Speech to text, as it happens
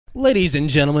Ladies and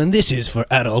gentlemen, this is for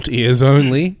adult ears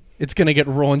only. It's going to get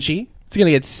raunchy. It's going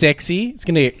to get sexy. It's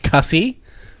going to get cussy.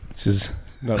 Which is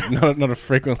not a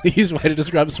frequently used way to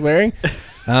describe swearing.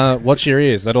 Watch your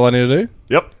ears. Is that all I need to do?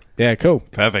 Yep. Yeah, cool.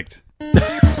 Perfect.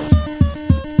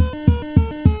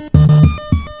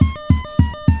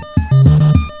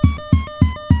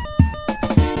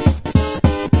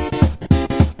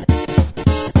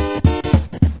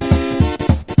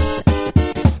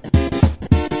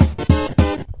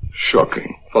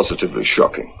 Shocking. Positively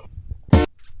shocking.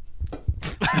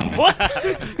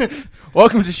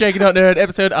 Welcome to Shaken Not Nerd,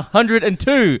 episode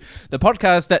 102, the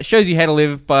podcast that shows you how to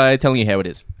live by telling you how it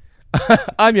is.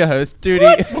 I'm your host, Duty.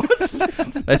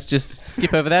 Let's just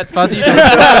skip over that. Fuzzy. No,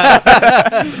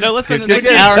 let's spend the next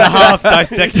hour and a half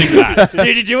dissecting that.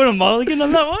 Dude, did you want a mulligan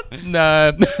on that one?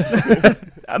 No.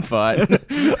 I'm fine.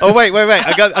 Oh, wait.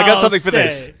 I got something for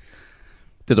this.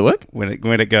 Does it work? When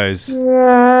it goes.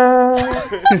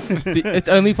 It's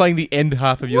only playing the end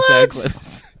half of your sound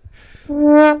clips.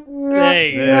 There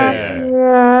you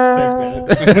go.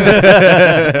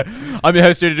 I'm your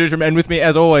host, Duty Dutram, and with me,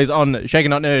 as always, on Shaken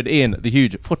Not Nerd, Ian, the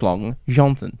huge footlong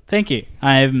Johnson. Thank you.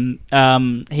 I'm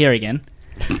here again.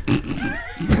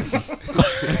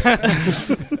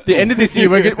 The end of this year,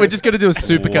 we're just going to do a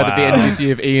supercut at the end of this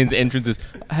year of Ian's entrances.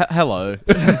 Hello.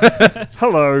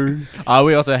 Hello.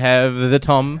 We also have the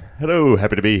Tom. Hello.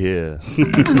 Happy to be here.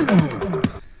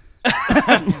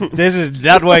 This is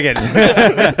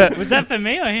Nutwagon. Was that for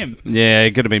me or him? Yeah,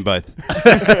 it could have been both.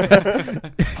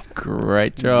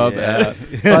 Great job. Yeah.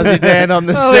 Fuzzy Dan on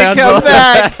the soundboard. come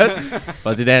back.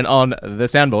 Fuzzy Dan on the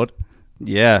soundboard.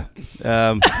 Yeah.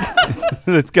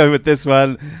 Let's go with this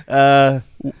one.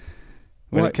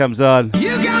 When it comes on.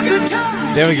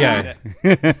 There we go.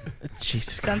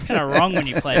 Jesus Sounds kind of wrong when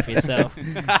you play it for yourself.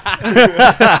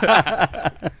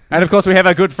 And of course, we have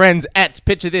our good friends at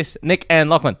Picture This, Nick and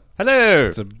Lachlan. Hello.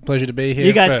 It's a pleasure to be here.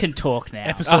 You guys for can talk now.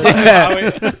 episode.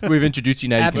 We've introduced you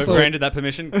now. You can Absolutely. talk. Granted that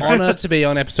permission. Honour to be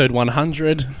on episode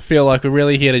 100. Feel like we're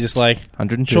really here to just like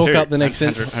 102. chalk up the next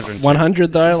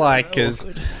 100 though, like because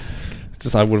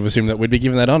I would have assumed that we'd be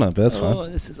given that honour, but that's fine. Oh,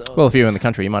 this is all. Well, if you were in the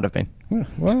country, you might have been.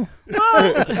 Well, Hey,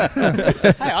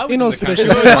 I was in the inauspicious.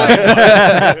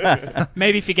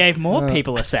 Maybe if you gave more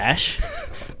people a sash.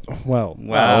 Well,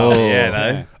 Wow.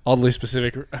 Yeah, oddly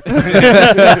specific. Which,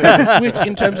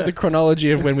 in terms of the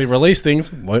chronology of when we release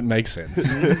things, won't make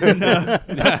sense.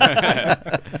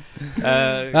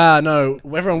 No.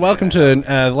 Everyone, welcome to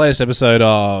the latest episode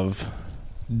of.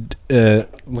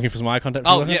 Looking for some eye contact.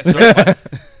 Oh, yes. Right.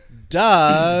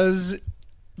 Does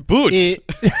Boots. it?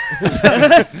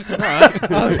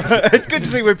 It's good to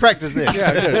see we practice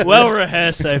this. Well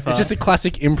rehearsed so far. It's just a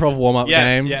classic improv warm-up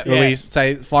game yeah. where Yeah. we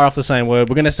fire off the same word.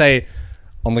 We're going to say,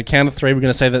 on the count of three, we're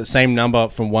going to say the same number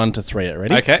from 1 to 3.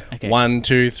 Ready? Okay. 1,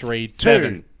 2, 3,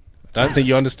 2. I don't think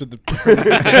you understood the...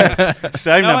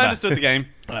 Same No, number. I understood the game.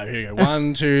 Alright, here you go.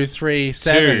 1, 2, 3,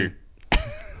 7.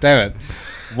 Damn it.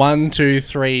 1, 2,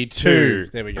 3, 2.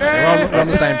 There we go. We're on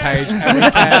the same page,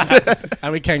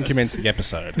 and we can commence the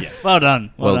episode. Yes. well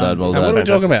done. Well done. And what are we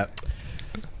talking about?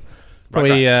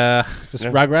 Probably Rugrats. just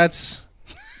Rugrats.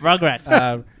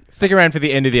 Rugrats. Stick around for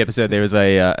the end of the episode. There was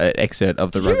an excerpt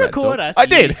of the Did you Rugrats record song. us? I you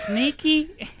did. Sneaky.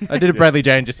 I did a Bradley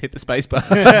Jane, just hit the space bar.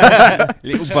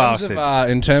 Little bastard.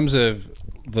 In terms of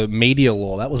the media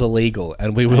law, that was illegal,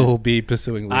 and we will be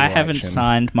pursuing legal I haven't action.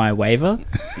 signed my waiver.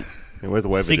 Where's the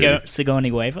waiver? Duty?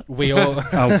 Sigourney waiver. We all.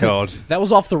 Oh, God. That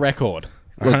was off the record.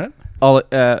 Look,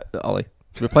 Ollie.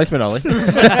 Replacement Ollie.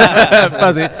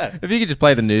 Fuzzy, if you could just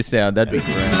play the news sound, that'd be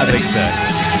great. I think so.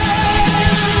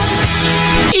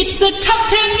 It's a top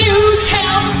 10 news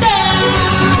countdown.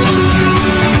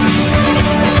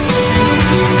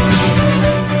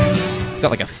 It's got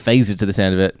like a phaser to the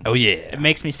sound of it. Oh, yeah. It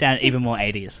makes me sound even more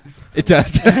 80s. It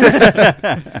does. When you're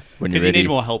Because you ready. need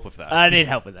more help with that. I need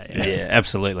help with that. Yeah,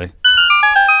 absolutely.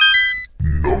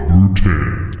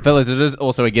 Fellas, it is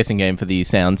also a guessing game for the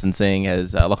sounds, and seeing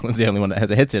as Lachlan's the only one that has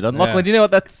a headset on. Lachlan, do you know what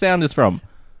that sound is from?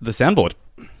 The soundboard.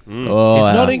 Oh, It's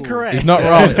not incorrect. He's not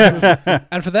wrong.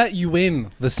 And for that, you win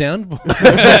the soundboard.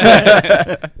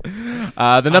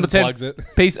 The number 10 Unplugs it.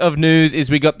 piece of news is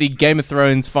we got the Game of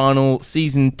Thrones final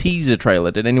season teaser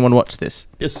trailer. Did anyone watch this?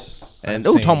 Yes. And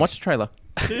I've Tom seen watched the trailer.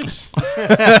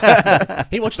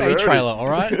 He watched a trailer, all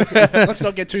right? Let's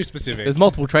not get too specific. There's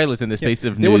multiple trailers in this piece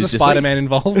of news. There was a this week. Spider-Man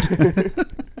involved.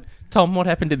 Tom, what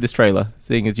happened in this trailer,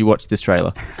 seeing as you watched this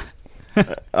trailer?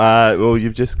 Well,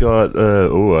 you've just got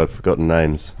I've forgotten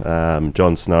names.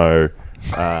 Jon Snow,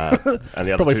 and the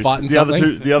Probably other fighting two,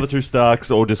 something. the other two Starks,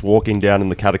 all just walking down in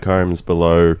the catacombs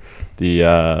below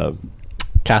the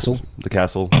Castle.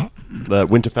 castle. the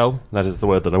Winterfell. That is the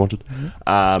word that I wanted. Still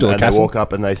a And they castle? walk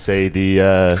up and they see the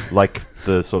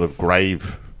the sort of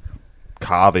grave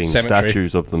carving Cemetery.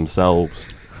 statues of themselves.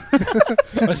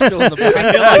 I still in the back.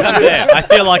 I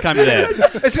feel like I'm there.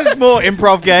 It's just more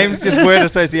improv games, just word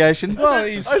association. Well,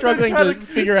 he's struggling to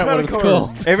figure out what it's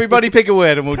called. Everybody pick a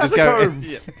word and we'll just go.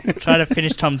 Catacombs. Try to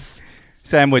finish Tom's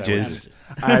Sandwiches.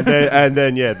 and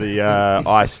then the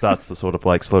ice starts to sort of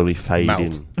like slowly fade Melt.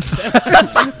 in.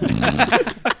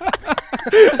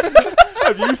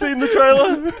 Have you seen the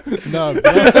trailer? No,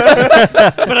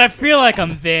 But I feel like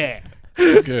I'm there.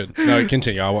 it's good. No,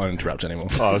 continue. I won't interrupt anymore.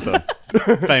 Oh, sorry.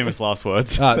 Famous last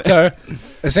words. So,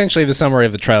 essentially, the summary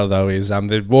of the trailer, though, is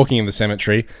they're walking in the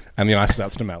cemetery and the ice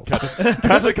starts to melt.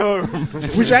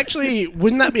 Catacombs. Which actually,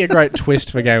 wouldn't that be a great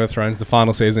twist for Game of Thrones, the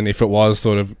final season, if it was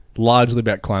sort of largely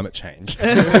about climate change?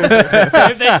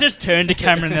 If they just turn to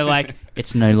camera and they're like,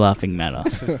 it's no laughing matter.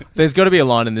 There's got to be a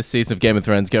line in this season of Game of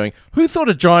Thrones going, "Who thought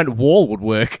a giant wall would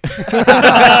work?"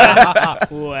 Wow.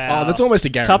 Oh, that's almost a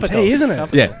guarantee, Topical. isn't it?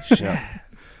 Topical.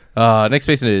 Yeah. Next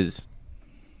piece of news.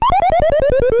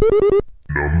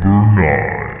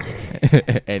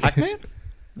 Pac-Man?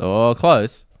 Oh,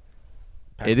 close.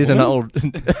 It is an old.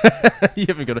 You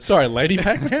haven't got it. Sorry, Lady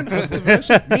Pac-Man? What's the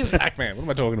version? Ms. Pac-Man. What am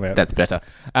I talking about? That's better.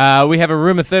 We have a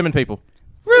Rumor Thurman, people.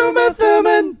 Rumor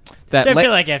Thurman. That Don't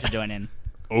feel like you have to join in.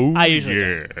 Oh, I usually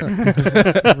do.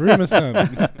 Rumor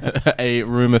Thurman. a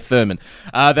Rumor Thurman.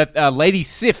 That Lady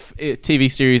Sif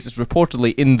TV series is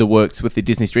reportedly in the works with the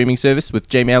Disney streaming service, with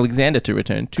Jamie Alexander to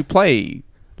return to play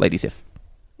Lady Sif.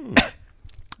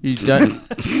 You don't?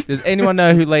 Does anyone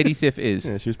know who Lady Sif is?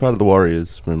 Yeah, she was part of the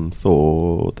Warriors from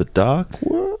Thor: The Dark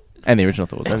World. And the original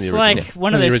Thor. It's the like original.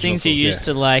 one of The those original things you sauce, use yeah.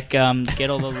 to like get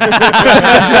all the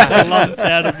lumps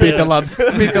out of Beat the lumps.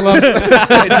 Beat the lumps.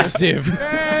 Lady Siv.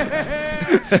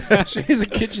 She's a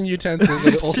kitchen utensil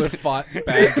that also fights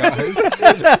bad guys.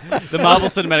 The Marvel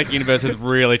Cinematic Universe has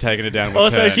really taken a downward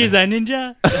Also, turn. she's a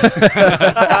ninja.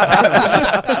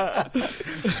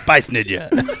 Space Ninja.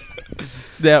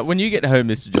 Now, when you get home,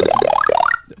 Mr. Johnson.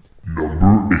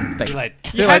 Thanks.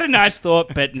 You had a nice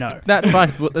thought, but no. That's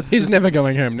fine. Well, He's never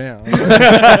going home now.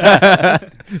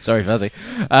 Sorry, Fuzzy.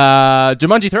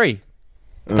 Jumanji 3.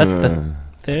 That's the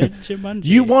third Jumanji.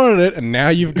 You wanted it, and now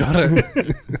you've got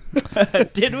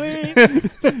it. Did we?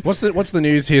 What's the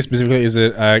news here specifically? Is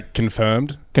it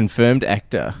confirmed? Confirmed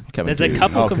actor coming There's a to-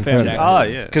 couple confirmed confirmed.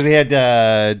 actors. yeah. Because we had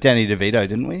Danny DeVito,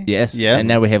 didn't we? Yes. Yeah. And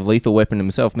now we have Lethal Weapon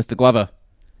himself, Mr. Glover.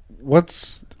 What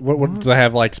do they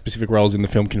have like specific roles in the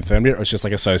film confirmed yet, or it's just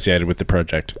like associated with the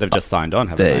project? They've just signed on,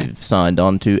 haven't they? They've signed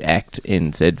on to act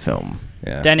in said film.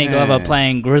 Yeah. Danny Glover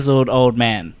playing grizzled old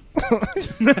man. 2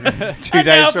 And days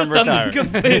now from for something retiring.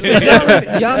 completely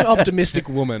young optimistic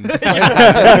woman. Actually,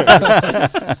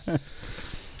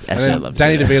 And I'd then love to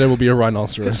Danny see that. DeVito will be a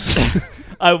rhinoceros.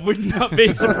 I would not be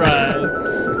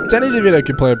surprised. Danny DeVito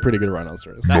could play a pretty good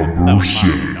rhinoceros. That was my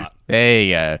cut. There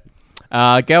you go.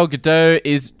 Gal Gadot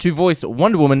is to voice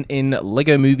Wonder Woman in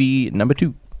Lego Movie number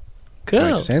 2.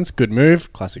 Cool. Makes sense. Good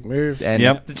move. Classic move. And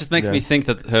Yep. It just makes me think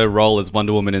that her role as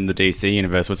Wonder Woman in the DC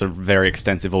universe was a very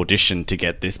extensive audition to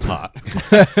get this part.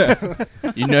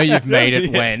 you know you've made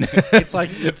it when. It's like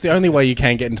it's the only way you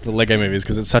can get into the Lego movies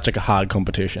because it's such like a hard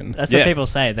competition. That's Yes. what people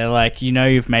say. They're like, you know,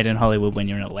 you've made it in Hollywood when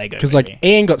you're in a Lego. Because movie. like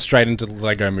Ian got straight into the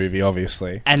Lego movie,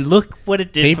 obviously. and look what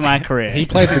it did for my career. He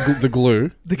played the glue,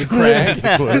 the crag.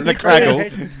 The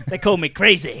Craggle. They call me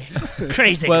crazy,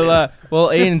 crazy. Well,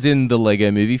 Ian's in the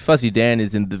Lego Movie. Fuzzy Dan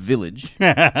is in The Village.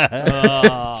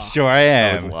 Oh. Sure I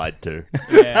I was am. lied to.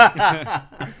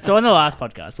 So on the last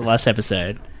podcast, the last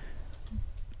episode,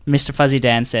 Mr. Fuzzy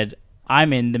Dan said,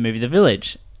 "I'm in the movie The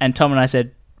Village," and Tom and I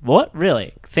said, "What?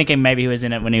 Really?" Thinking maybe he was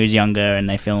in it when he was younger and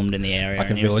they filmed in the area. Like a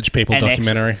and he was Village People an extra.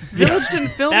 documentary. Village didn't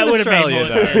film That in would have made Australia, more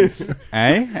though. sense. Eh?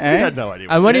 I Eh? had no idea.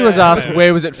 And when he was asked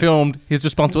where was it filmed, his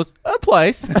response was, a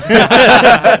place. Which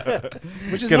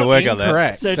is Gotta not work on that.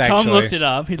 incorrect, So Tom actually. looked it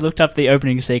up. He looked up the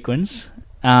opening sequence.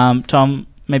 Tom,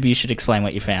 maybe you should explain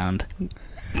what you found.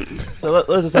 So let's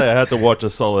just say I had to watch a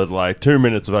solid 2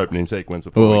 minutes of opening sequence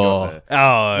before we got there.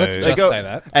 Oh. Let's just say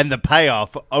that. And the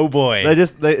payoff. Oh boy.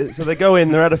 They go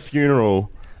in. They're at a funeral,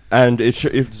 and it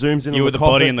zooms in. You on were the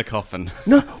coffin. body in the coffin.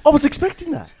 No, I was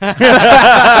expecting that.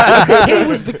 He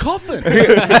was the coffin.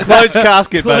 Closed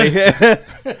casket, buddy.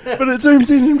 But it zooms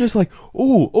in, and I'm just like,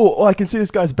 oh, I can see this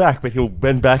guy's back, but he'll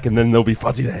bend back, and then there'll be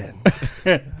Fuzzy Dan.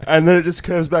 And then it just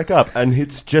curves back up, and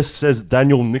it just says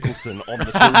Daniel Nicholson on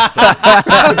the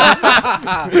tombstone.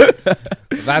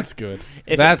 That's good.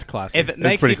 That's classic. If it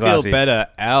makes pretty you feel classy. better,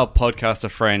 our podcaster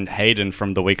friend Hayden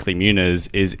from the Weekly Muniz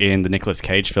is in the Nicolas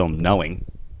Cage film Knowing.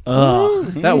 Oh,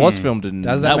 That was filmed in...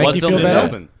 Does that make was you filmed feel in better?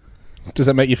 Melbourne. Does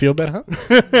that make you feel better?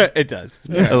 It does.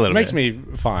 A little It makes bit. me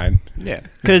fine. Yeah.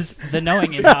 Because the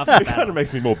knowing is half the Kind of battle.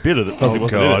 makes me more bitter that Fuzzy Oh,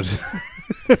 wasn't God.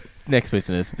 in it. Next piece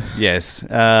of news. Yes.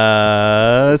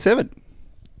 7.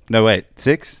 No, wait.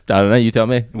 6? I don't know. You tell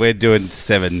me. We're doing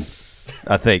 7,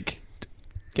 I think.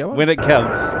 Go on. When it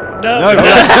comes. No. I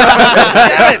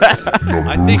think that's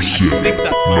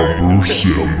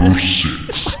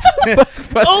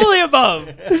All the above.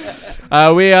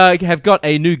 We have got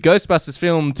a new Ghostbusters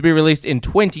film to be released in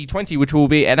 2020, which will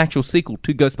be an actual sequel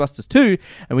to Ghostbusters 2.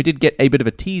 And we did get a bit of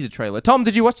a teaser trailer. Tom,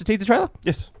 did you watch the teaser trailer?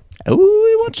 Yes. Oh,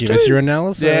 we watched Give it. us your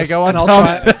analysis. Yeah, go on, and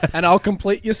I'll Tom. and I'll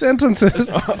complete your sentences.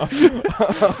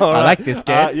 I like this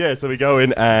game. Yeah, so we go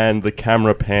in and the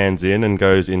camera pans in and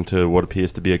goes into what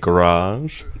appears to be a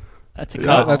garage. That's a Oh,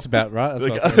 car. that's about right. That's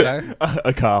what I was going to say.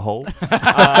 A car hole.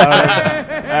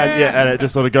 And it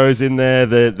just sort of goes in there.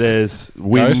 There's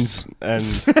winds Ghosts? and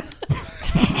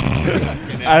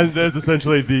and there's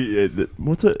essentially the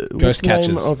what's it? Ghost what's the name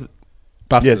catchers. of-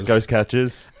 Busters. Yes, ghost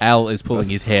catchers. Al is pulling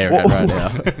his hair out right now.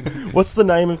 What's the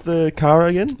name of the car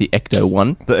again? The Ecto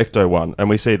 1. The Ecto 1. And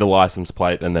we see the license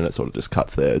plate, and then it sort of just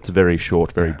cuts there. It's very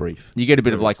short, very brief. You get a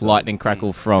bit of like lightning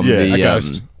crackle from Yeah, the a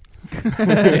ghost.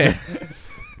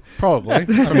 Probably. I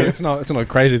mean, it's not a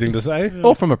crazy thing to say.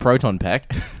 or from a proton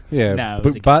pack. Yeah, No, it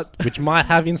was a but which might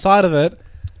have inside of it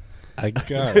a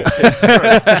ghost.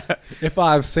 If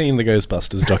I've seen the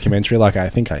Ghostbusters documentary, like I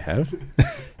think I have,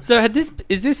 So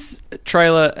is this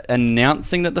trailer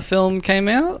announcing that the film came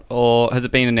out, or has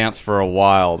it been announced for a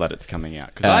while that it's coming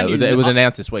out? 'Cause I It knew- was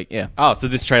announced this week. Yeah. Oh, so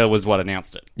this trailer was what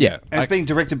announced it. Yeah. And it's being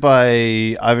directed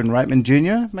by Ivan Reitman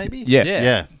Jr., maybe? Yeah.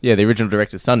 Yeah. Yeah, the original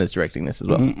director's son is directing this as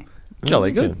well.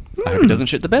 Jolly good. I hope he doesn't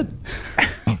shit the bed.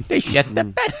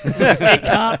 It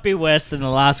can't be worse than the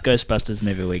last Ghostbusters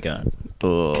movie we got.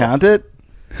 Can't it?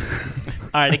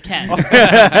 All right, it can.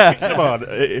 Come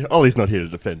on. Ollie's not here to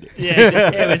defend it. Yeah,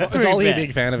 it was is pretty Ollie a bad.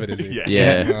 big fan of it? Is he?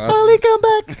 Yeah. No, Come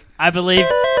back. I believe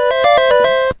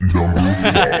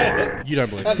you don't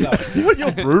believe it.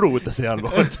 You're brutal with the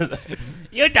soundboard today.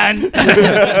 you're done.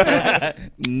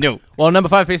 No. Well, number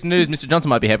 5 piece of news, Mr. Johnson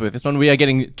might be happy with this one. We are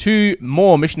getting 2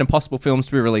 more Mission Impossible films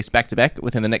to be released back to back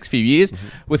within the next few years,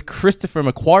 with Christopher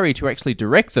McQuarrie to actually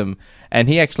direct them, and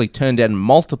he actually turned down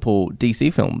multiple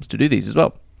DC films to do these as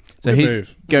well. So Good he's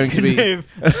move. going to be Move.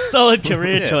 A solid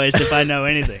career choice if I know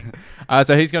anything.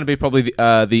 so he's going to be probably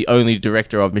the only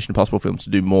director of Mission Impossible films to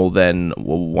do more than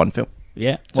one film.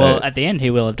 Yeah. So- Well, at the end, he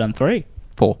will have done 3.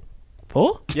 4.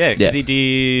 4? Yeah, because Yeah. he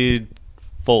did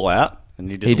Fallout, and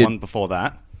he did He the did- one before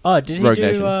that, Oh, did he Rogue do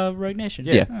Nation. Rogue Nation?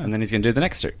 Yeah. and then he's going to do the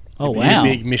next 2. Oh, You're a wow.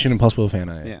 big Mission Impossible fan,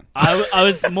 are you? Yeah. I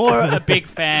was more a big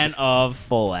fan of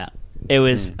Fallout. It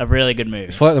was a really good movie.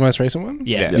 Is Fallout the most recent one?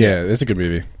 Yeah. Yeah, it's a good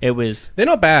movie. It was. They're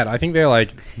not bad. I think they're like,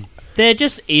 They're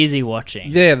just easy watching.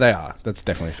 yeah, they are. That's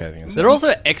definitely a fair thing to say. They're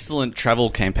also excellent travel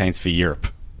campaigns for Europe.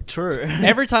 True.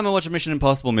 Every time I watch a Mission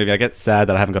Impossible movie, I get sad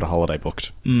that I haven't got a holiday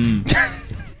booked.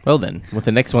 Well then, with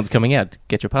the next one's coming out,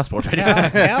 get your passport ready.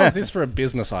 How is this for a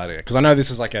business idea? Because I know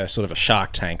this is like a sort of a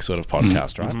Shark Tank sort of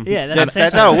podcast, right? Yeah, That's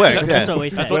how it works, That's yeah. what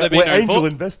we said. That's what they've been We're going angel for.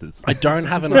 investors. I don't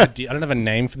have an idea. I don't have a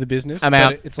name for the business. I'm but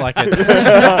out. It's like a.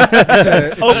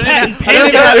 Oh, pen, I don't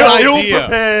even have an idea.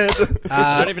 Prepared.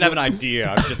 I don't even have an idea.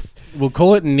 I'm just... We'll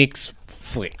call it Nick's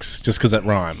Flicks, just because it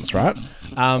rhymes, right?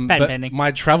 Patent But pending. my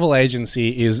travel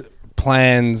agency is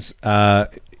plans.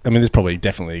 I mean, this probably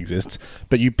definitely exists,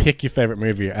 but you pick your favorite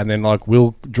movie, and then like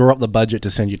we'll draw up the budget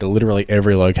to send you to literally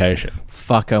every location.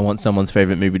 Fuck, I want someone's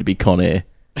favourite movie to be Con Air.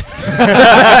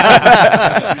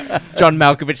 John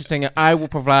Malkovich is saying, I will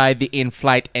provide the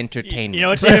in-flight entertainment. You know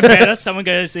what's even better? Someone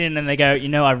goes in and they go, you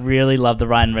know, I really love the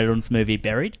Ryan Reynolds movie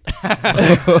Buried.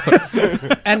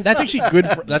 And that's actually good.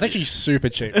 That's actually super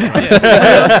cheap.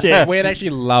 Shit. We'd actually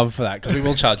love for that because we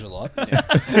will charge a lot.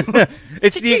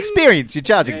 It's the experience you're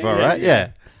charging for, right?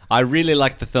 Yeah. I really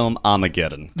like the film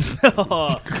Armageddon.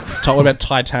 Oh, Talk about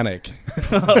Titanic.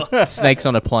 Snakes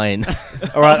on a plane.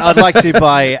 All right, I'd like to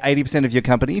buy 80% of your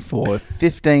company for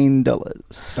 $15.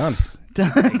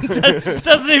 Done.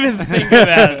 doesn't even think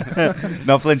about it.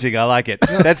 Not flinching, I like it.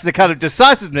 That's the kind of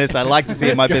decisiveness I like to see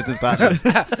in my business partners.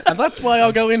 And that's why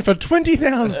I'll go in for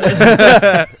 20,000.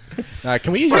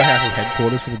 Can we use your house as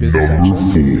headquarters for the business?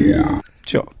 Actually,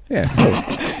 Sure. yeah. Cool.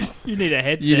 You need a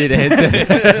headset. You need a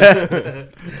headset.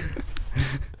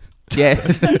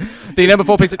 Yes. The number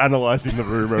 4 piece of, Analyzing the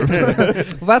room over there.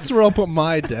 Well, that's where I'll put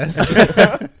my desk.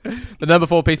 the number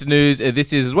 4 piece of news,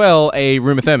 this is as well a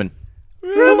Uma Thurman.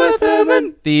 Uma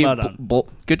Thurman. The Well done.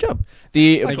 good job.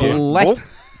 The Thank you. Black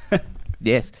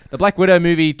Yes. The Black Widow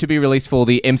movie to be released for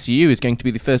the MCU is going to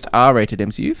be the first R-rated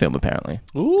MCU film apparently.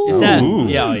 Is that?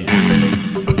 Yeah, oh, yeah.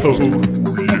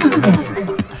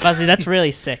 Fuzzy, that's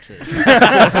really sexy.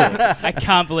 I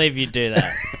can't believe you do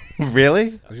that.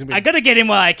 Really? I gotta get in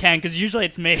while I can, because usually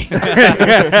it's me. How's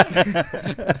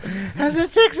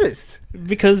it sexist?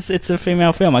 Because it's a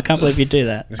female film. I can't believe you do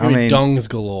that. It's going to be mean- dongs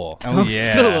galore. Oh,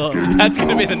 yeah. That's going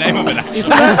to be the name of it. Actually.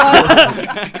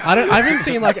 I haven't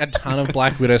seen like a ton of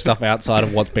Black Widow stuff outside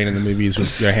of what's been in the movies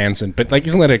with Johansson, but like,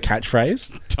 isn't that a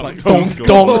catchphrase? Like,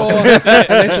 dong, and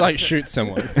then she like shoots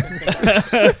someone.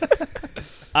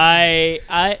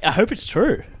 I hope it's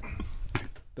true.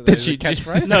 Did she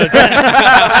catchphrase? No,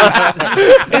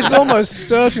 It's almost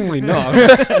certainly not.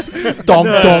 Dong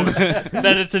dong.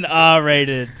 that it's an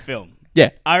R-rated film. Yeah.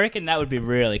 I reckon that would be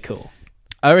really cool.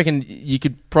 I reckon you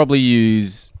could probably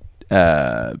use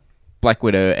Black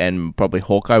Widow and probably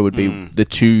Hawkeye would be the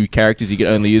two characters you could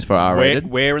only use for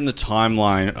R-rated. Where in the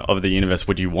timeline of the universe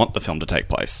would you want the film to take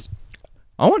place?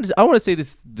 I want to see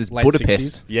this Late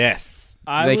Budapest. 60s? Yes.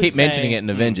 They keep mentioning it in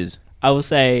Avengers. I will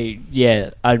say, yeah,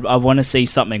 I want to see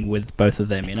something with both of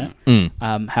them, you know?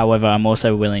 However, I'm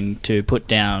also willing to put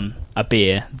down a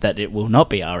beer that it will not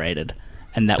be R-rated,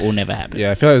 and that will never happen.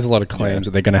 Yeah, I feel like there's a lot of claims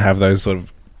that they're going to have those sort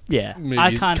of Yeah. movies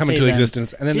I can't come see into them.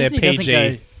 existence, and then Disney they're doesn't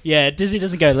PG. go, yeah, Disney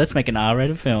doesn't go, let's make an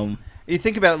R-rated film. You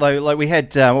think about like we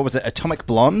had what was it, Atomic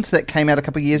Blonde that came out a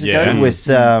couple of years Yeah. ago with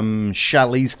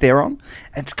Charlize Theron.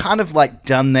 It's kind of like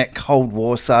done that Cold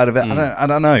War side of it. I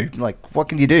don't know. Like, what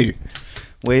can you do?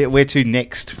 Where to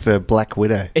next for Black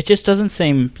Widow? It just doesn't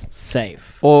seem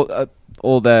safe. Or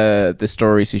all the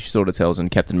stories she sort of tells in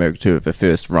Captain America 2 of her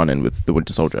first run-in with the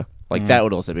Winter Soldier. Like, that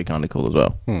would also be kind of cool as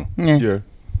well. Yeah.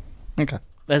 Okay.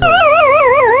 There's a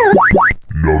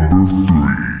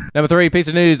Number 3, piece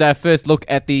of news. Our first look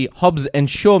at the Hobbs and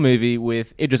Shaw movie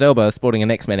with Idris Elba sporting an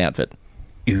X-Men outfit.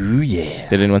 Ooh yeah.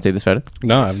 Did anyone see this photo?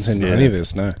 No, I haven't seen any of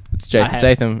this, no. It's Jason I have.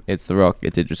 Statham, it's The Rock,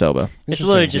 it's Idris Elba. It's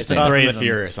literally just the Fast three and of the them.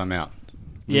 Furious, I'm out.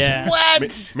 Yeah.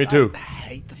 What? Me too.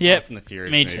 Yep. Fast and the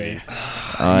Furious Me too. movies.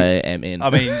 I am in. I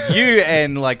mean, you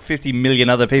and like 50 million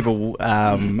other people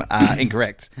are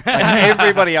incorrect. Like,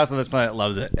 everybody else on this planet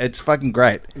loves it. It's fucking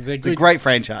great. They're It's a good. great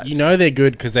franchise. You know they're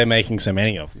good because they're making so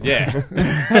many of them. Yeah.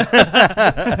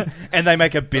 and they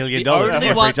make $1 billion The only,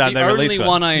 every one, time the they only release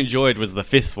one I enjoyed was the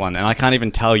 5th one, and I can't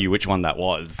even tell you which one that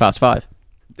was. Fast 5.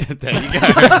 There you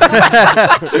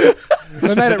go.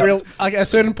 They made it real. Like, at a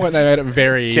certain point, they made it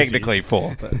very easy. Technically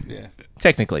 4, but yeah.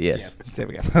 Technically, yes. There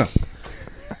we go.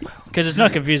 Because it's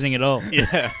not confusing at all.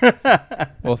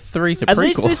 Well, 3's a At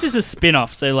least prequel. this is a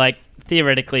spin-off, so like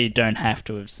theoretically you don't have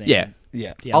to have seen. Yeah.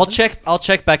 Yeah. the I'll others.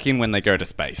 check back in when they go to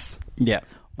space. Yeah.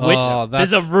 Which Oh,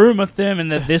 there's that's- a rumor, Thurman,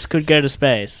 that this could go to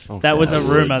space. that was a that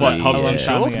rumor would that be- a long yeah.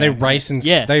 time ago. They race and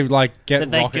Yeah. they like get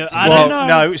That they rockets. go- and- I Well, don't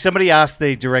know. no. Somebody asked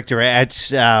the director at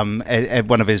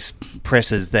one of his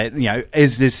presses that, you know,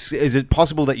 is it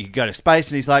possible that you could go to space?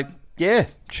 And he's like, yeah,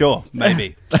 sure,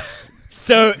 maybe.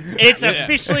 So it's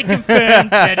officially confirmed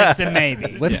that it's a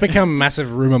maybe. Let's become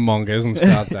massive rumor mongers and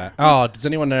start that. Oh, does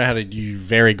anyone know how to do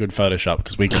very good Photoshop?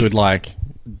 Because we could like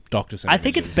doctor some I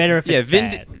think it's images. better if Yeah, it's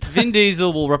Vin, bad. Vin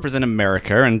Diesel will represent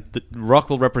America, and The Rock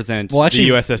will represent Well, actually- the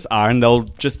USSR, and they'll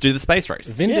just do the space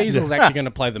race. Vin Diesel's actually going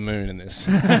to play the moon in this.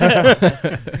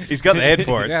 He's got the head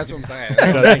for it. That's what I'm saying.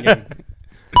 That's what I'm thinking.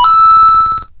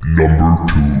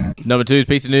 Number 2's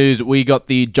piece of news. We got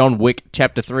the John Wick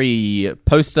Chapter 3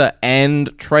 poster and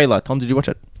trailer. Tom, did you watch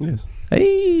it? Yes.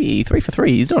 Hey, 3 for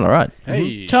 3. He's doing all right.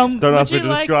 Hey, Tom, Don't would ask me you to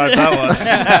like describe that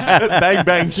one. Bang,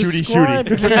 bang, shooty, Describe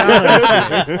shooty.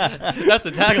 Keanu. That's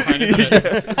the tagline, isn't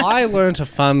it? I learned a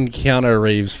fun Keanu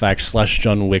Reeves fact /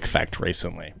 John Wick fact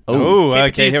recently. Oh, Keep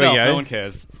it to okay, here we yourself, go. No one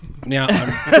cares. Now,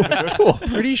 I'm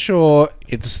pretty sure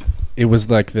it was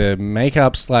like the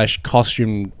makeup /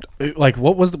 costume. Like,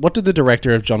 what did the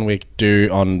director of John Wick do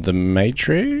on The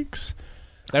Matrix?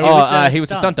 They were He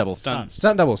was a stunt double. Stunt.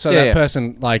 stunt double. So Yeah, that yeah.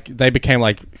 person, like, they became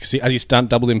like, as he stunt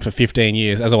doubled him for 15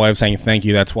 years as a way of saying thank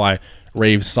you. That's why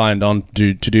Reeves signed on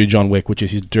to do John Wick, which is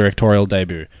his directorial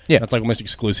debut. Yeah. That's like almost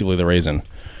exclusively the reason.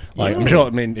 Like, I'm sure. I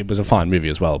mean, it was a fine movie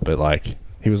as well, but like,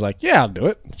 he was like, yeah, I'll do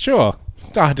it. Sure.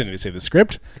 Oh, I didn't even see the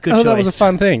script. Good I thought that was a choice.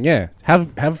 fun thing. Yeah,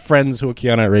 have friends who are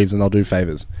Keanu Reeves and they'll do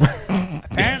favors.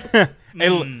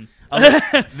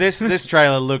 This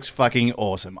trailer looks fucking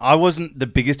awesome. I wasn't the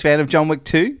biggest fan of John Wick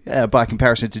 2 by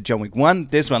comparison to John Wick 1.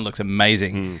 This one looks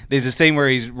amazing. There's a scene where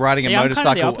he's riding See, a I'm kind of the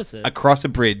motorcycle opposite. across a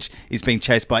bridge. He's being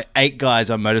chased by 8 guys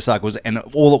on motorcycles, and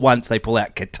all at once they pull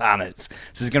out katanas.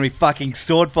 So there's going to be fucking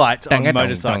sword fights on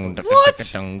motorcycles.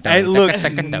 It looks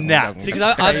nuts. Because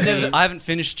I haven't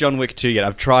finished John Wick 2 yet.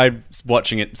 I've tried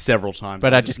watching it several times.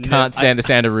 But I just can't stand the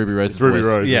sound of Ruby Rose's Ruby voice.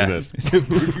 Rose, Yeah. isn't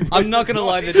it? I'm not going to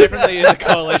lie, there definitely is a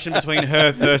correlation between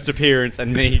her first appearance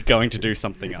and me going to do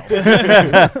something else.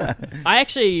 I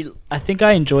think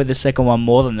I enjoyed the second one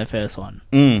more than the first one.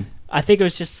 I think it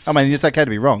was just I mean, it's okay to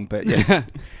be wrong, but yeah.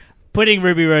 putting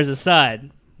Ruby Rose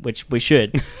aside, which we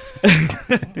should.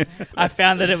 I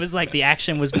found that it was like the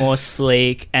action was more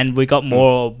sleek and we got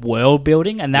more world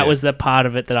building, and that was the part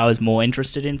of it that I was more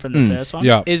interested in from the first one.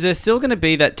 Yeah. Is there still going to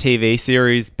be that TV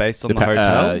series based on the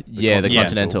hotel? The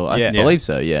Continental. I Yeah. believe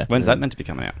so, yeah. When's that meant to be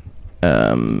coming out?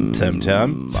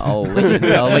 Sometime. I'll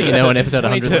let you know in episode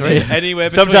 103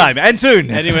 Anywhere between, Sometime. And soon.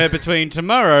 Anywhere between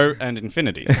tomorrow and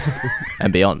infinity.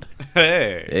 and beyond.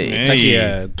 Hey. It's actually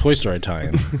a Toy Story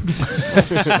tie-in.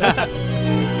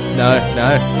 No,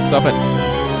 stop it.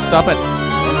 Stop it.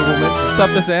 Stop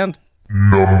the sound.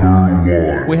 Number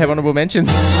 1. We have honorable mentions.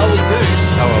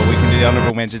 Oh, well, we can do the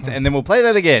honorable mentions, and then we'll play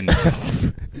that again.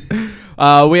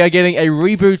 We are getting a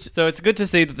reboot. So it's good to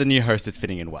see that the new host is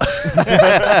fitting in well.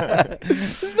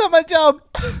 It's not my job.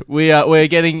 We're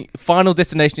getting Final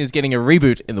Destination is getting a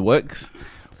reboot in the works,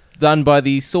 done by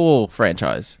the Saw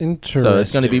franchise. Interesting. So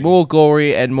it's going to be more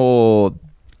gory and more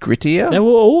grittier. They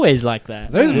were always like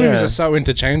that. Those movies are so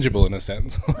interchangeable in a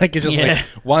sense. Like it's just like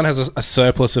one has a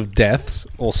surplus of deaths,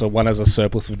 also one has a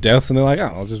surplus of deaths, and they're like,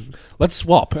 let's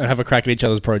swap and have a crack at each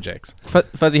other's projects.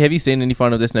 Fuzzy, have you seen any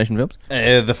Final Destination films?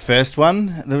 The first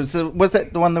one, was that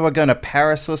the one that were going to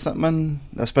Paris or something?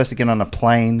 They were supposed to get on a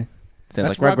plane.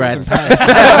 Sounds like Rugrats.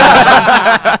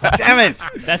 Damn it!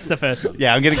 That's the first one.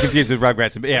 Yeah, I'm getting confused with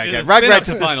Rugrats. Yeah, It is okay. a spin-off Rugrats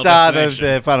to is the Final start Destination.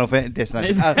 of the Final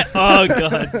Destination. Oh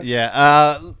god. Yeah,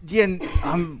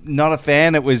 I'm not a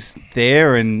fan. It was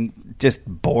there and just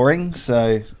boring.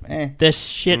 So, They're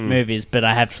shit movies, but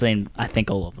I have seen, I think,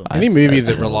 all of them. Any movie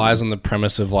that relies on the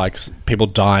premise of like people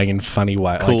dying in funny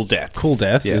ways, Cool deaths. cool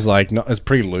deaths, Yeah. is like is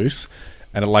pretty loose,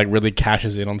 and it like really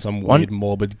cashes in on some weird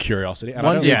morbid curiosity. And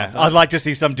I don't yeah, I'd like to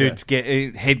see some dude's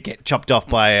head get chopped off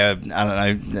by a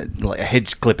like a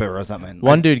hedge clipper or something.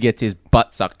 One dude gets his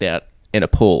butt sucked out in a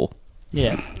pool.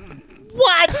 Yeah.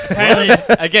 What? Apparently,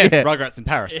 Again, Rugrats in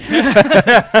Paris.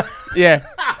 Yeah.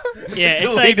 yeah, it's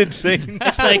Deleted scene.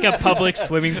 it's like a public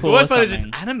swimming The pool or worst part is it's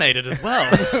something. animated as well.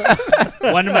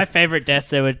 One of my favorite deaths,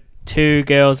 there were two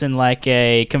girls in like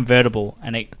a convertible,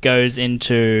 and it goes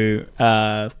into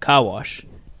a car wash,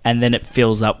 and then it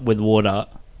fills up with water,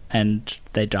 and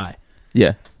they die.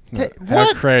 Yeah.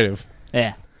 How creative.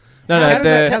 Yeah. No, how's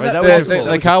that possible?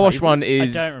 the car wash one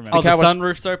is... I don't remember. Oh, the car wash-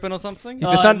 sunroof's open or something? The,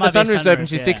 Oh, sun, it the might be sunroof's open, sunroof,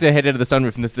 she yeah. sticks her head into the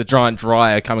sunroof, and there's the giant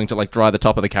dryer coming to like dry the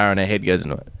top of the car, and her head goes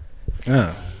into it.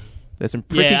 Oh. There's some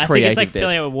pretty Yeah, I think creative it's like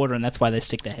filling it deaths. with water, and that's why they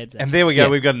stick their heads out. And there we go. Yeah.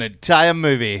 We've got an entire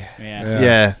movie. Yeah.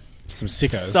 Yeah. Some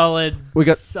sickos. Solid. We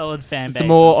got solid fan base. Some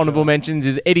more I'm honorable sure. mentions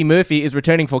is Eddie Murphy is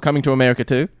returning for Coming to America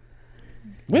 2.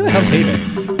 Where the hell's he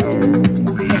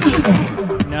been?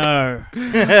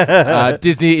 No.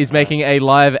 Disney is making a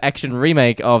live action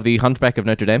remake of The Hunchback of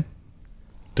Notre Dame.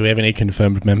 Do we have any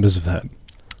confirmed members of that? Who's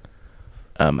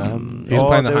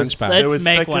playing the there was- Hunchback? There Let's was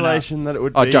make one up. speculation that it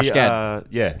would Oh, be... Josh Gad.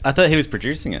 yeah. I thought he was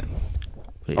producing it.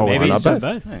 Oh, Maybe why he's not doing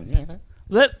both? both. Yeah, okay.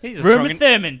 Let He's a Rumor strong-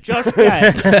 Thurman, Josh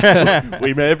Gad.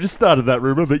 We may have just started that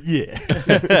rumor, but yeah.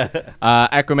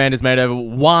 Aquaman has made over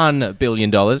 $1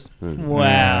 billion. Wow.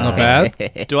 Not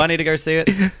bad. Do I need to go see it?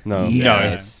 No.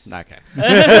 Yes. Okay.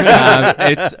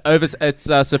 It's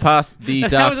surpassed the How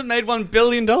Dark... has it made $1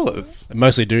 billion?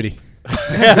 Mostly duty.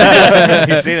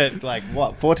 You've seen it like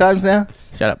what 4 times now?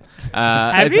 Shut up.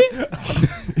 Have you?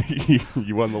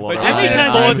 You won the lottery. Wait, How many you've seen it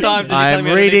times 4 have you- times and you're I'm telling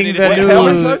me I don't reading need the to see it? How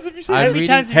many news. times have you seen I'm it? How many reading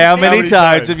times have you How seen many it?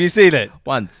 times have you seen it?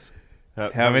 once.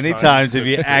 How many times have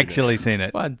you actually seen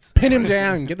it? Once. Pin him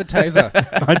down. Get the taser.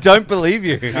 I don't believe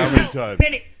you. How many times?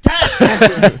 Penny,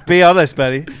 time. Be honest,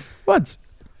 buddy. Once.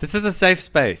 This is a safe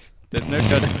space. There's no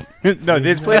judgment. No,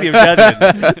 there's plenty of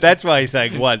judgment. That's why he's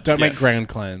saying once. Don't make ground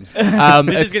claims. This is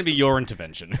It's, going to be your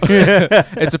intervention.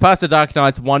 it's surpassed The Dark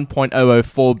Knight's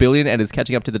 1.004 billion and is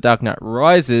catching up to The Dark Knight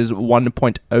Rises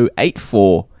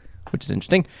 1.084, which is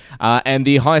interesting. And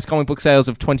the highest comic book sales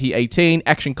of 2018,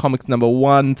 Action Comics number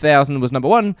 1000 was number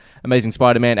 1, Amazing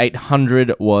Spider-Man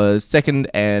 800 was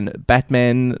second, and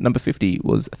Batman number 50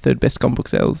 was third best comic book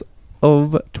sales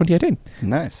of 2018.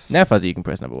 Nice. Now, Fuzzy, you can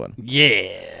press number 1.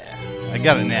 Yeah. I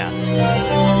got it now.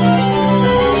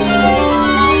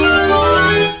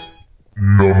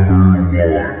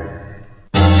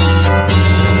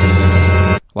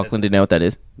 Lachlan, do you know what that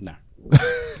is? No.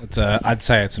 It's I'd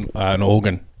say it's an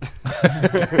organ.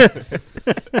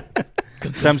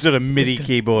 Some sort of MIDI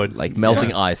keyboard. Like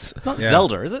melting ice. It's not Yeah.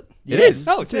 Zelda, is it? It is.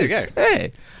 Oh, there you go.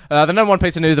 Hey. The number one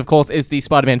piece of news, of course, is the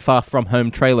Spider-Man Far From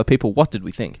Home trailer. People, what did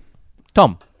we think?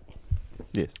 Tom,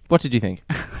 Yes. what did you think?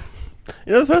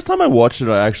 You know, the first time I watched it,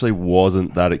 I actually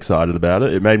wasn't that excited about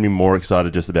it. It made me more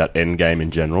excited just about Endgame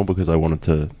in general because I wanted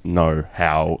to know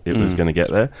how it was going to get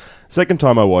there. Second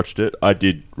time I watched it, I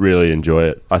did really enjoy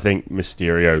it. I think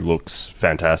Mysterio looks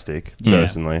fantastic,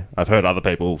 personally. I've heard other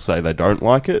people say they don't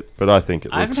like it, but I think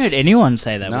it I looks... haven't heard anyone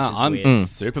say that, No, which is I'm weird.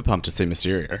 super pumped to see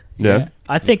Mysterio. Yeah.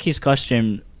 I think his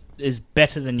costume is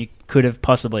better than you could have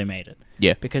possibly made it.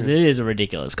 Yeah. Because it is a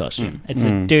ridiculous costume. It's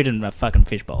a dude in a fucking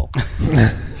fishbowl.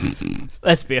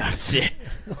 Let's be honest, yeah.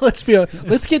 Let's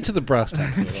get to the brass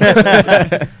tacks.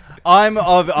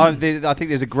 I think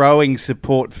there's a growing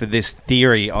support for this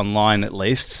theory online, at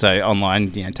least. So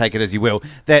online, take it as you will.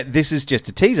 That this is just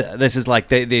a teaser. This is like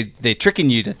they're tricking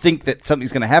you to think that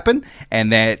something's going to happen,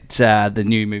 and that the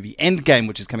new movie Endgame,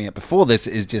 which is coming out before this,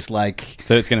 is just like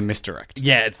So it's going to misdirect.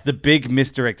 yeah, it's the big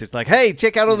misdirect. It's like, hey,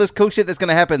 check out all this cool shit that's going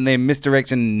to happen. Then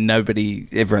misdirection,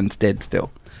 everyone's dead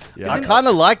still. Yeah. I kind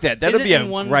of like that. That'd Is be it a in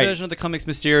one great. version of the comics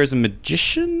Mysterio is a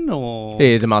magician, or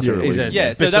He is a master of He's a illusion. yeah?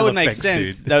 So special that would make effects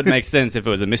sense. dude. That would make sense if it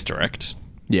was a misdirect.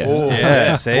 Yeah.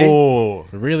 Yeah, see. Oh.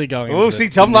 Really going. Oh, into see,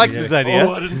 it. Tom likes this idea.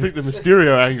 Oh, I didn't think the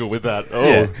Mysterio angle with that. Oh,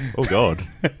 Yeah. oh God.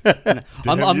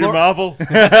 I'm You more, Marvel.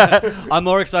 I'm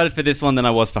more excited for this one than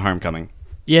I was for Homecoming.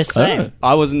 Yes, same.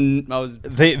 I was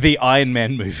The Iron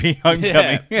Man movie,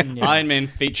 Homecoming. Iron Man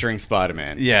featuring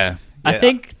Spider-Man. Yeah. I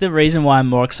think the reason why I'm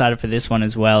more excited for this one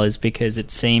as well is because it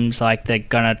seems like they're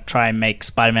going to try and make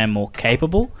Spider-Man more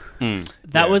capable.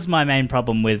 That was my main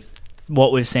problem with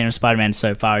what we've seen of Spider-Man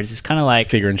so far is he's kind of like...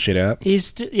 Figuring shit out.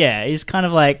 He's kind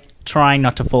of like trying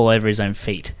not to fall over his own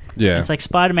feet. Yeah. It's like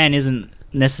Spider-Man isn't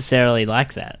necessarily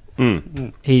like that.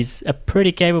 He's a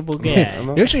pretty capable guy.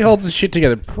 He actually holds his shit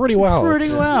together pretty well. Pretty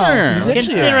well.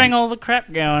 Considering all the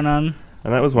crap going on.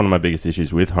 And that was one of my biggest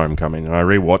issues with Homecoming. And I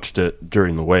rewatched it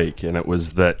during the week, and it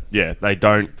was that, they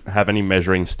don't have any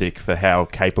measuring stick for how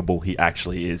capable he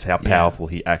actually is, how powerful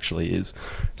he actually is.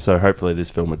 So hopefully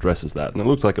this film addresses that, and it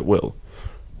looks like it will.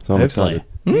 So I'm Hopefully.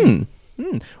 excited.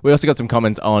 We also got some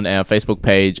comments on our Facebook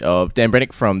page of Dan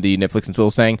Brennick from the Netflix and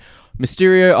Swill saying,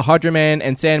 Mysterio, Hydro Man,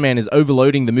 and Sandman is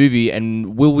overloading the movie,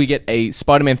 and will we get a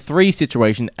Spider-Man 3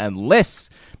 situation unless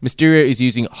Mysterio is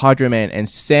using Hydro Man and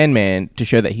Sandman to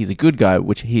show that he's a good guy,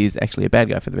 which he is actually a bad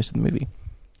guy for the rest of the movie.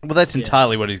 Well, that's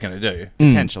entirely what he's going to do.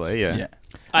 Potentially, yeah. Yeah.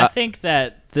 I think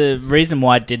that the reason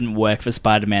why it didn't work for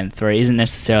Spider-Man 3 isn't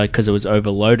necessarily because it was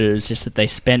overloaded. It's just that they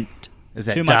spent Is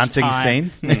that too dancing much time.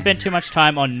 scene? They spent too much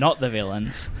time on not the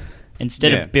villains.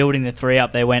 Instead Yeah. of building the three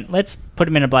up, they went, let's put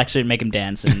him in a black suit and make him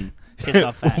dance and piss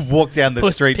off fat. Walk down the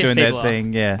street piss doing that people off.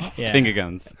 thing, yeah. Yeah. Finger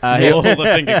guns. He- All the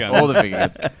finger guns. All the finger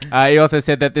guns. He also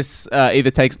said that this either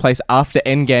takes place after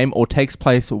Endgame or takes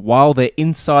place while they're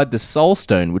inside the Soul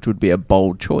Stone, which would be a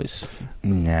bold choice.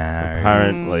 No.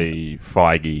 Apparently,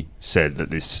 Feige said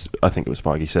that this... I think it was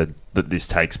Feige said that this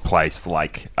takes place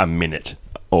like a minute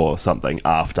or something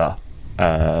after...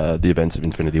 the events of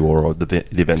Infinity War or the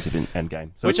events of Endgame.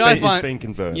 So Which it's I been find,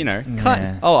 confirmed.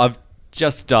 I've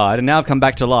just died and now I've come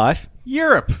back to life.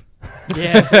 Europe.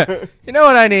 Yeah. You know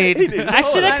what I need?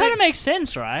 Actually, that kind of makes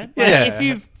sense, right? Like, Yeah. if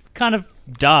you've kind of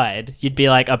died, you'd be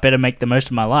like, I better make the most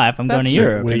of my life. I'm going to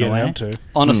Europe. What are in you a getting way. up to?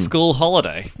 On a school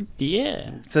holiday.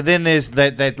 Yeah. So then there's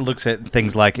that looks at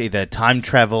things like either time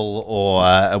travel or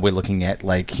we're looking at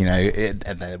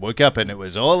and they woke up and it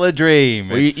was all a dream.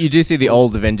 Well, you It's- do see the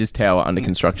old Avengers Tower under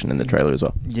construction in the trailer as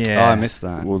well. yeah. Oh, I missed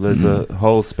that. Well, there's a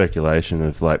whole speculation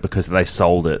of because they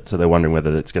sold it, so they're wondering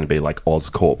whether it's going to be like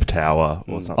Oscorp Tower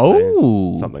or something.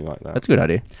 Oh. Something like that. That's a good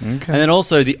idea. And then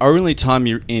also, the only time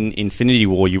you're in Infinity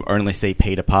War, you only see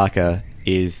Peter Parker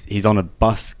is he's on a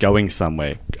bus going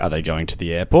somewhere. Are they going to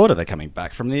the airport? Are they coming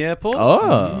back from the airport?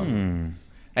 Oh.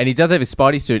 And he does have his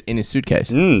Spidey suit in his suitcase.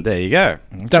 There you go.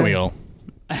 Don't we all?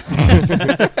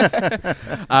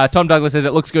 Tom Douglas says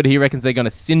it looks good. He reckons they're going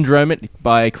to syndrome it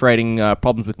by creating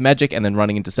problems with magic and then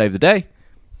running in to save the day,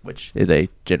 which is a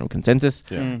general consensus.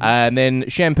 And then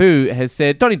Shampoo has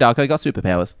said Donnie Darko got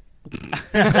superpowers.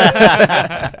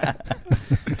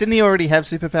 Didn't he already have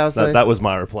superpowers though? That was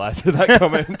my reply to that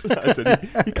comment. I said,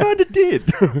 he kind of did.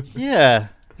 yeah.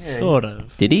 Sort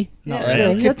of. Did he? Not Yeah,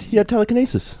 really. He had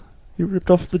telekinesis. He ripped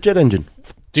off the jet engine.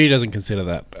 Dude doesn't consider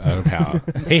that a power.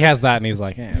 He has that and he's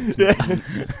like,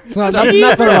 it's not nothing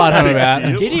to write home about.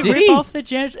 Did he Did rip he? off the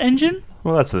jet engine?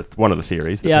 Well, that's one of the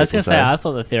theories. That Yeah, I was people going to say, I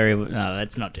thought the theory was... No,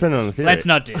 let's not do Depending this. on the theory. Let's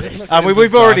not do this.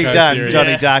 We've already Darko done theory. Johnny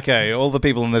Yeah. Darko. All the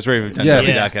people in this room have done Yes.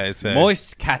 Johnny Yeah. Darko. So.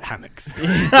 Moist cat hammocks.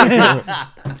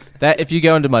 That if you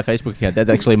go into my Facebook account,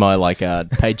 that's actually my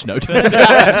page note.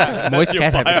 Moist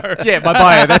cat habits. Yeah, my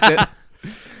bio. That's it.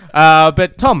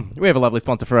 But Tom, we have a lovely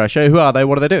sponsor for our show. Who are they?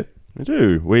 What do they do? We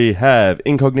do. We have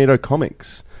Incognito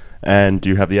Comics. And do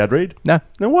you have the ad read? No.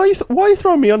 Then why are you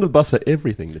throwing me under the bus for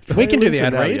everything? We can do the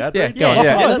ad read. Yeah, go on.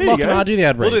 Yeah, there you Locke and go. I do the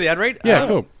ad read. We'll do the ad read. Yeah,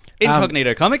 cool.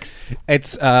 Incognito Comics.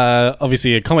 It's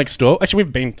obviously a comic store. Actually,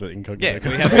 we've been to Incognito. Yeah,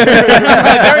 Comics. we have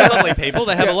they're very lovely people.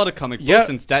 They have a lot of comic books Yeah.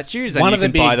 and statues, and One you of the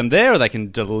can buy big- them there, or they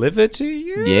can deliver to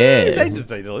you. Yeah.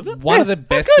 They deliver. One of the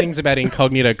best things about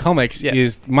Incognito Comics Yeah.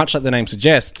 is, much like the name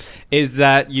suggests, Is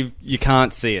that you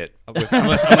can't see it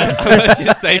unless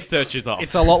your safe search is off.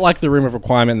 it's a lot like the Room of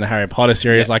Requirement in the Harry Potter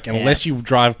series. Yeah. Like, unless you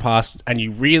drive past and you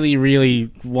really,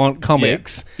 really want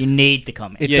comics, You need the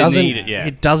comic. it You doesn't. need it, yeah.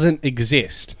 It doesn't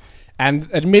exist. And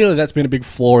admittedly, that's been a big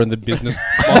flaw in the business.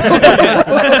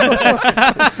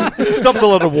 It stops a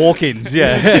lot of walk-ins.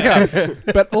 Yeah.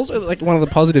 But also, like, one of the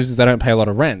positives is they don't pay a lot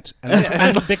of rent,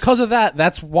 and because of that,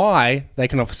 that's why they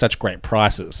can offer such great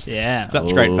prices. Yeah.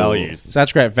 Such great values.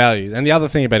 Such great value. And the other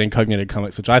thing about Incognito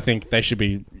Comics, which I think they should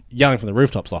be yelling from the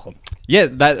rooftops, Lachlan. Yeah,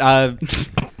 that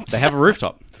they have a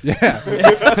rooftop. Yeah.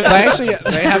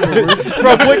 they have a roof.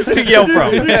 From which to yell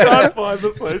from? You can't find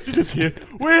the place. You just hear,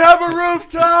 we have a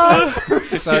rooftop!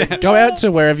 So go out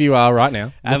to wherever you are right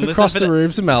now. And Look listen across for the the-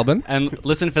 roofs of Melbourne. And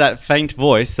listen for that faint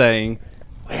voice saying,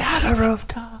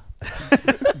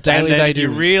 Daily and then they if do.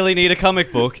 you really need a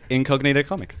comic book, Incognito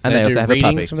Comics. And they they also do have a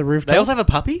readings puppy. from the rooftop. They also have a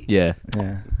puppy? Yeah.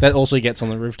 That also gets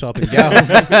on the rooftop and yells.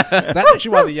 That's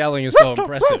actually why the yelling is so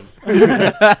impressive.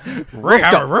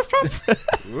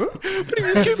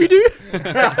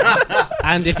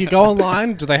 And if you go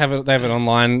online, do they have an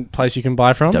online place you can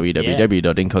buy from?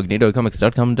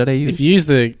 www.incognitocomics.com.au. If you use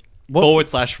the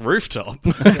 /rooftop.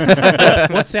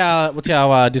 what's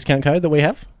our discount code that we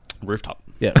have? Rooftop.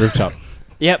 Yeah, rooftop.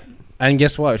 Yep. And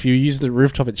guess what? If you use the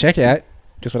rooftop at checkout,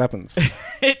 guess what happens?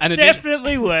 It And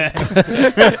definitely works.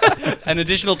 An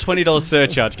additional $20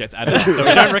 surcharge gets added, so we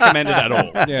don't recommend it at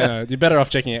all. Yeah, no, you're better off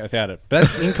checking it without it. But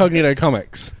that's Incognito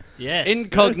Comics. Yes.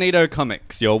 Incognito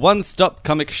Comics, your one-stop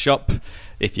comic shop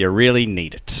if you really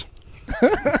need it.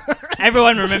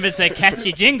 Everyone remembers their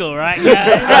catchy jingle, right,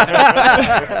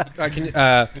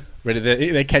 guys? Ready?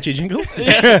 Their catchy jingle?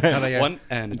 One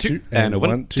and a two and a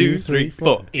 1, 2, 3,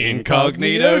 4.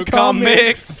 Incognito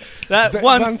Comics, that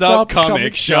one-stop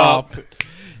comic shop.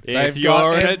 If They've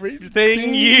got you're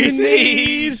everything you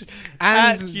need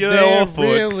at your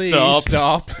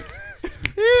footstop.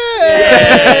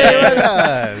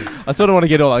 I sort of want to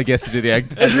get all our guests to do the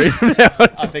ad read from now on.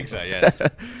 I think so, yes.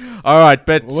 All right,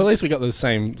 but Well, at least we got the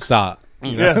same start.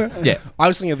 You know? yeah. I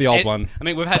was thinking of the old one. I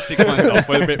mean, we've had 6 months off.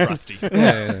 We're a bit rusty.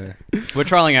 Yeah. We're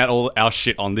trialing out all our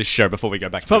shit on this show before we go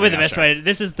back to Probably the doing our best show. way.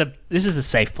 This is a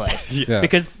safe place. Yeah.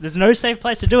 Because there's no safe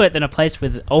place to do it than a place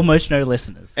with almost no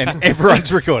listeners. And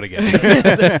everyone's recording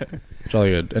it. Jolly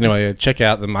good. Anyway, check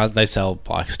out them. They sell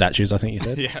like statues, I think you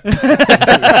said. Yeah.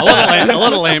 a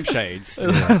lot of lampshades.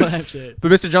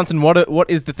 But Mr. Johnson, what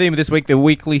is the theme of this week? The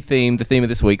weekly theme. The theme of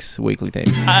this week's weekly theme.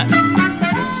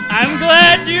 I'm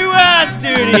glad you asked,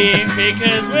 Duty,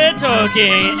 because we're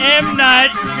talking M. Night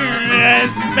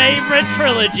Shyamalan's favorite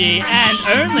trilogy and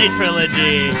only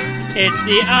trilogy. It's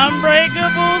the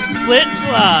Unbreakable Split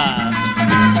Glass.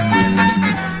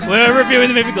 We're reviewing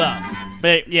the movie Glass.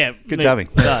 But yeah, Good movie jobbing.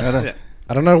 Glass.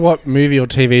 I don't know what movie or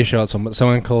TV show it's on, but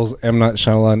someone calls M. Night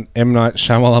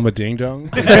Shyamalan Ding Dong.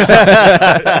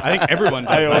 I think everyone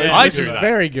does that. I Which do is that.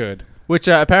 very good. Which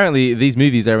apparently these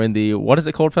movies are in the, what is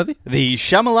it called, Fuzzy? The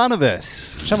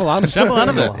Shyamalaniverse.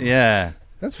 Shyamalan. Yeah.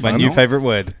 That's My fun. new favourite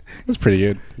word. That's pretty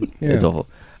good. Yeah. It's awful.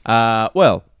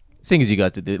 Well, seeing as you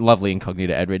guys did the lovely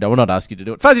Incognito ad read, I will not ask you to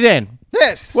do it. Fuzzy Dan,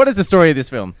 Yes. what is the story of this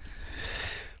film?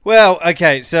 Well,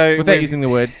 okay, so Without we've- using the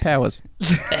word powers.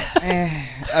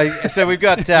 so we've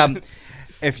got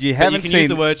if you But haven't you can seen use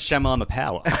the word Shamalama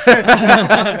Power.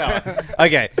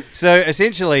 Okay, so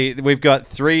essentially we've got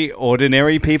 3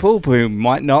 ordinary people who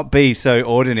might not be so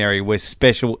ordinary with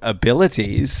special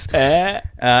abilities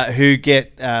who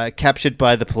get captured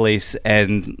by the police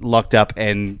and locked up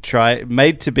and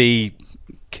made to be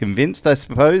convinced, I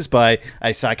suppose, by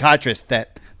a psychiatrist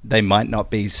that they might not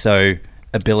be so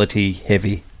ability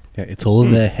heavy. Yeah, it's all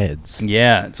in their heads.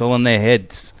 Yeah, it's all in their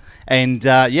heads. And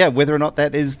whether or not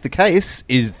that is the case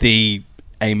is the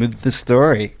aim of the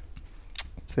story.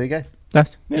 So there you go.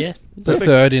 Nice. Yeah. The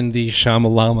third in the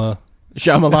Shamalama,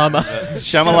 Shamalama.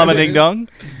 Shamalama Ding Dong.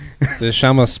 the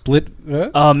Shama split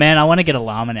verse. Oh man, I want to get a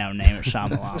llama now and name it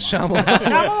Shamalama.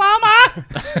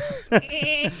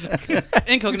 Shamalama!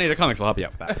 Incognito Comics will help you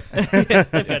out with that.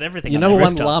 They've got everything. You're on number their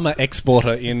one rooftop. llama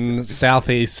exporter in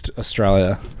Southeast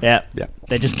Australia. Yeah. Yeah.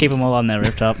 They just keep them all on their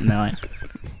rooftop and they're like,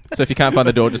 So if you can't find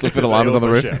the door, just look for the llamas on the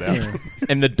roof.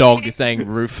 And the dog is saying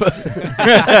roof. All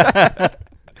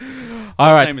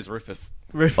His right. name is Rufus.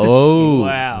 Rufus. Oh.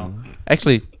 Wow.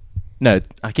 Actually, No,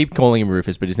 I keep calling him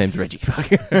Rufus, but his name's Reggie.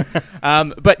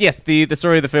 But yes, the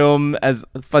story of the film, as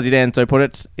Fuzzy Dan so put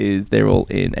it, is they're all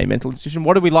in a mental institution.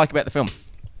 What do we like about the film?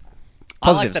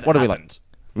 I like Positives. that. What It do we like?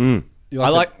 happened. You I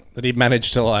like- that he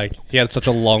managed to he had such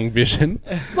a long vision,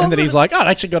 and that he's like,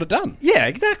 I actually got it done. Yeah,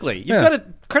 exactly. You've Yeah. got to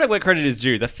credit where credit is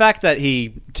due. The fact that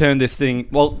he turned this thing.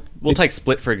 Well, we'll take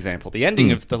Split for example. The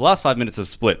ending of the last 5 minutes of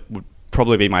Split would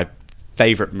probably be my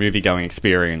favorite movie going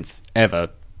experience ever,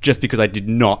 just because I did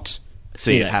not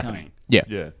see it that happening. Yeah.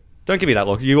 Yeah. Don't give me that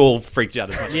look. You all freaked out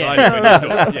as much Yeah. as I did when you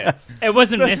saw it. Yeah. It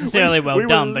wasn't necessarily well we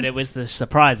done, were- but it was the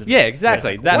surprise of it. Yeah,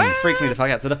 exactly. That freaked me the fuck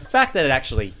out. So the fact that it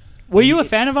actually. Were you a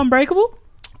fan of Unbreakable?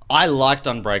 I liked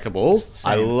Unbreakable.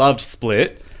 I loved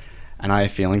Split. And I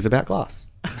have feelings about Glass.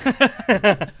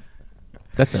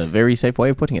 That's a very safe way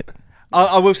of putting it.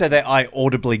 I will say that I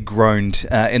audibly groaned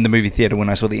in the movie theater when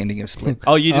I saw the ending of Split.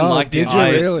 Oh, you didn't like did it? you I-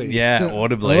 really? Yeah,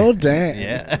 audibly. Oh damn!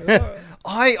 Yeah.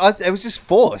 It was just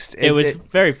forced. It was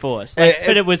very forced,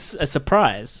 but it was a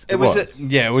surprise. It was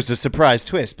it was a surprise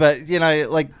twist, but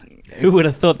Who would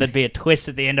have thought there'd be a twist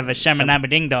at the end of a Shamanama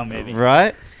Ding Dong movie?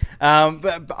 right?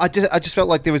 But I just felt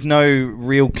like there was no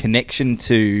real connection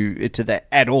to that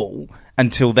at all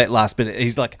until that last bit.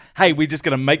 He's like, "Hey, we're just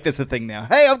gonna make this a thing now.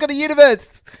 Hey, I've got a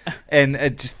universe," and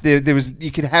it just there was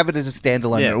you could have it as a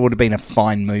standalone. Yeah. It would have been a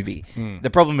fine movie. The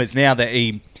problem is now that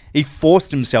he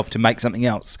forced himself to make something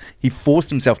else. He forced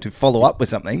himself to follow up with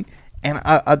something. And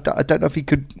I don't know if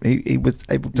he was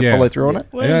able to Yeah. follow through on it.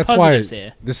 Well, Yeah, that's why positives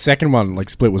here. the second one,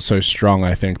 Split, was so strong.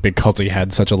 I think because he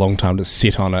had such a long time to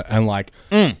sit on it, and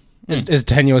as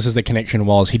tenuous as the connection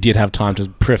was, he did have time to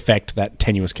perfect that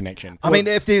tenuous connection. I mean,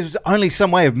 if there's only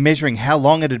some way of measuring how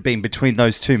long it had been between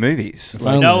those two movies,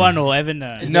 No one will ever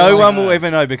know. no one will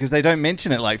ever know because they don't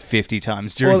mention it 50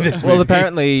 times during this movie. Well,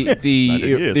 apparently 19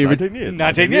 years. the 19 years.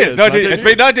 19 years. It's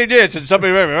been 19 years since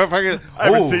somebody. I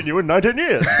haven't seen you in 19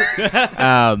 years.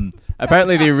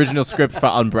 apparently the original script for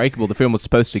Unbreakable, the film was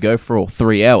supposed to go for all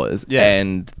 3 hours,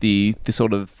 and the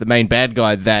sort of the main bad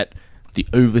guy that the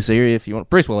overseer, if you want,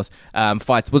 Bruce Willis,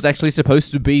 fights was actually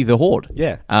supposed to be the Horde.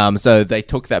 Yeah. So they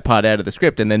took that part out of the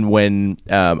script, and then when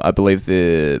I believe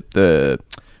the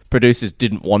producers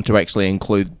didn't want to actually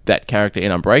include that character in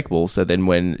Unbreakable, so then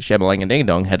when Shyamalan Ding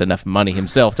Dong had enough money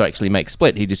himself to actually make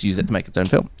Split, he just used it to make its own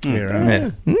film.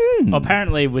 Yeah. Well,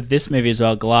 apparently, with this movie as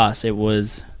well, Glass, it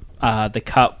was the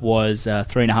cut was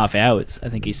 3.5 hours. I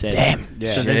think he said. Damn. Yeah.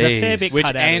 So there's a fair bit Which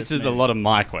cut out of this answers a movie. lot of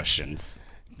my questions.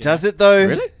 Does it though?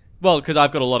 Really? Well, because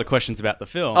I've got a lot of questions about the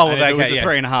film. Oh, and if okay, it was a yeah.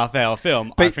 3.5 hour film,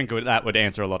 I But- think that would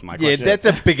answer a lot of my Yeah, questions. that's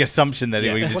a big assumption that he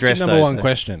would What's address your number those. one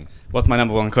question? What's my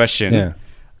number one question? Yeah.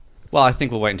 Well, I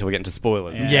think we'll wait until we get into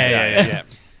spoilers. Yeah.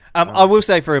 I will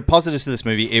say for positives to this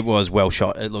movie, it was well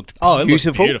shot. It looked Oh, it looks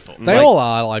beautiful. beautiful. They all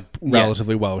are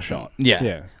relatively well shot. Yeah.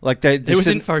 Yeah. Like the It was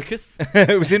in focus.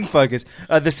 it was in focus.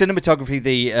 The cinematography,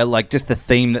 the just the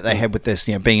theme that they had with this,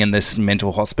 being in this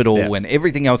mental hospital Yeah. and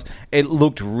everything else, it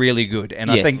looked really good. And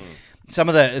I Yes. think some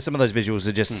of those visuals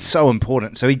are just so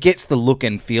important. So he gets the look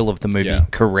and feel of the movie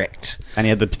correct. And he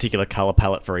had the particular color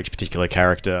palette for each particular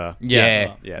character.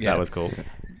 Yeah. Yeah, Yeah. that was cool.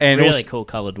 And Really also, cool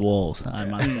coloured walls, I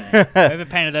must say. Whoever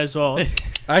painted those walls?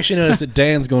 I actually noticed that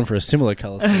Dan's gone for a similar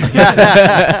colour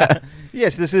scheme.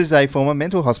 yes, this is a former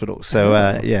mental hospital. So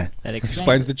yeah, That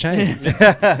Explains the change.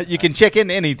 you can check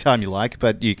in any time you like,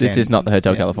 but you can. This is not the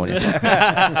Hotel California.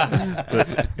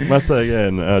 Must say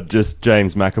again, just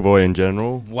James McAvoy in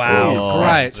general. Wow. Oh,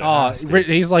 Right.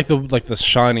 He's like the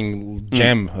shining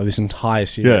gem of this entire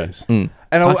series.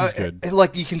 And Fuck, he's good.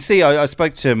 like you can see, I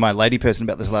spoke to my lady person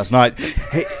about this last night.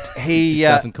 He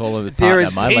Doesn't call him a there partner,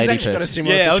 is- my He's lady actually got a person.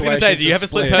 similar Yeah, I was going to say, do you have a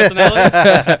situation split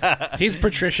personality? He's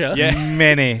Patricia. Yeah.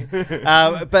 many,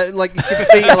 but like you can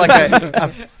see like a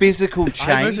physical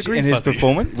change agree, in his Fuzzy.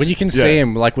 performance. When you can see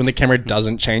him, like when the camera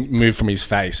doesn't move from his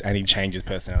face and he changes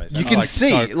personality. you can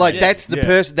see, that's the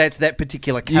person, that's that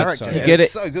particular character. You and get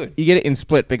it's it. so good. You get it in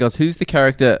Split because who's the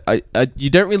character? You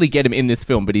don't really get him in this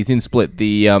film, but he's in Split.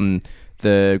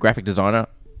 The graphic designer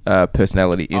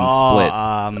personality in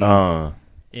Split.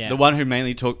 Yeah. The one who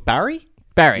mainly took Barry?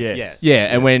 Barry. Yes.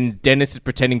 Yeah, and when Dennis is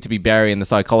pretending to be Barry and the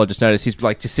psychologist notice, he's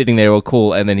like just sitting there all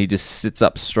cool, and then he just sits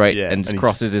up straight Yeah, and just and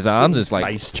crosses his arms. It's like,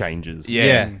 Face changes.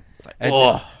 Yeah.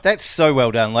 That's so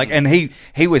well done. Like, and he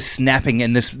was snapping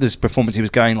in this performance. He was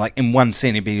going like in one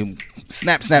scene, he'd be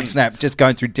snap, snap, snap, just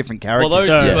going through different characters.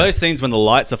 Well, those scenes when the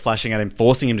lights are flashing at him,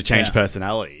 forcing him to change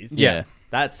personalities. yeah.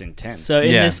 That's intense. So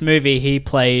in Yeah. this movie, he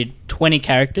played 20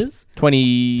 characters.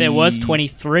 20. There was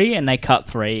 23, and they cut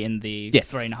 3 in the Yes.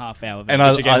 3.5 hour And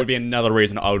version. Which again would be another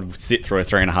reason I would sit through a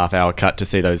 3.5 hour cut to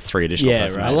see those 3 additional Yeah, right. I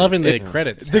personalities. love in the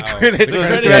credits. The how- credits, I was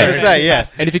because- just about to say,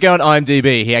 yes. And if you go on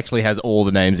IMDb, he actually has all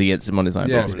the names against him on his own.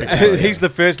 Yeah, property. He's the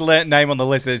first name on the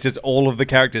list. It's just all of the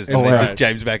characters. And then right. just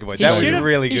James McAvoy. He That was should've-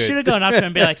 really He should good. have gone up to him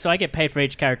and be like, so I get paid for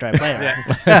each character I play.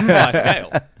 By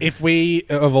scale. If we,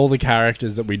 of all the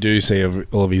characters that we do see of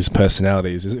all of his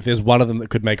personalities, if there's one of them that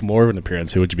could make more of an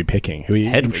appearance, who would you be picking? Who are you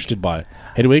Hedwig. interested by?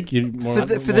 Hedwig? You more For,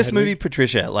 more for this movie, Hedwig?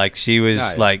 Patricia, like she was Oh,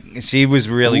 yeah. like she was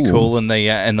really Ooh. cool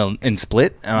in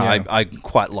Split. Yeah. I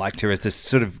quite liked her as this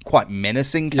sort of quite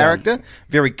menacing character,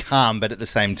 very calm, but at the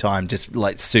same time just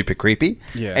like super creepy.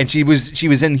 Yeah. And she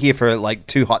was in here for like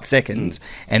 2 hot seconds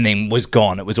and then was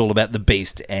gone. It was all about the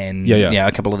Beast and Yeah.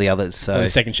 a couple of the others. So The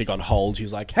second she got hold, she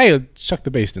was like, "Hey, chuck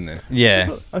the beast in there." yeah.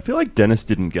 I feel like Dennis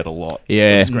didn't get a lot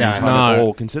Yeah. of screen No. time at No.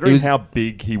 all, considering He was- how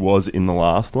big he was in the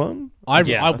last one.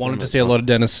 Yeah, I wanted to see a lot of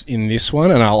Dennis in this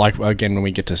one, and I like again when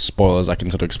we get to spoilers, I can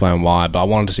sort of explain why. But I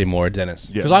wanted to see more of Dennis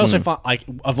Yeah. because I also find like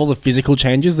of all the physical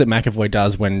changes that McAvoy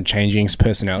does when changing his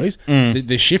personalities,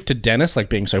 the shift to Dennis, like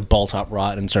being so bolt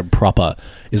upright and so proper,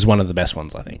 is one of the best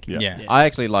ones I think. Yeah. I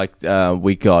actually liked.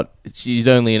 We got. She's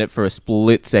only in it for a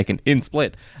split second. In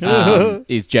Split,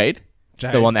 is Jade,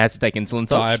 Jade. the one that has to take insulin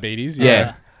shots. Diabetes,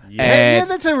 Yeah. Yeah, And,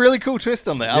 that's a really cool twist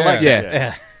on there. I like yeah. that.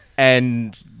 Yeah.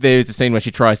 and there's a scene where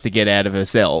she tries to get out of her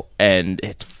cell, and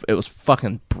it was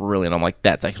fucking brilliant. I'm like,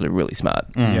 that's actually really smart.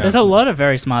 There's a lot of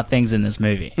very smart things in this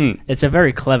movie. It's a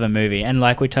very clever movie, and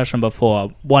like we touched on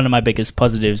before, one of my biggest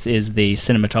positives is the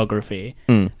cinematography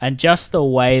and just the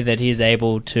way that he's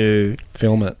able to.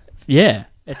 Film it. Yeah,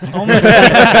 it's almost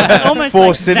like, almost For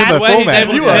like cinema that- Where he's format.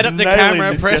 able to You are set up the nailing camera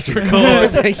and this press guy. record.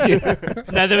 Thank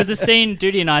you. No, there was a scene.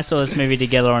 Duty and I saw this movie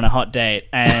together on a hot date,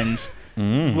 and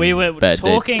we were Bad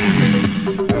talking.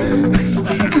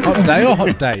 Hot day or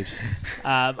hot date?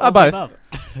 Both. above.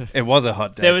 It was a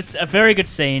hot day. There was a very good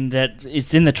scene that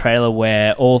it's in the trailer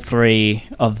where all 3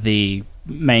 of the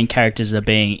main characters are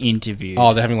being interviewed.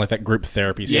 Oh, they're having like that group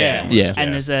therapy Yeah. session. Yeah.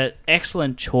 And there's an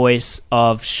excellent choice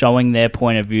of showing their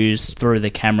point of views through the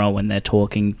camera when they're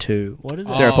talking to what is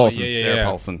it? Sarah Paulson. Sarah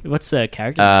Paulson. What's the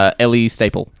character? Ellie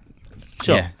Staple.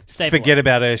 Sure. Yeah. Staple. Forget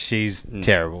about her. She's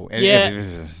terrible. Yeah.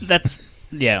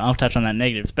 I'll touch on that in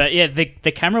negatives. But yeah,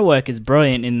 the camera work is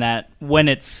brilliant in that when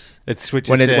it's It switches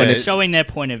When to it's- showing their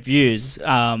point of views,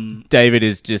 David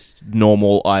is just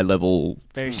normal eye level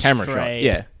very camera shot. straight.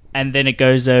 Yeah. And then it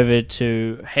goes over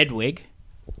to Hedwig,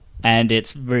 and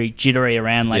it's very jittery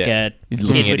around like Yeah. a He's kid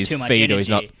looking at with his too much feet or he's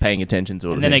not energy. paying attention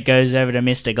sort And of then thing. it goes over to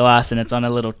Mr. Glass, and it's on a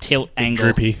little tilt angle.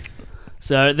 Drippy.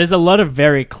 So there's a lot of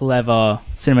very clever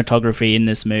cinematography in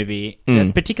this movie,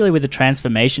 particularly with the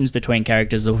transformations between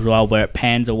characters as well, where it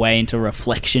pans away into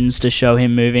reflections to show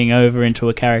him moving over into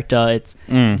a character. It's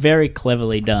very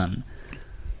cleverly done.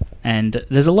 And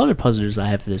there's a lot of positives I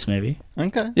have for this movie.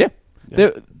 Okay. Yeah.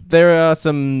 There are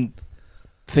some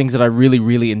things that I really,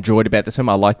 really enjoyed about this film.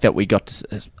 I like that we got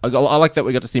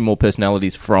to see more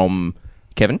personalities from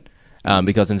Kevin.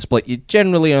 Because in Split you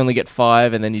generally only get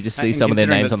 5, and then you just see And some of their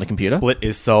considering names that on the computer. Split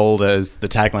is sold as the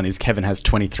tagline is Kevin has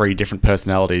 23 different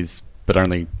personalities, but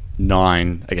only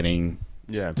 9 are getting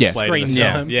Yeah. Yeah. played Screen at the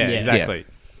time. time. Yeah, Yeah. exactly.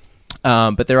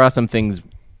 But there are some things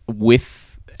with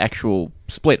actual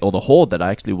Split or the Horde that I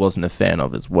actually wasn't a fan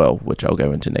of as well, which I'll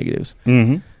go into negatives.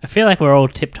 I feel like we're all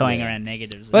tiptoeing around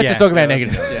negatives. Let's just talk about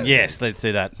negatives. Yes, let's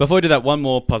do that. Before we do that, one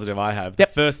more positive I have. Yep.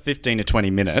 The first 15 to 20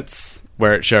 minutes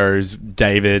where it shows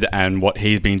David and what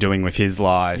he's been doing with his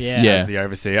life Yeah. Yeah. as the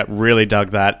overseer. Really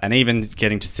dug that. And even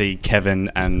getting to see Kevin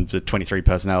and the 23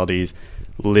 personalities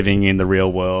living in the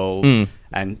real world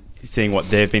and seeing what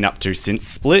they've been up to since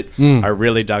Split. I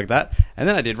really dug that. And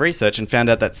then I did research and found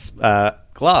out that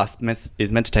Glass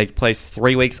is meant to take place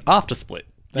 3 weeks after Split.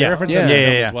 They reference it in the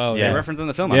film as well. They reference in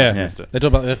the film. I Yeah. just missed it. They talk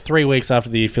about the 3 weeks after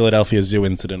the Philadelphia Zoo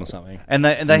incident or something. And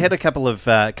they had a couple of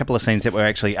scenes that were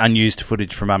actually unused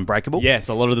footage from Unbreakable. Yes,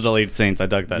 a lot of the deleted scenes. I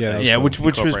dug that. Yeah, That was Yeah, cool. which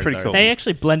was Incorporate pretty those. cool. They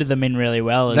actually blended them in really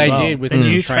well as They well. did with the the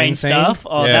new train train scene. stuff.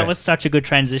 Oh, Yeah. that was such a good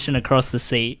transition across the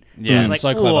seat. Yeah. I was like,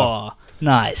 So clever. "Whoa,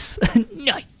 nice.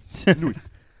 Nice.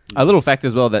 A little fact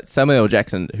as well that Samuel L.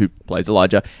 Jackson, who plays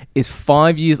Elijah, is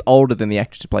 5 years older than the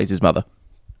actress who plays his mother.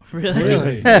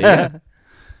 Really? Yeah.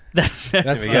 That's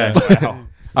That's we go. good. Wow.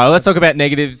 All right, let's talk about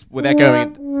negatives without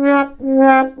going.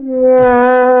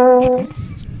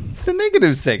 It's the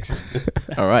negative section.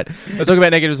 All right, let's talk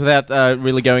about negatives without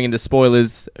really going into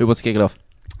spoilers. Who wants to kick it off?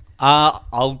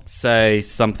 I'll say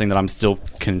something that I'm still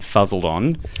confuzzled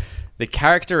on. the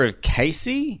character of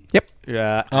Casey. Yep.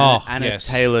 Anna yes.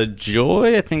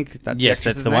 Taylor-Joy, I think that's Yes, the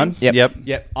that's actress's the name. one. Yep.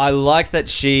 Yep. I like that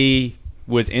she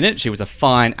was in it. She was a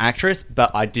fine actress,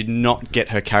 but I did not get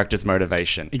her character's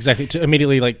motivation. Exactly, to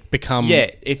immediately like become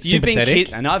If you've been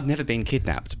sympathetic. and I've never been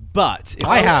kidnapped, but if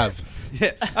I have.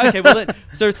 Yeah. Okay. Well,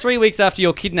 so 3 weeks after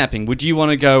your kidnapping, would you want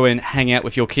to go and hang out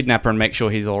with your kidnapper and make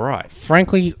sure he's all right?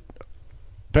 Frankly,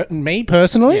 but me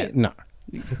personally, no.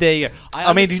 There you go.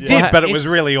 I mean, he understand- did, but it was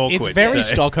It's- really awkward. It's very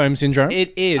so. Stockholm syndrome.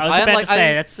 It is. I was about to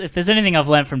say, that's if there's anything I've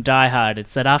learned from Die Hard,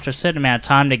 it's that after a certain amount of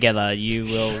time together, you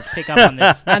will pick up on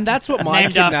this. and that's what my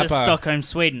Named after kidnapper. Stockholm,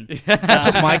 Sweden.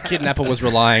 That's what my kidnapper was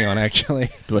relying on,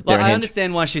 actually. Like, I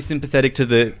understand why she's sympathetic to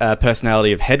the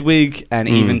personality of Hedwig and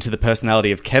even to the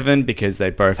personality of Kevin because they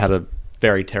both had a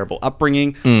very terrible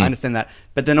upbringing. I understand that.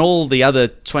 But then all the other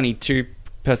 22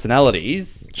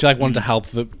 personalities... She like wanted to help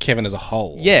Kevin as a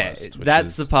whole. Yeah, almost, which that's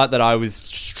is- the part that I was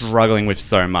struggling with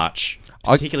so much.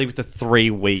 Particularly with the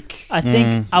 3 week. I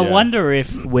think, I wonder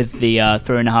if with the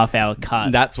 3.5 hour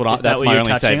cut. That's what if that's what my you're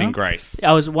only touching saving on. grace.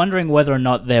 I was wondering whether or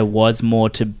not there was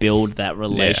more to build that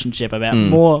relationship about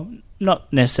more,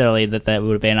 not necessarily that they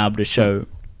would have been able to show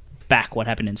back what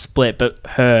happened in Split, but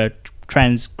her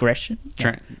transition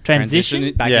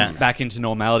back into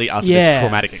normality after this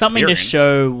traumatic something experience. to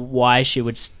show why she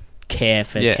would care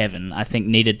for Yeah. Kevin. I think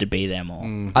needed to be there more.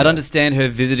 I'd understand her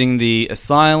visiting the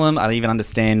asylum. I'd even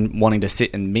understand wanting to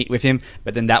sit and meet with him,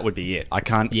 but then that would be it. I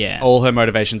can't. Yeah. All her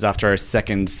motivations after a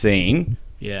second scene,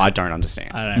 Yeah. I don't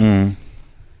understand. I don't know.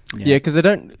 Yeah, because they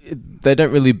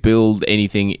don't really build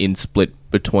anything in Split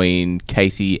between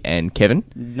Casey and Kevin.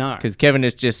 No. Because Kevin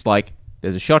is just like,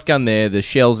 there's a shotgun there, there's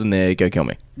shells in there, go kill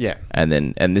me. Yeah. And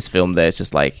this film there, it's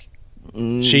just like,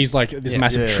 She's like this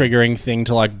massive triggering thing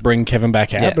to like bring Kevin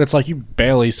back out, Yeah. but it's like you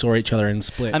barely saw each other in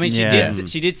Split. I mean,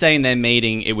 she did say in their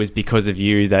meeting it was because of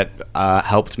you that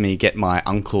helped me get my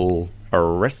uncle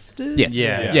arrested. yes.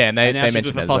 Yeah. And they And now she's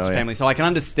mentioned with a that as foster well, yeah. family, so I can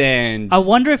understand. I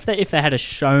wonder if they had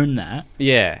shown that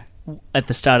Yeah. at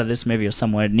the start of this movie or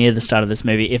somewhere near the start of this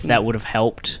movie, if that would have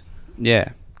helped. Yeah.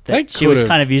 They That she was could've.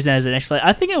 kind of using that as an explanation.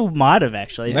 I think it might have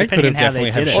actually, They depending on could've how they definitely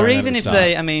did have it. shown Or that at even the if start.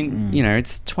 they, I mean, you know,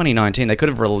 it's 2019. They could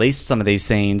have released some of these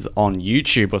scenes on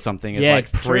YouTube or something as Yeah, like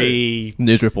it's true. pre.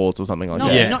 News reports or something like No,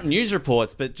 that. Yeah. not news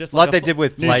reports, but just Like a they full- did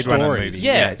with New Blade Runner stories. movies.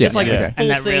 Yeah, just like yeah. full And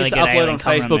that scenes really to get upload Alien on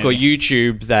Covenant Facebook or movie.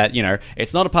 YouTube that, you know,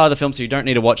 it's not a part of the film, so you don't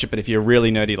need to watch it, but if you're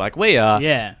really nerdy like we are,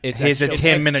 Yeah. it's Here's a extra-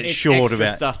 10-minute it's short extra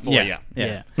about stuff for yeah, you.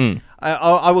 yeah.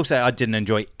 I will say I didn't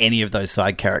enjoy any of those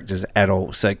side characters at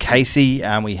all. So Casey,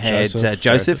 we had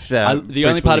Joseph. The Bruce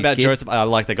only part Willis' about kid. Joseph, I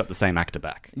like they got the same actor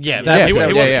back. Yeah, That's- He, Yeah,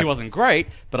 wasn't, yeah. he wasn't great,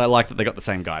 but I like that they got the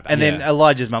same guy back. And then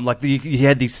Elijah's mum, like you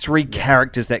had these three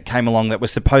characters that came along that were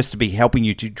supposed to be helping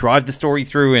you to drive the story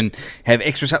through and have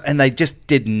extra stuff, and they just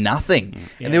did nothing.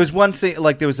 And there was one scene,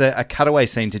 like there was a cutaway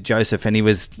scene to Joseph, and he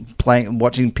was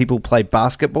watching people play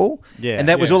basketball. Yeah. and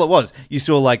that was all it was. You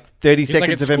saw like 30 like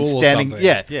seconds at of him school or standing. something.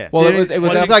 Yeah, Yeah. Well, it was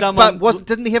Watching like, someone- but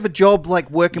didn't he have a job like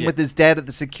working with his dad at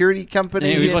the security company?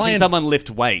 And he was Yeah. watching playing- someone lift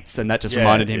weights, and that just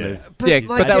reminded him of. But, like,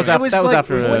 but that was it after, that was like,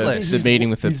 after pointless. the meeting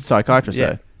with the psychiatrist,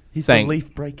 though. He's saying, the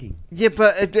leaf breaking. Yeah,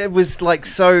 but it was like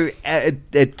so.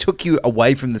 It took you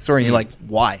away from the story, and you're like,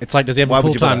 why? It's like, does he have Why a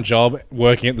would you full-time bother? job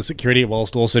working at the security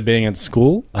whilst also being at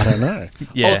school? I don't know.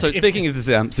 Yeah. Also, speaking of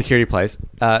this security place,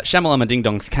 Shamalama Ding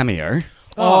Dong's cameo.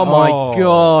 oh my Oh.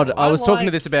 god! I was talking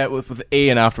to this about with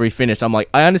Ian after we finished. I'm like,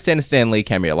 I understand a Stan Lee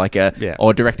cameo, like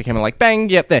or director cameo, like bang,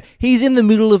 yep, there. He's in the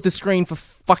middle of the screen for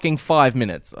fucking 5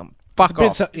 minutes. Fuck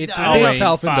off. It's No, a bit it's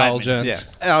self-indulgent. Yeah.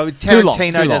 Oh, Too long,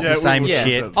 Tarantino too long. does Yeah, the same yeah.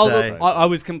 shit. Oh, so- look, I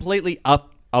was completely up.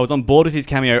 I was on board with his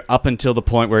cameo up until the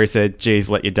point where he said, "Geez,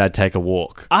 let your dad take a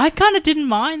walk." I kind of didn't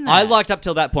mind that. I liked up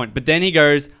till that point, but then he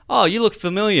goes, "Oh, you look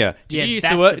familiar. Did Yeah, you used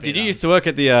that's to the work? bit Did you I used to work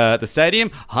at the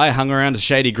stadium?" I hung around a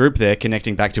shady group there,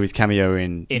 connecting back to his cameo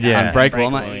in Yeah. Unbreakable.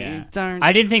 I'm like, Unbreakable, yeah. don't.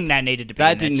 I didn't think that needed to be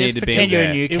That in there. didn't Just need to be pretend in you're a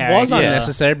there. new It character. was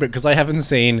unnecessary because I haven't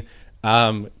seen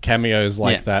cameos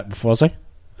like Yeah. that before. I was like,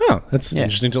 oh, that's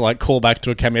interesting to like call back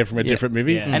to a cameo from a different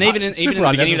movie. Yeah. And even in the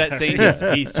beginning of that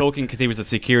scene, he's talking because he was a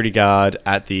security guard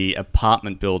at the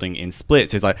apartment building in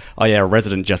Split. So he's like, "Oh yeah, a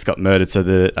resident just got murdered, so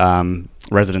the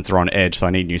residents are on edge. So I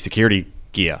need new security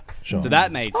gear." So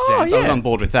that made sense. I was on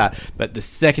board with that. But the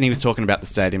second he was talking about the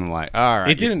stadium, I'm like, "All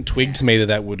right." It didn't twig to me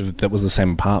that was the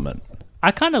same apartment. I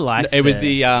kind of liked It was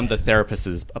the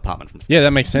therapist's apartment from Split. Yeah,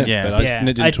 that makes sense. Yeah. But I Yeah, just,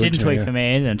 it didn't twig to me. for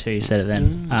me either until you said it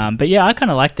then. But yeah, I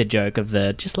kind of like the joke of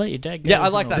the just let your dad go. Yeah, I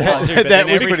like that part too. But That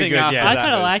then was pretty everything good, after yeah. I that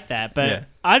kind of was- like that, but Yeah.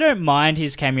 I don't mind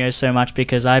his cameos so much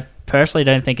because I personally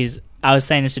don't think he's I was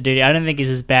saying this to Duty. I don't think he's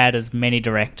as bad as many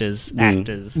directors,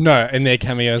 actors. No, and their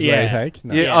cameos Yeah. they take.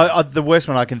 No. Yeah, the worst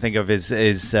one I can think of is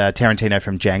Tarantino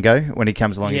from Django when he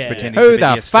comes along. He's Yeah. pretending to be the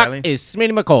Australian. is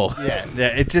Smitty McCall? Yeah,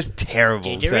 it's just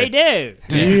terrible. So-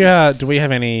 Didgeridoo. Do we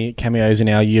have any cameos in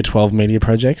our Year 12 media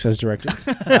projects as directors?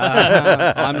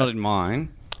 I'm not in mine.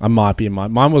 I might be in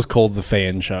mine. Mine was called The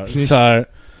Fan Show. So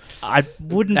I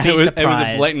wouldn't be It was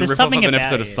surprised. a blatant There's rip-off something of an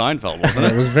about episode of you. Seinfeld,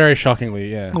 wasn't it was very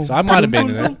shockingly, yeah. So I might have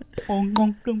been in it.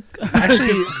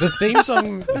 Actually,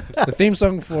 the theme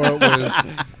song for it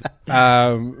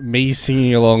was me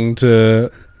singing along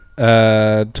to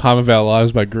Time of Our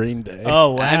Lives by Green Day.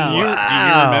 Oh, wow. And do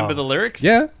you remember the lyrics?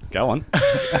 Yeah. Go on.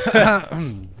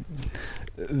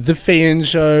 The Fan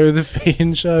Show, The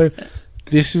Fan Show.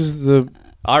 This is the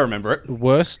I remember it.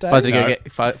 worst day. Fuzzy, No. go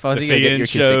get Fuzzy, The go get your Fian kiss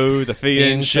Show, the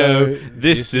Fian Show.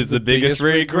 This is the biggest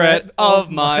regret of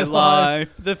my life.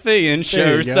 The Fian There Show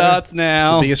you go. starts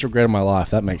now. The biggest regret of my life.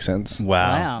 That makes sense.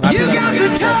 Wow. Wow.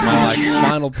 My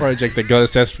final project that got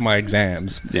assessed for my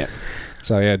exams. Yeah.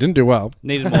 So yeah, didn't do well.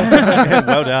 Needed more.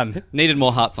 Well done. Needed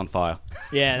more hearts on fire.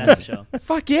 Yeah, that's for sure.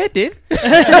 Fuck yeah, it did.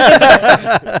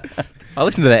 I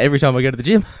listen to that every time I go to the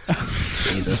gym.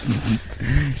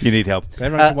 You need help. So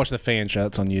everyone can watch The Fan Show.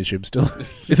 It's on YouTube still.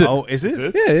 Oh, is it?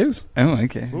 Yeah, it is. Oh,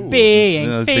 okay. Being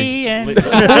That was big. Fian.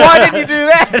 Why did you do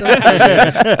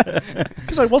that?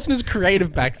 Because I wasn't as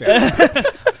creative back then.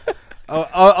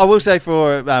 I will say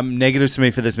for negatives for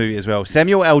me for this movie as well.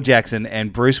 Samuel L. Jackson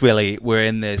and Bruce Willis were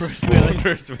in this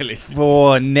Bruce Willis.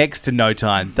 for next to no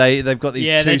time. They've got these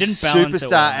Yeah, two they didn't balance it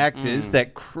superstar well. actors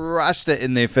that crushed it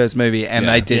in their first movie, and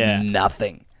they did Yeah.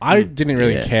 nothing. I didn't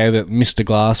really care that Mr.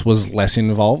 Glass was less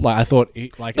involved. Like I thought, The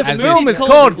as film this- is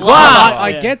called Glass.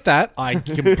 I get that. I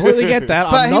completely get that.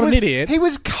 I'm not an idiot. He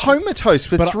was comatose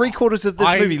for But 3/4 of this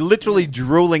I- movie, literally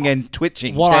drooling and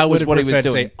twitching. What That I would was have what he was preferred to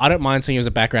doing. see. I don't mind seeing him as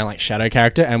a background like shadow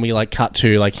character, and we like cut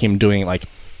to like him doing like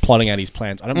plotting out his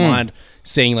plans. I don't mind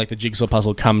seeing like the jigsaw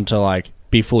puzzle come to like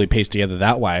be fully pieced together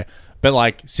that way. But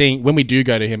like seeing when we do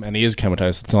go to him and he is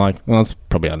comatose, it's like well, that's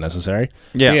probably unnecessary.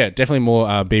 Yeah. But yeah, definitely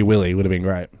more B. Willie would have been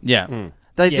great. Yeah.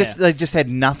 They just had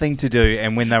nothing to do,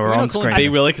 and when they were on screen, B.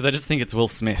 Willie because I just think it's Will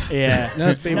Smith. Yeah. No,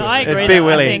 it's B. No, Willie. I agree. It's that B.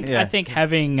 Willie, I think, yeah. I think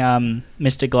having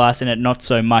Mr. Glass in it not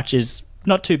so much is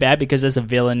not too bad because as a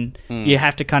villain, you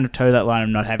have to kind of toe that line of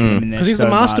not having him in there. Because he's so the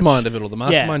mastermind much. of it all. The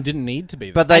mastermind didn't need to be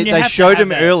there. But they, And you they have to showed have him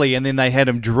that- early, and then they had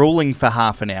him drooling for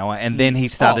half an hour, and then he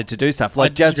started to do stuff.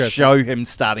 Like, just disagree. show him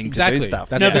starting Exactly. to do stuff.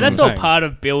 That's No, what but I'm that's all saying. part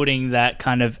of building that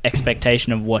kind of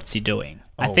expectation of what's he doing.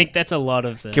 I think that's a lot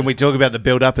of the. Can we talk about the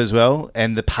build-up as well,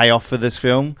 and the payoff for this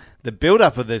film? The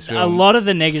build-up of this A film, lot of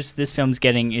the negatives this film's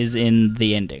getting is in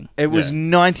the ending, it was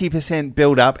 90%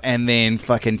 build-up, and then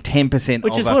fucking 10%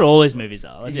 which of is a what all his movies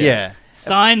are. Let's be Yeah. honest.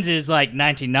 Signs is like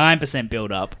 99%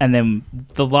 build up, and then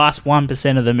the last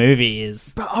 1% of the movie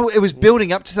is. But it was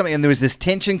building up to something, and there was this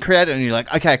tension created, and you're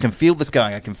like, okay, I can feel this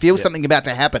going. I can feel something about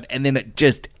to happen, and then it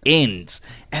just ends,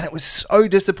 and it was so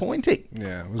disappointing.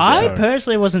 yeah, it was I so-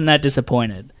 personally wasn't that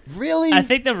disappointed. Really? I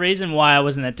think the reason why I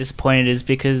wasn't that disappointed is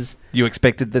because You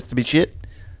expected this to be shit?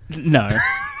 no,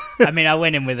 I mean I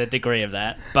went in with a degree of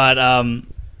that, but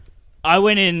I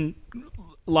went in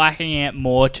liking it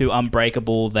more to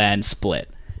Unbreakable than Split,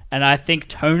 and I think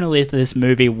tonally this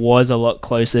movie was a lot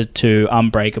closer to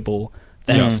Unbreakable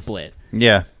than Split.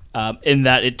 Yeah. In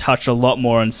that it touched a lot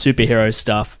more on superhero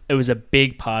stuff. It was a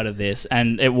big part of this,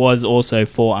 and it was also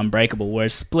for Unbreakable,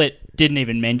 whereas Split didn't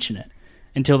even mention it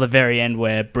until the very end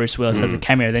where Bruce Willis has a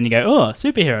cameo. Then you go, oh,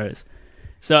 superheroes.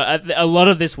 So a lot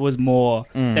of this was more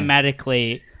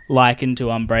thematically likened to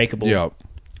Unbreakable. Yeah.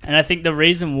 And I think the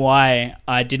reason why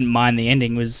I didn't mind the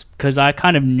ending was because I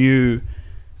kind of knew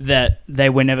that they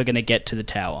were never going to get to the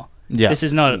tower. Yeah. This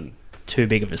is not too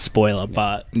big of a spoiler,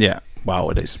 but Yeah. Wow,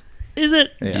 it is. is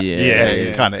it? Yeah. Yeah.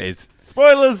 It kind of is.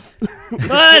 Spoilers!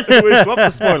 But We've got the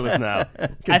spoilers now.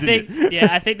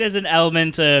 I think there's an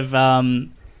element of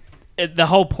the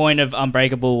whole point of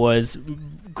Unbreakable was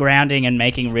grounding and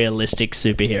making realistic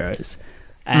superheroes,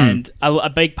 and a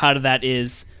big part of that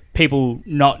is people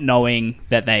not knowing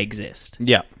that they exist.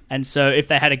 Yeah. And so if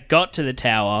they had got to the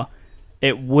tower,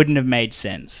 it wouldn't have made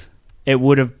sense. It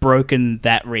would have broken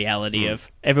that reality of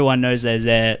everyone knows they're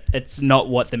there. It's not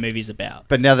what the movie's about.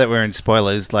 But now that we're in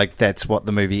spoilers, like that's what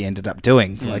the movie ended up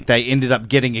doing. Like they ended up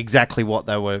getting exactly what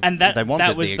they were. And that they wanted,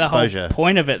 that was the the exposure. whole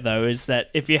point of it, though, is that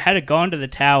if you had gone to the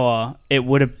tower, it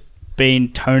would have been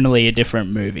tonally a different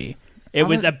movie. It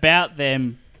was about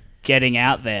them getting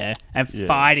out there and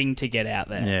fighting to get out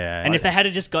there. Yeah. And if they had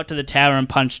just got to the tower and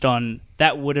punched on,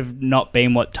 that would have not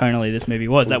been what tonally this movie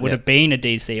was. That would have been a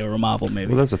DC or a Marvel movie.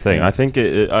 Well, that's the thing. I think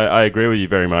I agree with you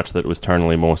very much that it was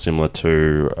tonally more similar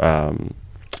to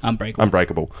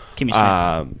Unbreakable. Kimmy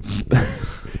Schmidt.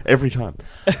 Every time.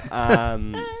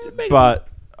 But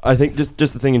I think just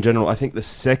the thing in general, I think the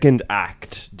second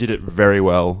act did it very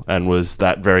well and was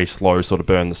that very slow sort of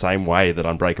burn the same way that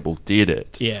Unbreakable did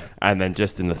it. Yeah. And then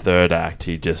just in the third act,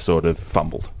 he just sort of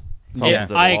fumbled. Yeah,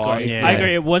 it I a lot. agree. Yeah. I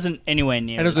agree. It wasn't anywhere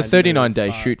near. And it was a as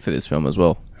 39-day far. shoot for this film as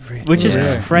well. Which is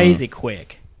crazy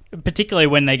quick. Particularly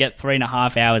when they get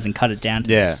 3.5 hours and cut it down to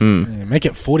this. Yeah, make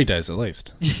it 40 days at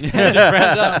least. Just round it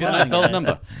up, get a nice solid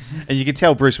number. And you could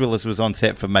tell Bruce Willis was on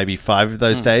set for maybe 5 of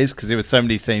those days because there were so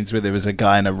many scenes where there was a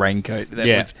guy in a raincoat that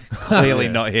was clearly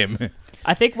not him.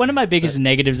 I think one of my biggest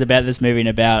negatives about this movie and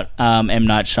about M.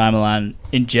 Night Shyamalan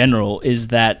in general is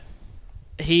that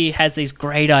he has these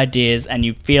great ideas and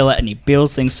you feel it and he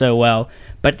builds things so well,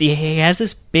 but he has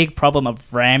this big problem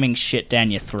of ramming shit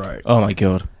down your throat. Oh my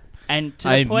god. And to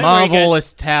A the point where he goes,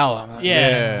 marvelous tower.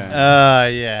 yeah.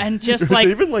 And just It's like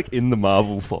even like in the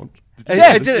Marvel font.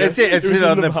 It's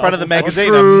on the front of the magazine,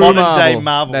 a True modern day Marvel.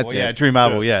 Marvel. That's Yeah, it. true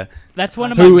Marvel, yeah. that's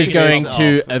one of my Who is biggest- going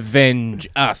Pictures to avenge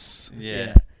us?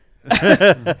 Yeah.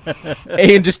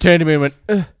 Ian just turned to me and went,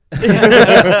 "Ugh."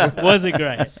 Was it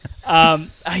great?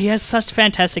 He has such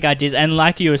fantastic ideas, and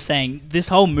like you were saying, this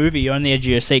whole movie, you're on the edge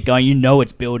of your seat, going, you know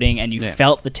it's building, and you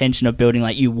felt the tension of building.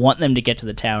 Like you want them to get to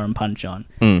the tower and punch on,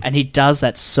 and he does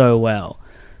that so well.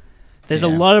 There's a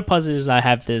lot of positives I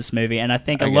have for this movie, and I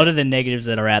think a lot of the negatives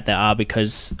that are out there are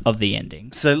because of the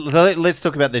ending. So let's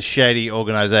talk about this shady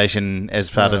organization as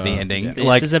part of the ending.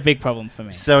 This is a big problem for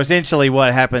me. So essentially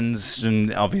what happens,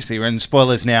 and obviously we're in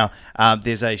spoilers now,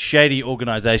 there's a shady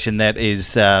organization that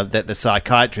is that the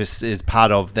psychiatrist is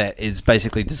part of that is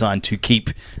basically designed to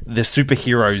keep the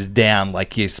superheroes down,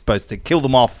 like you're supposed to kill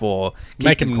them off or keep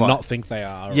Make them them quiet. not think they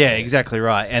are. Yeah, exactly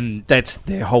right. And that's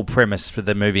their whole premise for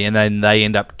the movie. And then they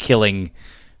end up killing...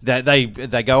 They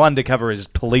go undercover as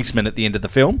policemen at the end of the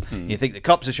film. You think the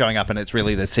cops are showing up and it's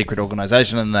really the secret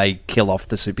organization and they kill off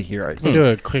the superheroes. Let's do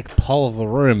a quick poll of the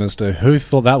room as to who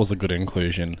thought that was a good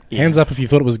inclusion. Hands up if you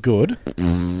thought it was good.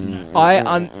 I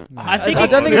think I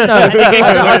don't think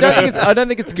it's I don't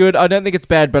think it's good. I don't think it's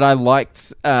bad. But I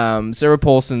liked Sarah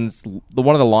Paulson's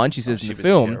one of the lines she says in the was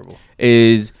film terrible.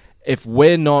 is if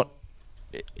we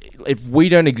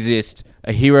don't exist,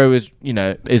 a hero is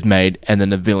made, and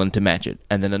then a villain to match it,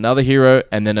 and then another hero,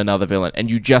 and then another villain,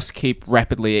 and you just keep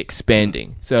rapidly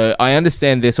expanding. So I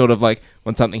understand they're sort of like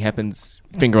when something happens,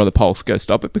 finger on the pulse, go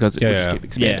stop it because it will just keep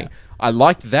expanding. Yeah. I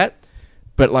liked that,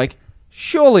 but like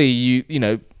surely you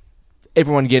know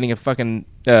everyone getting a fucking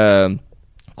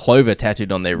clover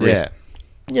tattooed on their wrist.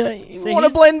 You know, you See, want to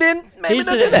here's- blend in? Maybe Here's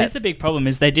don't do that. the big problem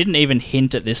is they didn't even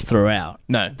hint at this throughout.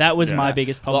 No. That was my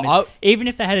biggest problem. Well, is even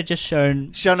if they had just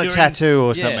shown Shown a during- tattoo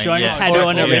or something. Showing yeah. a tattoo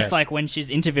on her Yeah. wrist, like when she's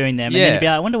interviewing them, and then Yeah. you'd be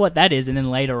like, I wonder what that is, and then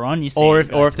later on you see. Or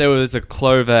it, if there was a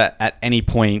clover at any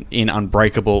point in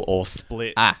Unbreakable or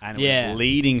Split, and it Yeah. was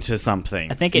leading to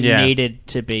something. I think it Yeah. needed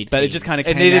to be. But it teased. just kind of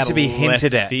It came needed out to be of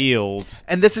hinted left at. field.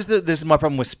 And this is my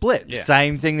problem with Split. Yeah.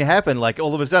 Same thing that happened. Like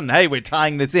all of a sudden, hey, we're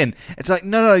tying this in. It's like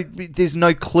no, there's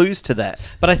no clues to that.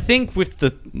 But I think with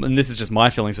and this is just my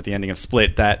feelings with the ending of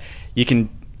Split, that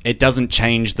it doesn't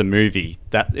change the movie.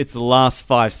 That it's the last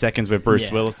 5 seconds where Bruce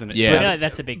Yeah. Willis and Yeah. I feel like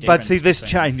that's a big difference. But see, this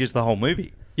between us. changes the whole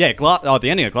movie. yeah, the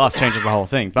ending of Glass changes the whole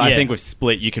thing. But I Yeah. think with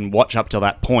Split, you can watch up till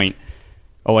that point,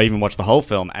 or even watch the whole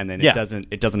film, and then Yeah.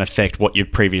 it doesn't affect what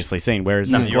you've previously seen. Whereas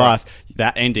with you're Glass,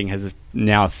 that ending has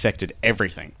now affected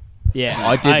everything. Yeah,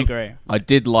 I agree. I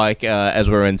did like, as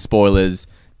we're in spoilers,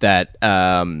 that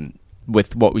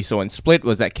with what we saw in Split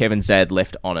was that Kevin Zad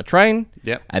left on a train.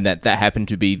 Yep. And that happened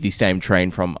to be the same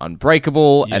train from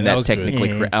Unbreakable, Yeah, and that that was good. technically...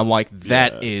 Yeah. I'm like,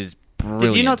 that is brilliant.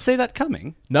 Did you not see that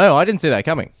coming? No, I didn't see that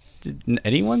coming. Did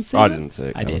anyone see I that? didn't see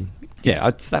it. I did. Yeah,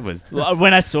 that was. Well,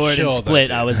 when I saw it Sure in they Split,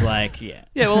 did. I was like, yeah.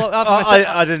 Yeah, well, after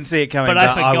I didn't see it coming, But but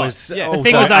I forgot. was Yeah. The also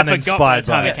thing was, I forgot by uninspired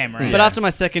the time by it came around. But after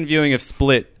my second viewing of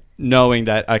Split, knowing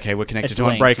that, okay, we're connected It's to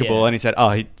linked, Unbreakable, yeah. and he said,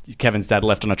 Kevin's dad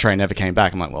left on a train, never came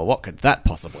back. I'm like, well, what could that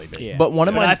possibly be? Yeah. But one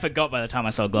of my- I forgot by the time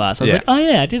I saw Glass. I was Yeah. like, oh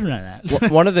yeah, I did know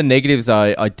that. One of the negatives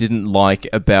I didn't like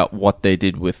about what they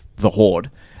did with the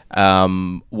Horde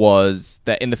was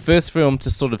that in the first film, to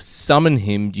sort of summon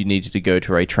him, you needed to go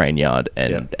to a train yard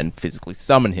and physically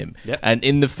summon him. Yep. And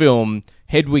in the film,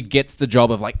 Hedwig gets the job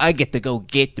of like, I get to go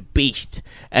get the beast.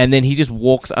 And then he just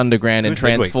walks underground and Good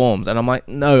Hedwig. transforms. And I'm like,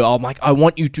 no, I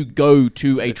want you to go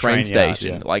to a train train yard,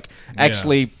 station. yeah. Like,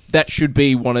 actually that should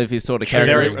be one of his sort of A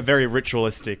characters. very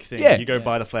ritualistic thing. Yeah. You go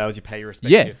buy the flowers, you pay your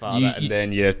respect Yeah. to your father, and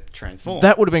then you transform.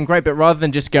 That would have been great, but rather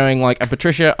than just going like, I'm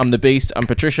Patricia, I'm the Beast, I'm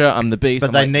Patricia, I'm the Beast. But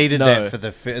I'm they like, needed no.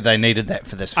 that for they needed that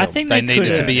for this I film. think they they needed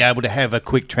to could've- be able to have a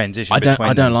quick transition. I don't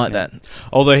between them. like that.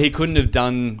 Although he couldn't have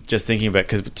done, just thinking about,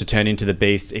 because to turn into the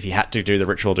Beast, if he had to do the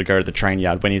ritual to go to the train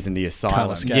yard when he's in the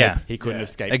asylum, escape. Yeah. he couldn't have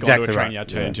escaped, Exactly gone to a train right. yard,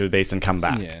 turn into a Beast, and come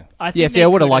back. Yeah. Yeah, see, I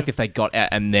would have liked it. if they got out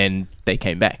and then they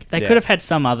came back. They could have had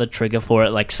some other trigger for it,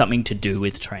 like something to do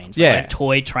with trains. Yeah. Like a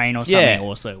toy train or something Yeah.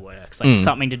 also works. Like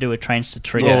something to do with trains to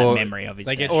trigger Or that memory of his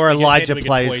they dad. get- Or They get Elijah hit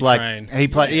like a plays toy like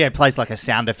train. plays like a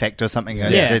sound effect or something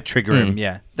Yeah. to trigger him.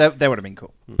 Yeah, that would have been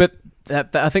cool. But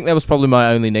I think that was probably my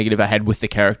only negative I had with the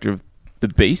character of the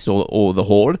Beast or the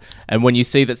Horde. And when you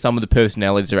see that some of the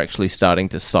personalities are actually starting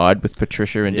to side with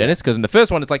Patricia and Dennis, because in the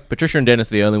first one it's like Patricia and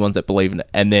Dennis are the only ones that believe in it,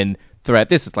 and then throughout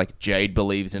this it's like Jade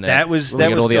believes in it. That was- We that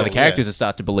get was all the other cool, characters yeah. that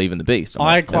start to believe in the Beast. I'm I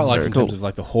like, quite that's liked very in cool. terms of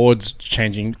like the Hordes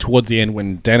changing towards the end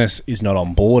when Dennis is not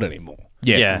on board anymore.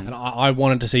 Yeah. And I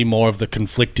wanted to see more of the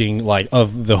conflicting, like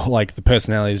of the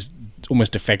personalities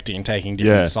almost defecting and taking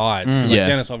different Yeah. sides. 'Cause, like, Yeah.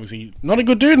 Dennis obviously not a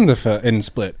good dude in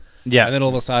Split. Yeah. And then all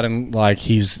of a sudden, like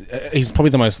he's probably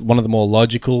one of the more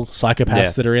logical psychopaths Yeah.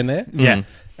 that are in there. Yeah.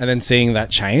 And then seeing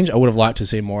that change, I would have liked to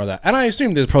see more of that. And I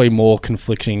assume there's probably more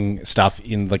conflicting stuff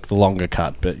in like the longer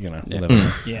cut, but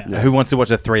whatever. Yeah. Who wants to watch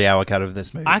a 3-hour cut of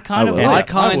this movie? I kind of will. like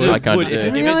I kind I of can't would. do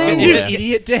it.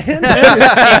 Idiot Dan.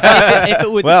 If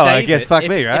it would Well, I save guess it, fuck if,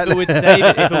 me, right? If it would save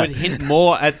it, if it would hint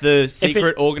more at the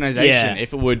secret organization, yeah.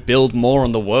 if it would build more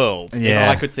on the world, Yeah.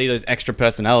 if I could see those extra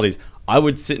personalities, I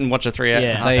would sit and watch a 3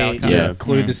 Yeah. half They hour cut. Yeah.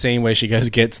 include the scene where she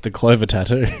gets the clover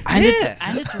tattoo. And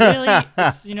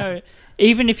it's really,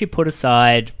 even if you put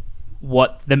aside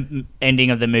what the ending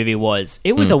of the movie was,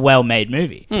 it was a well-made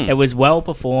movie. It was well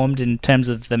performed in terms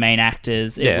of the main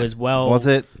actors. Yeah. It was well. Was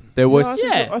it? There was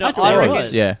Yeah, I I'd thought say it it was.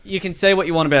 was. yeah. You can say what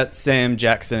you want about Sam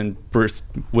Jackson and Bruce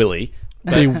Willie,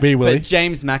 Be Willie. but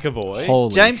James McAvoy,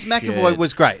 Holy James shit. McAvoy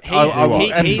was great. I will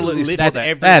he absolutely lifts support that.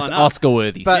 everyone That's up.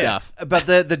 Oscar-worthy But, stuff. but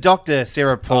the doctor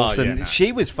Sarah Paulson, no.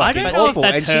 she was I fucking don't know awful,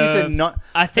 if and that's she's her. a not.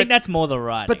 I think that's more the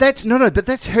writing. But that's but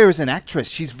that's her as an actress.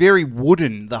 She's very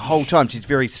wooden the whole time. She's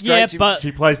very straight. yeah, She- but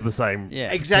She plays the same.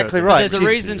 Yeah. Exactly person. right. There's a She's-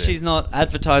 reason she's not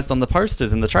advertised on the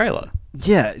posters in the trailer.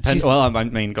 yeah, And, she's, well, I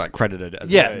mean, like credited. As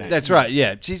yeah, a name. that's right.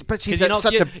 Yeah, she's 'Cause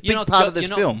such you're a big not- part you're- of this you're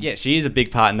not- film. Yeah, she is a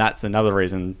big part, and that's another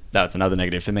reason. That's another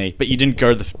negative for me. But you didn't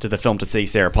go to the film to see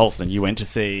Sarah Paulson. You went to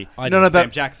see No, Sam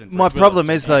but Jackson. my Bruce problem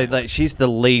Willis. is though that she's the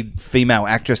lead female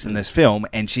actress in this film,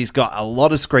 and she's got a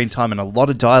lot of screen time and a lot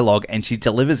of dialogue, and she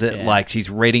delivers it like she's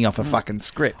reading off a fucking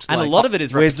script. and Like, a lot of it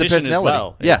is where's the repetition as personality?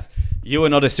 well. Yeah, It's, you are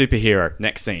not a superhero.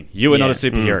 Next scene. You are not a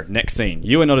superhero. Next scene.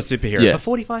 You are not a superhero. Yeah. For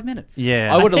 45 minutes. yeah.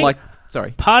 I would have think- liked...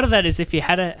 Sorry. part of that is if you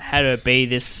had her be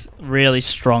this really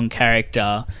strong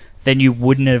character, then you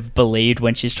wouldn't have believed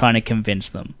when she's trying to convince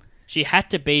them. She had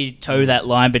to toe that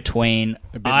line between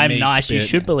bit I'm meek, nice, you bit-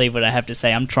 should believe what I have to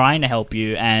say, I'm trying to help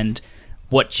you, and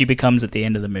what she becomes at the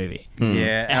end of the movie.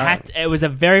 yeah. It was a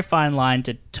very fine line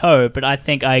to toe, but I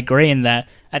think I agree in that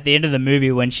at the end of the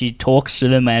movie when she talks to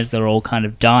them as they're all kind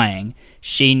of dying,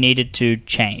 she needed to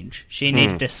change. She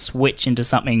needed to switch into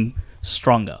something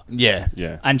stronger. yeah.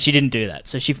 Yeah. And she didn't do that.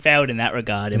 So she failed in that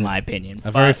regard, in my opinion.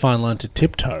 A very But- fine line to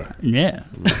tiptoe, Yeah.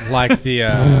 like the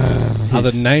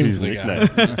other names his they nickname.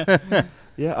 got.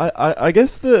 Yeah, I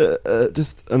guess the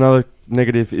just another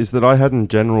negative is that I had in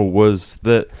general was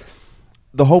that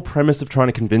the whole premise of trying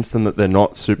to convince them that they're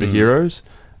not superheroes,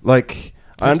 like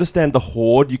I understand the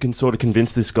Horde, you can sort of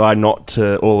convince this guy not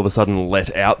to all of a sudden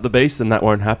let out the beast and that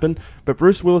won't happen. But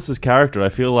Bruce Willis's character, I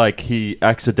feel like he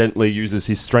accidentally uses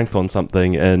his strength on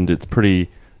something and it's pretty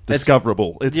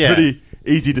discoverable. It's yeah. pretty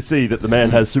easy to see that the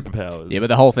man has superpowers. Yeah, but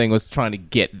the whole thing was trying to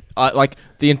get... like,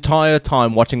 the entire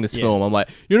time watching this film, I'm like,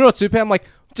 you're not super. I'm like,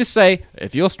 just say,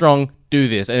 if you're strong, do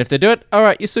this. And if they do it, all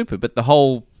right, you're super. But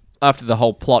after the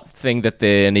whole plot thing that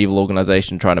they're an evil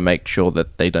organization trying to make sure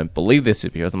that they don't believe they're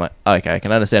superheroes, I'm like, okay, I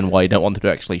can understand why you don't want them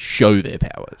to actually show their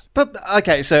powers. But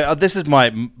okay, so this is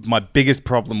my biggest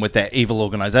problem with that evil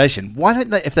organization. Why don't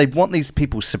they, if they want these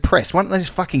people suppressed, why don't they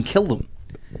just fucking kill them?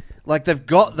 Like they've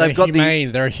got They're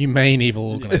a humane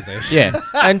evil organization. Yeah.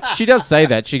 And she does say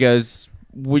that. She goes,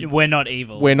 we're not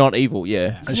evil. we're not evil.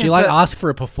 Yeah. And she asked for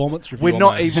a performance review. We're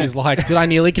not almost. evil. She's like, did I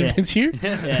nearly convince you?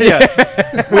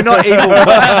 Yeah, we're not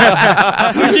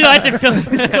evil. Would you like to fill in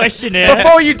this questionnaire?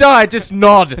 Before you die, just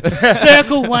nod.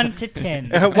 Circle 1 to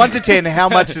 10. 1 to 10, how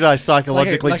much did I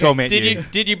psychologically torment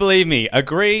Did you believe me?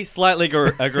 Agree, slightly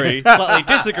agree, slightly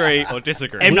disagree, or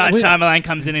disagree? M. Night Shyamalan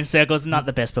comes in circles, not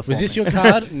the best Was performance. this your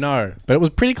card? No, but it was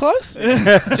pretty close.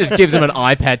 Just gives him an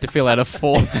iPad to fill out a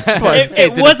form.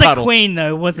 It was a queen,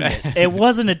 though, wasn't it? It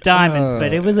wasn't a diamonds,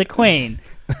 but it was a queen.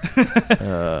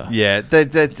 Yeah,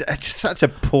 that's just such a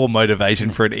poor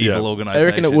motivation for an evil I organization.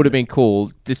 reckon it would have been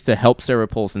cool just to help Sarah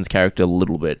Paulson's character a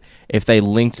little bit if they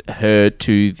linked her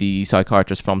to the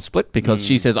psychiatrist from Split, because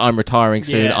she says, "I'm retiring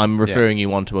soon. Yeah. I'm referring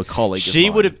you on to a colleague." She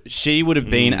of mine." would have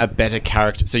been a better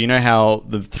character. So you know how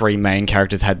the three main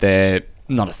characters had their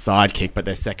not a sidekick, but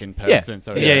their second person.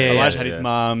 So Elijah had his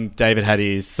mum, David had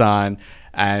his son,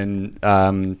 and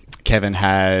Kevin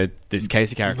had this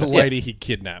Casey character. The lady he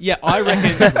kidnapped. Yeah, I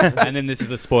reckon. And then this is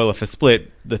a spoiler for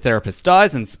Split. The therapist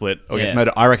dies in Split or gets Yeah.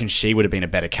 murdered. I reckon she would have been a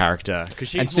better character because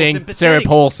she's And more seeing sympathetic. Sarah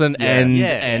Paulson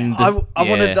and I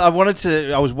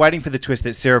was waiting for the twist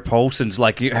that Sarah Paulson's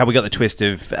how we got the twist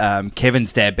of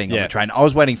Kevin's dad being on the train. I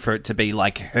was waiting for it to be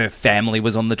like her family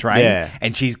was on the train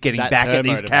and she's getting That's back her at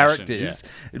these motivation, characters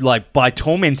by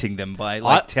tormenting them, by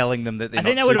telling them that they're I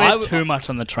think not that would have been super- too much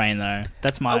on the train, though.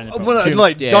 That's my only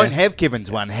problem. Don't have Kevin's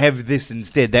one. Have this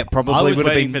instead. That I probably was would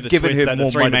have waiting been for the given twist her that more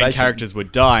the three main motivation. characters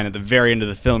would die, and at the very end of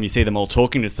the film, you see them all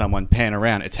talking to someone, pan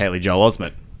around. It's Haley Joel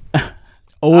Osment.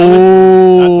 That's what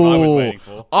I was waiting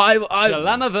for.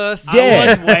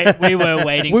 Shalamaverse. We were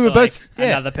waiting We were for both-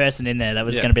 another person in there that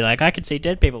was going to be like, I can see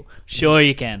dead people. Sure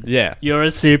you can. Yeah. You're a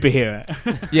superhero.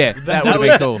 Yeah, that would have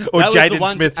been cool. Or That was the Jaden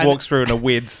one- Smith and- walks through in a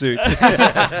weird suit.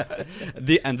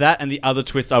 And the other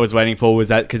twist I was waiting for was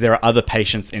that because there are other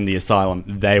patients in the asylum,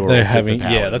 they were all They're having.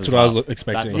 superpowers Yeah, that's as what I was well.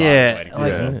 expecting. That's what I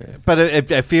was waiting for. But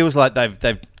it feels like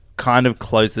they've kind of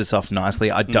closed this off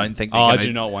nicely. I don't think they're Oh, I gonna,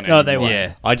 do not want No, any they more. won't.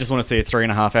 Yeah. I just want to see a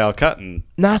 3.5 hour cut and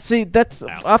Nah, see, that's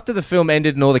after the film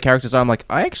ended and all the characters. I'm like,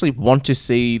 I actually want to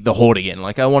see the Horde again.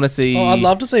 Like, I want to see. Oh, I'd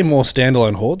love to see more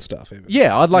standalone Horde stuff. Even.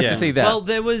 Yeah, I'd like Yeah. to see that. well,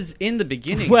 there was in the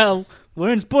beginning. Well,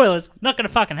 we're in spoilers. Not going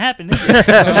to fucking happen, is it?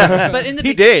 but in the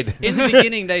He did. In the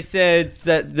beginning, they said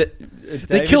that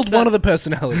They killed one of the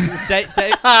personalities.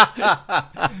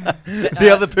 The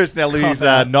other personalities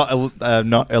are not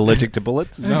allergic to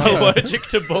bullets. allergic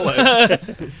to bullets.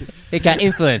 It got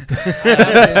insulin.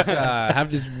 Have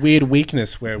this weird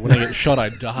weakness where when I get shot, I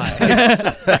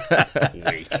die.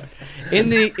 In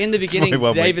the beginning,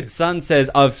 one David's son says,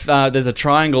 there's a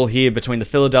triangle here between the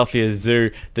Philadelphia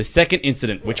Zoo, the second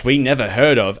incident, which we never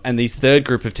heard of, and these third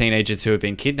group of teenagers who have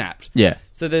been kidnapped. Yeah.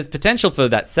 So there's potential for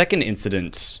that second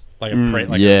incident. Like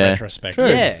a yeah. retrospective.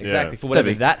 Yeah, exactly. For whatever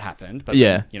That'd be- that happened. But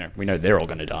Yeah. we know they're all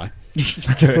going to die.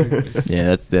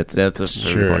 Yeah, that's a very good point.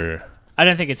 Sure. I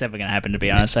don't think it's ever going to happen, to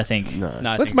be honest. I think No,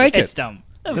 I Let's think make it's it. dumb.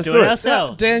 We'll Let's do do it it.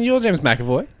 ourselves. Dan, you're James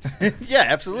McAvoy. Yeah,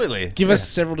 absolutely. Give us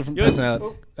several different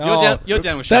personalities. You're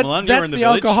down with Shyamalan. You're That's in the the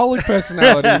village. alcoholic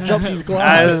personality. He drops his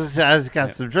glass. I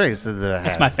got some drinks.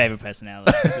 That's my favorite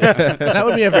personality. That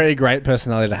would be a very great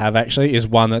personality to have. Actually, is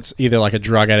one that's either like a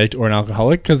drug addict or an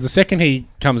alcoholic. Because the second he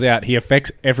comes out, he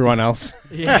affects everyone else.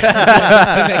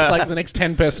 the next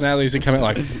 10 personalities that come out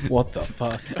like, what the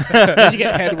fuck? Then you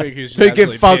get Hedwig, who's just Who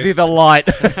give absolutely Fuzzy pissed. the light?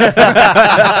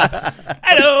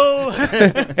 Hello.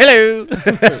 Hello.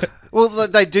 Well,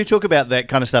 they do talk about that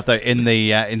kind of stuff though in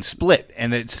the in Split,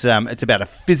 and it's about a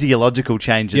physiological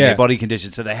change in Yeah. their body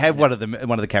condition. So they have one of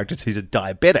the characters who's a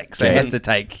diabetic, so he has to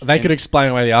take. They could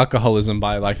explain away the alcoholism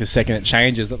by like the second it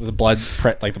changes, that the blood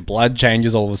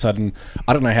changes all of a sudden.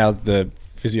 I don't know how the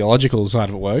physiological side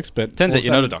of it works, but Turns all out of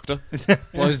you're not a sudden doctor.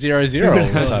 blows 0-0 all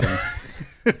of a sudden.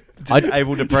 just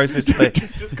able to process the.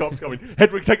 Just cops coming.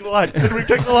 Hedwig, take the line. Hedwig,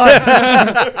 take the line.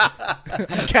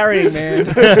 I'm carrying, man.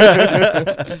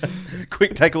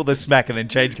 Quick, take all the smack and then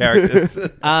change characters.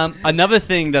 Another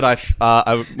thing that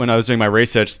when I was doing my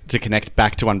research to connect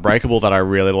back to Unbreakable that I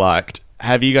really liked.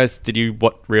 Did you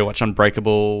rewatch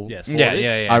Unbreakable? Yes.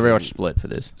 yeah. I rewatched Split for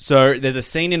this. So there's a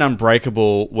scene in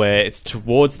Unbreakable where it's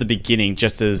towards the beginning,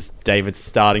 just as David's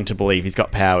starting to believe he's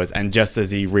got powers, and just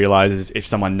as he realizes if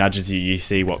someone nudges you, you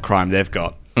see what crime they've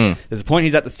got. There's a point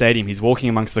he's at the stadium, he's walking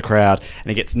amongst the crowd,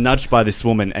 and he gets nudged by this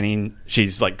woman, and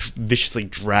she's like viciously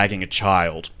dragging a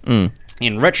child.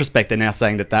 In retrospect, they're now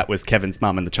saying that was Kevin's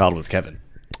mum and the child was Kevin.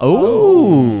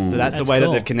 Oh. So that's the That's way that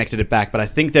cool. they've connected it back. But I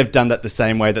think they've done that the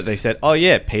same way that they said, oh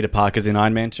yeah, Peter Parker's in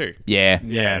Iron Man 2. Yeah.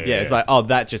 Yeah, it's like, oh,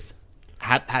 that just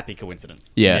happy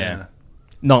coincidence. Yeah. Yeah.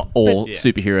 Not all But- yeah.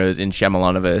 superheroes in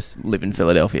Shyamalaniverse live in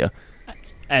Philadelphia.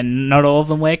 And not all of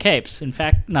them wear capes. In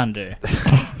fact, none do.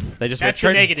 They just That's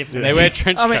wear a negative for They me. wear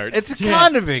trench I mean, coats. it's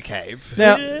kind of a cape.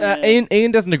 Now,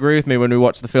 Ian doesn't agree with me when we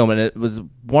watched the film, and it was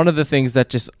one of the things that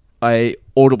just I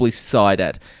audibly sighed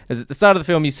at. As at the start of the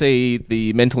film, you see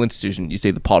the mental institution, you see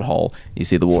the pothole, you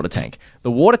see the water tank. The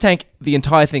water tank, the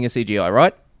entire thing is CGI,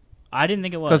 right? I didn't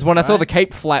think it was. Because when I saw the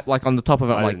cape flap like on the top of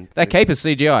it, I'm I like, didn't that cape is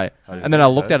CGI. And then I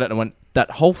looked at it and went, that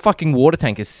whole fucking water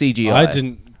tank is CGI. I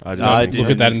didn't I look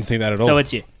at that and think that at all. So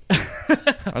it's you.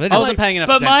 I wasn't paying enough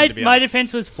But attention, to be my honest.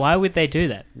 defense was, why would they do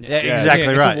that? Yeah, exactly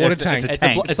Yeah, it's a right. water tank. It's a It's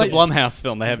tank. a Blumhouse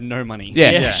film. They have no money.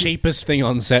 Yeah. Yeah. The cheapest thing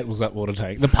on set was that water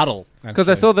tank. The puddle. Because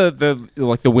I saw the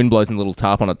like the wind blows and the little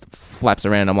tarp on it flaps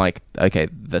around. I'm like, okay,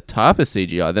 the tarp is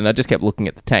CGI. Then I just kept looking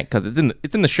at the tank because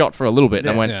it's in the shot for a little bit, and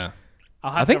I went, Yeah.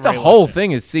 I'll have I think to the rewatch whole it.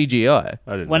 thing is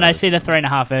CGI. When I see the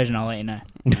 3.5 version, I'll let you know.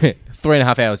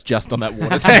 3.5 hours just on that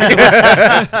water tank.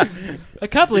 I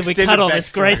can't believe we Extended cut all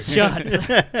this great shots.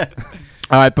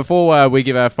 All right, before we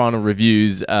give our final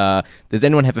reviews, does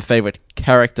anyone have a favorite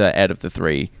character out of the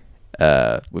three? With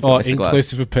Mr. Glass?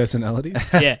 Inclusive of personalities.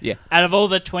 Yeah. Yeah. Out of all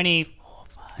the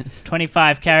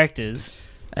 25 characters,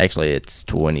 Actually, it's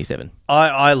 27.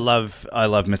 I love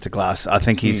Mr. Glass. I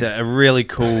think he's a really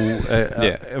cool,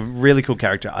 a really cool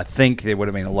character. I think there would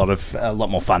have been a lot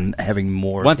more fun having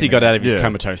more. Once he got out of his Yeah.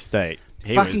 comatose state,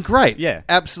 he fucking was, great. Yeah.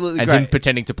 Absolutely And great. him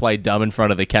pretending to play dumb in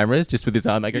front of the cameras, just with his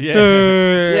arm making.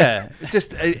 Yeah,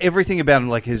 just everything about him,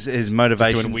 like his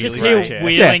motivation. wheelies just Wheeling here chair.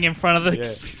 wheeling in front of the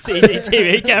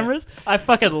CCTV cameras, I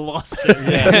fucking lost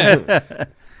it.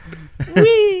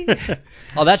 Whee!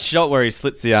 Oh, that shot where he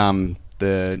slits the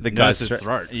guy's nurse's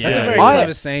throat. Yeah. That's a very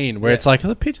clever scene where it's like, oh,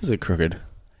 the pictures are crooked.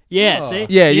 Yeah, see?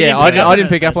 Yeah, You yeah. didn't I pick up didn't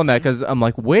pick it up on that because I'm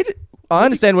like, where did I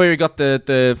understand where he got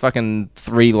the fucking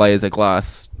 3 layers of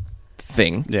glass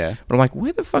thing? Yeah. But I'm like,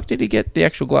 where the fuck did he get the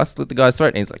actual glass slit the guy's throat?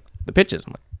 And he's like, the pictures.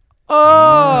 I'm like,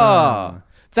 oh,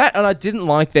 that. And I didn't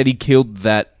like that he killed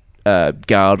that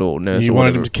guard or nurse. You or wanted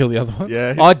whatever. him to kill the other one?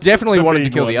 Yeah. I definitely The wanted to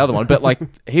mean kill the one. other one, but like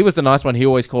he was the nice one. He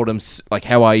always called him like,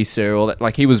 "How are you, sir?" All that.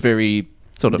 Like he was very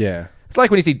sort of. Yeah. It's like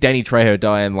when you see Danny Trejo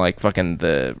die in like fucking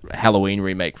the Halloween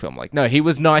remake film. Like, no, he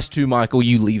was nice to Michael.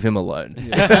 You leave him alone.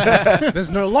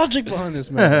 There's no logic behind this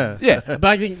movie. Yeah. But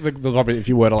I think if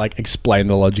you were to like explain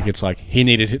the logic, it's like he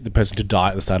needed the person to die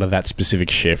at the start of that specific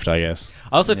shift, I guess.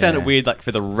 I also found it weird, like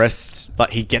for the rest, like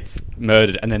he gets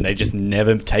murdered and then they just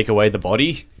never take away the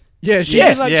body. Yeah, she's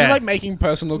yeah. like making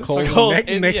personal calls Calls next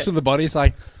in, yeah. to the body. It's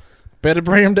like, better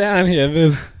bring him down here.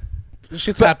 There's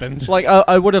shit's happened. Like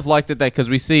I would have liked it that because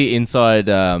we see inside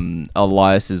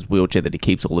Elias's wheelchair that he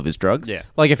keeps all of his drugs. Yeah.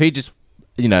 Like if he just,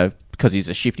 because he's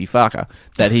a shifty fucker,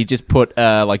 that he just put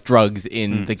like drugs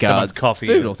in the guard's coffee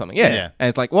food or- or something. Yeah. Yeah. And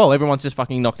it's like, well, everyone's just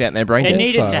fucking knocked out in their brain. It dead.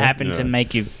 needed So, to happen to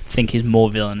make you think he's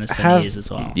more villainous than he is as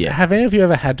well. Yeah. Have any of you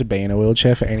ever had to be in a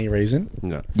wheelchair for any reason?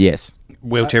 No. Yes.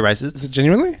 Wheelchair Is races. it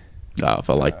genuinely?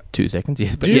 For like 2 seconds.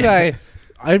 Yeah. But Do yeah. they?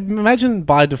 I imagine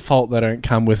by default they don't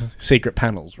come with secret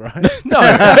panels, right?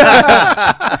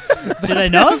 Do they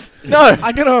not? No.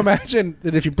 I can imagine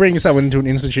that if you bring someone into an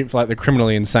institute for like the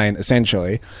criminally insane,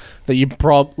 essentially, that you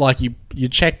you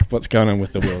check what's going on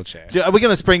with the wheelchair. Are we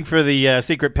going to spring for the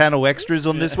secret panel extras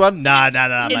on this one? No, In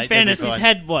mate. fairness, they'll be he's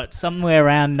fine. had, somewhere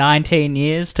around 19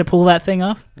 years to pull that thing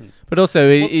off? But also,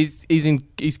 he's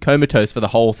comatose for the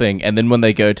whole thing, and then when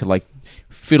they go to like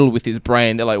fiddle with his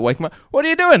brain, they're like, "Wake him up! What are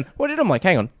you doing? What are you doing?" I'm like,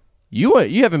 "Hang on, you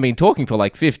haven't been talking for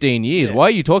like 15 years. Why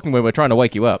are you talking when we're trying to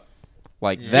wake you up?"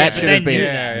 Like that But should they have been. knew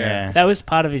Yeah. That was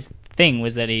part of his thing,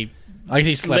 was that he Like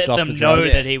he slept let off them the know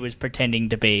drug. that he was pretending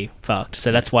to be fucked.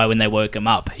 So that's why when they woke him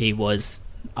up, he was,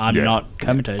 I'm not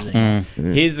comatose anymore.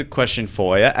 Here's a question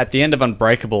for you. At the end of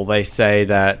Unbreakable, they say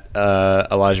that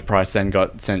Elijah Price then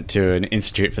got sent to an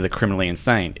institute for the criminally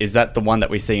insane. Is that the one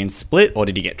that we see in Split, or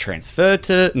did he get transferred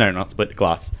to? No, not Split.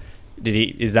 Glass. Did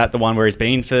he? Is that the one where he's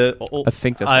been for? I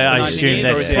think that's. I what it is. assume years,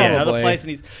 or that's is he in yeah. another Probably. place?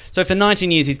 And so for 19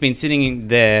 years, he's been sitting in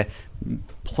there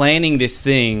planning this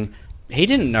thing. He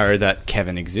didn't know that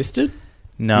Kevin existed.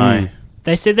 No.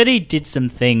 They said that he did some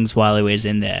things while he was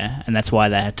in there, and that's why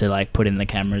they had to like put in the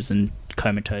cameras and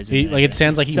comatose him. He, and like it everything.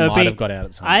 sounds like he So might have got out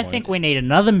at some I point. think we need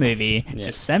another movie. It's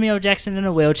just Samuel Jackson in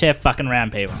a wheelchair fucking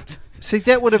around people. See,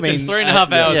 that would have been Just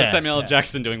 3.5 hours yeah. of Samuel L.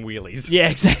 Jackson doing wheelies. Yeah,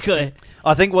 exactly.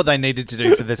 I think what they needed to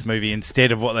do for this movie,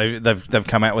 instead of what they've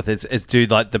come out with, is do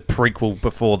like the prequel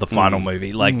before the final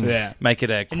movie, like Yeah. make it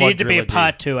a It needed to be a quadrilogy.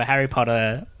 part 2, a Harry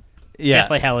Potter, Yeah.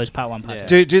 Deathly Hallows Part 1, Part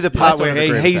 2. Do the part I where sort of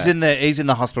agree he's with he's in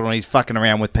the hospital and he's fucking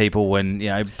around with people and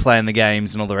playing the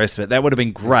games and all the rest of it. That would have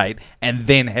been great, and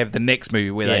then have the next movie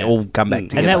where they Yeah. all come back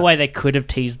together. And that way they could have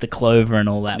teased the Clover and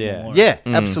all that more. yeah,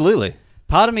 absolutely.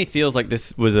 Part of me feels like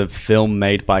this was a film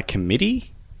made by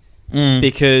committee.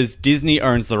 because Disney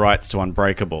owns the rights to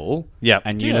Unbreakable, Yep.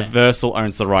 and Do they? Universal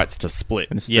owns the rights to Split.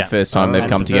 And it's Yeah. the first time they've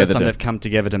And come it's the first together. time to- they've come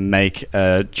together to make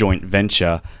a joint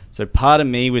venture. So part of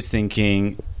me was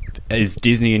thinking, is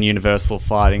Disney and Universal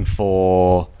fighting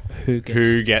for who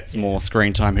gets more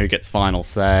screen time, who gets final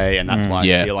say, and that's why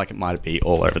Yeah. I feel like it might be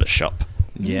all over the shop.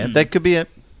 Yeah, that could be it.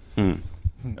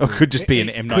 Or it could just be an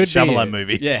M. Night could be Shyamalan it.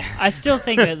 movie. Yeah. I still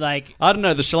think that, like, I don't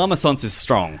know. The Shalamassance is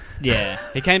strong. yeah.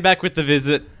 He came back with The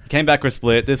Visit. He came back with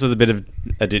Split. This was a bit of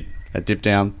a dip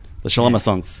down. The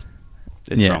Shalamassance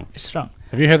is Yeah. strong. It's strong.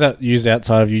 Have you heard that used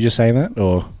outside of you just saying that?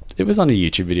 Or It was on a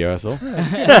YouTube video I saw. no,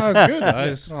 it's good. I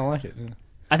just don't like it.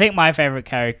 I think my favorite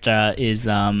character is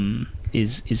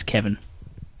Kevin.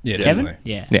 Yeah, Kevin? definitely.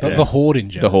 Yeah. Yeah. The Horde in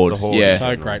general. The Horde, yeah.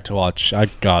 So great to watch.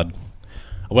 God.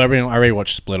 I rewatched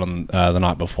Split on the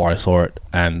night before I saw it,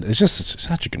 and it's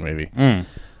such a good movie.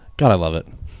 God, I love it.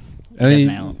 And He does he-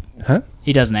 nail it. Huh?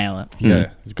 He does nail it. Yeah,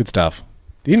 it's good stuff.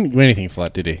 He didn't win anything for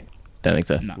that, did he? Don't think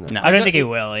so. No. No. I don't think he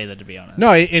will either, to be honest.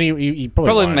 No, he probably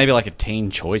Probably won't. maybe like a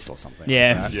teen choice or something.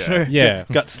 Yeah. True. Yeah.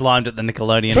 Got slimed at the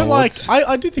Nickelodeon But like, Awards.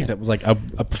 I do think that was like a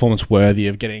performance worthy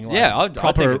of getting like Yeah, I think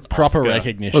proper it's proper Oscar.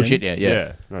 recognition. Oh shit, yeah.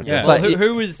 Yeah. No, Yeah. Well, Like,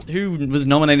 who was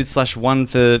nominated / won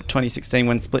for 2016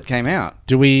 when Split came out?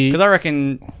 Do we? Because I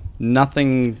reckon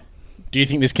nothing. Do you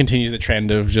think this continues the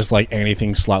trend of just like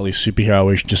anything slightly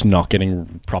superhero-ish just not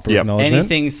getting proper Yep. acknowledgement?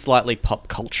 Anything slightly pop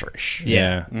culture-ish.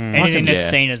 Yeah. Anything that's yeah.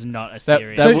 seen as not a That-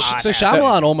 series. that So, was- so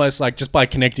Shyamalan almost like just by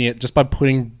connecting it, just by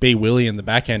putting B. Willie in the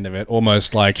back end of it,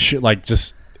 almost like like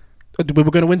just we were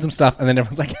going to win some stuff, and then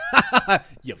everyone's like,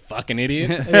 "You fucking idiot!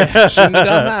 Shouldn't have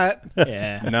done that."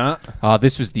 Yeah. Nah. Oh,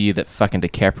 this was the year that fucking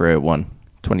DiCaprio won.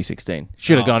 2016.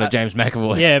 Should have gone to James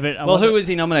McAvoy. Yeah, but Well, who was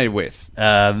he nominated with?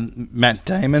 Matt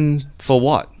Damon. For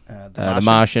what? The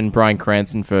Martian, Bryan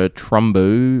Cranston for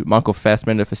Trumbo, Michael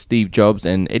Fassbender for Steve Jobs,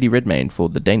 and Eddie Redmayne for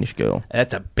The Danish Girl.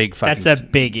 That's a big fucking... That's a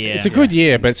big year. It's a good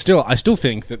year, but still, I still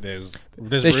think that there's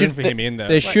room for him in there.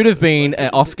 There should have been an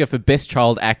Oscar for Best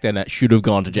Child Actor, and it should have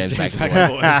gone to James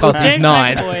McAvoy. Because he's James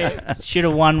 9. McAvoy should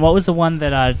have won. What was the one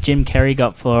that Jim Carrey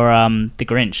got for The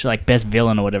Grinch, like best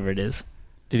villain or whatever it is?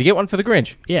 Did he get one for The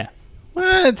Grinch? Yeah,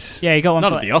 What? yeah, he got one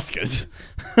Not for. at the Oscars.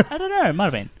 I don't know. It might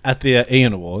have been at the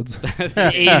Ian Awards,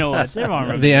 the Ian Awards. Everyone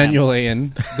remembers the them. annual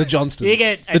Ian, the Johnston, You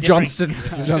get a The different- Johnsons.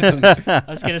 the Johnsons. I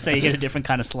was gonna say you get a different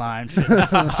kind of slime.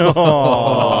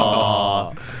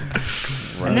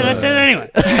 And then I said it anyway.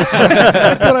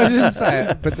 But I didn't say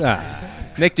it. But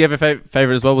Nick, do you have a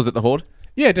favorite as well? Was it The Horde?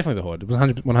 yeah, definitely the Horde. It was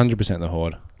 100% the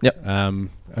Horde. Yep.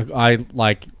 I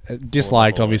like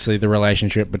disliked obviously the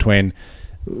relationship between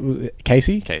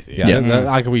Casey. Casey, Yeah.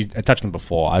 yeah. We touched on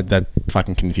before. That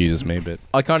fucking confuses me. But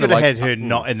I kind Could of have like. had her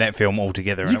not in that film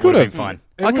altogether, and You it would could have been have.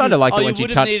 fine. I kind of liked Oh, it you when she would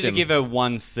have touched needed to him. give her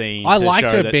one scene. I to liked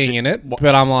show her that being she- in it.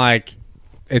 But I'm like,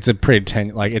 it's a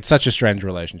pretty like it's such a strange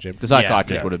relationship. The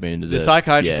psychiatrist Yeah. would have been. The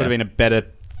psychiatrist would have been a better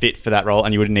fit for that role,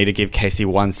 and you would need to give Casey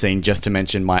one scene just to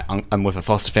mention I'm with a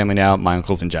foster family now. My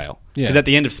uncle's in jail. Yeah. Because at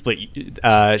the end of Split,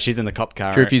 she's in the cop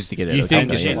car. She refused to get out You of the think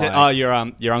And company. she it's said, like-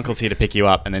 your uncle's here to pick you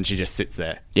up," and then she just sits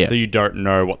there. Yeah. So you don't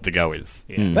know what the go is.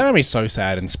 That made me so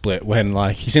sad in Split when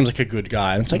like he seems like a good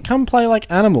guy and it's like come play like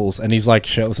animals and he's like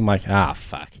shirtless. I'm like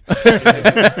fuck.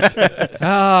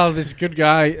 Oh, this good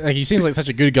guy. Like he seems like such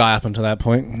a good guy up until that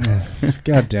point.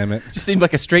 God damn it. Just seemed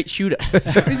like a straight shooter.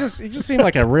 He just seemed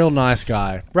like a real nice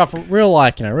guy. Rough, real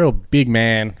like real big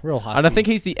man, real husky. And I think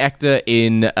he's the actor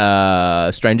in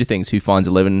Stranger Things who finds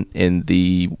Eleven in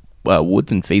the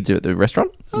woods and feeds her at the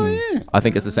restaurant. Oh, yeah. I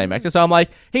think it's the same actor. So I'm like,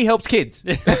 he helps kids.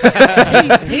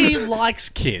 he likes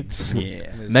kids.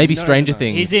 Yeah. Maybe Stranger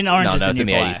Things. He's in Orange is no, the it's New in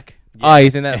the 80s. Black. Oh,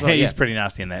 he's in that as well. He's Yeah. pretty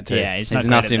nasty in that too. Yeah, he's He's not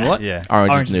nasty great in at what? that. Yeah.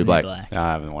 Orange, is the New Black. No,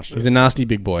 I haven't watched He's it. a nasty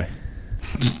big boy.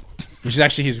 Which is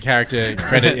actually his character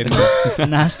credit in the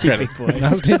Nasty big boy.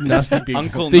 nasty big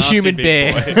Uncle The Nasty human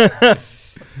Big bear.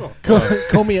 Boy.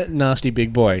 Call me a nasty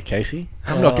big boy, Casey.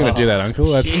 I'm not going to do that, Uncle.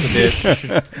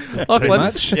 That's Lachlan,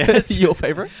 much? Yes. your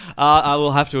favorite? I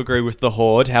will have to agree with the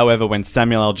Horde. However, when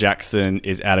Samuel L. Jackson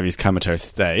is out of his comatose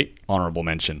state, honorable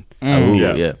mention. Oh,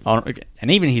 Yeah. yeah.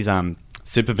 And even his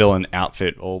supervillain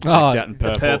outfit, all decked out in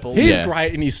purple. He's Yeah.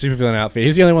 great in his supervillain outfit.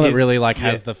 He's the only one that He's- really like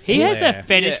yeah. has the. He has a flair.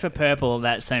 fetish for purple,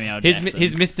 that Samuel His Jackson.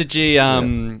 his Mr. G.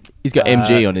 He's got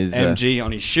MG on his MG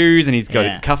on his shoes, and he's got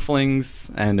Yeah.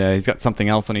 cufflinks, and he's got something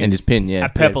else on his and his pin. Yeah. a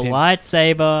purple pin.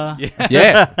 lightsaber.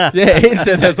 Yeah. Yeah. He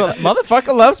said that's what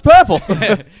motherfucker loves purple.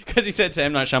 Because he said to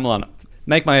M. Night Shyamalan,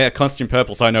 "Make my costume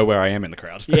purple so I know where I am in the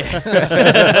crowd." Yeah.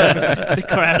 The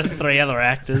crowd of 3 other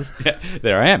actors.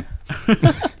 There I am.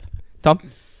 Tom.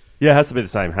 Yeah, it has to be the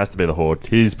same. It has to be the Horde.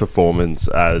 His performance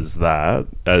as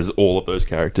all of those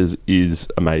characters, is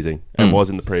amazing, and was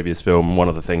in the previous film one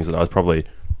of the things that I was probably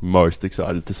most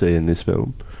excited to see in this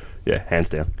film. Yeah, hands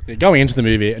down. Going into the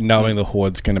movie and knowing the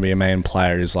Horde's going to be a main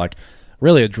player is like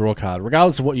really a draw card.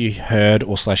 Regardless of what you heard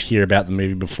or /hear about the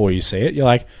movie before you see it, you're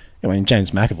like, I mean, James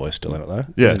McAvoy's still in it though,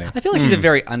 Yeah. isn't he? I feel like he's a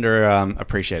very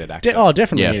appreciated actor.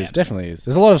 Definitely is. Definitely is.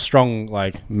 There's a lot of strong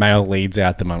like male leads out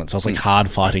at the moment, so it's like hard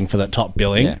fighting for that top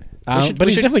billing. Yeah. But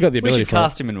he's definitely got the ability We should for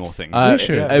cast it. him in more things.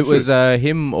 It was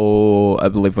him, or I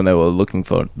believe when they were looking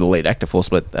for the lead actor for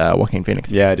Split, Joaquin Phoenix.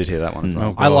 Yeah, I did hear that one as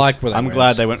well. I like where that I'm went.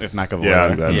 glad they went with McAvoy. Yeah,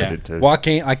 I'm glad Yeah. they did too.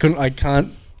 Joaquin, I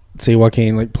can't see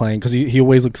Joaquin like playing because he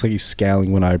always looks like he's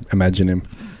scowling when I imagine him.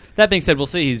 That being said, we'll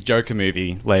see his Joker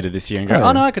movie later this year and go, Oh, oh,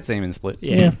 yeah. no, I could see him in Split.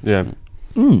 Yeah. Yeah.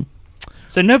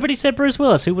 So nobody said Bruce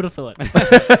Willis. Who would have thought? He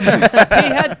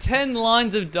had 10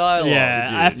 lines of dialogue. Yeah,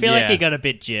 I feel like Yeah. he got a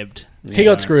bit jibbed. He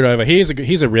got screwed over. He's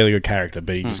a really good character,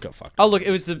 but he just got fucked. Oh, look,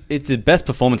 it's the best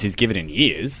performance he's given in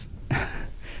years.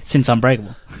 Since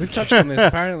Unbreakable. We've touched on this.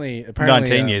 Apparently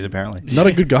 19 years, apparently. Not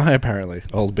a good guy. Apparently,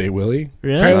 old B Willie.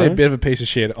 Really? Apparently, a bit of a piece of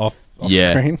shit off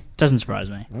Yeah. screen. Doesn't surprise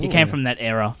me. He came from that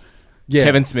era. Yeah.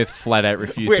 Kevin Smith flat out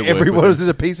refused Where to work everyone with him. is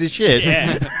a piece of shit.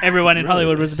 Yeah. Everyone in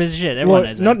Hollywood was a piece of shit. Everyone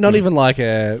Well, knows not even like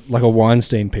a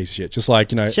Weinstein piece of shit. Just like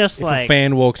Just if like- a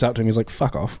fan walks up to him, he's like,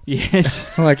 "Fuck off." Yes.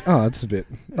 It's like, oh, it's a bit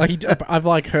like I've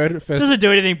like heard it first. Doesn't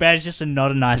do anything bad. He's just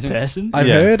not a nice person. I've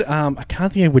heard. I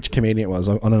can't think of which comedian it was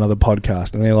on another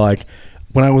podcast, and they're like,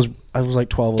 when I was like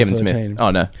 12 Kevin or 13, Smith.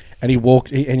 Oh no.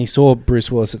 and he saw Bruce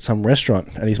Willis at some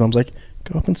restaurant, and his mum's like,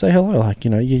 "Go up and say hello, like,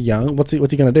 you're young. What's he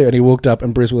gonna do?" And he walked up,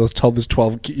 and Bruce Willis told this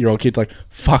 12-year-old kid like,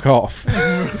 "Fuck off."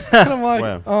 And I'm like,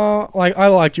 Wow. "Oh, like I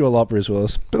liked you a lot, Bruce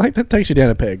Willis, but like that takes you down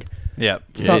a peg." Yeah.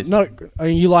 It's not. I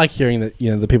mean, you like hearing that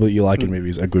the people that you like in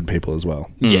movies are good people as well.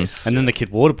 Yes. And then the kid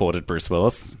waterboarded Bruce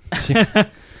Willis.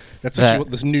 That's actually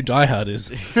what this new Die Hard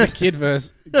is. It's the kid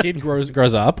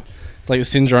grows up. It's like the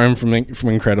syndrome from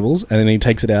Incredibles, and then he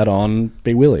takes it out on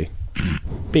B Willie.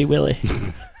 B. Willie.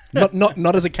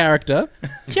 Not as a character.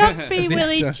 Jump, B.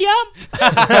 Willie, actor. jump.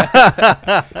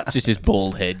 It's just his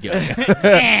bald head going.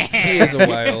 He is a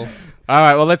whale. All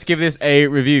right, well, let's give this a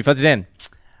review. Fuzzy Dan.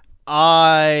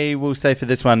 I will say for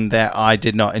this one that I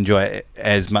did not enjoy it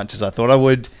as much as I thought I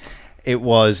would. It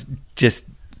was just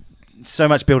so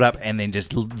much build up and then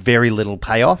just very little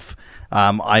payoff.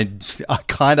 I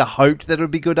kind of hoped that it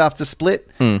would be good after Split.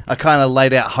 I kind of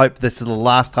laid out hope this is the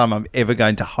last time I'm ever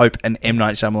going to hope an M.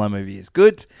 Night Shyamalan movie is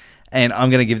good. And I'm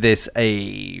going to give this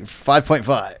a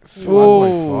 5.5.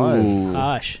 Ooh.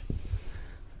 Gosh.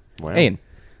 Wow. Ian.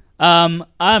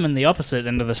 I'm in the opposite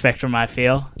end of the spectrum, I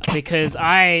feel, because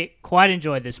I quite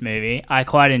enjoyed this movie. I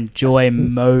quite enjoy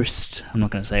most, I'm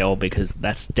not going to say all because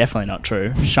that's definitely not true,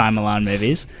 Shyamalan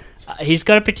movies. He's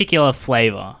got a particular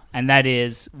flavour, and that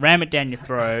is ram it down your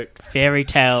throat, fairy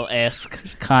tale-esque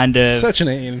kind of... Such an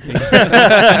Ian thing.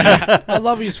 I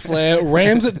love his flair.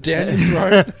 Rams it down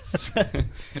your throat.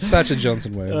 Such a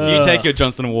Johnson way. You take your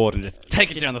Johnson Award and just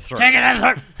take it down the throat. Take it down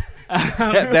the throat!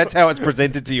 That's how it's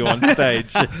presented to you on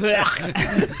stage.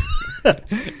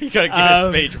 You gotta give a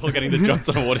speech while getting the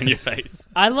Johnson Award in your face.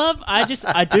 I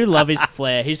do love his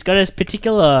flair. He's got a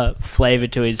particular flavour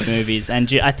to his movies,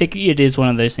 and I think it is one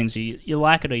of those things you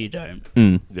like it or you don't.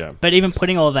 Yeah. But even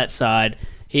putting all that aside,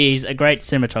 he's a great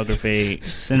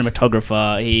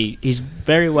cinematographer. He's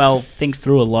very well thinks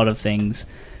through a lot of things.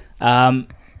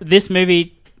 This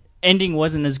movie ending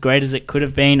wasn't as great as it could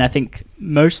have been. I think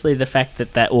mostly the fact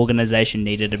that organization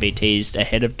needed to be teased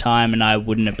ahead of time, and I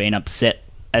wouldn't have been upset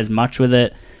as much with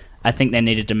it. I think they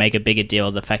needed to make a bigger deal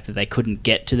of the fact that they couldn't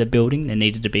get to the building. There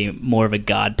needed to be more of a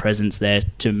guard presence there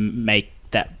to make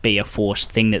that be a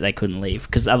forced thing that they couldn't leave,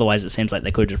 because otherwise it seems like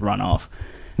they could just run off,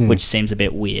 which seems a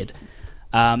bit weird.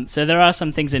 So there are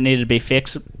some things that needed to be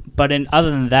fixed, but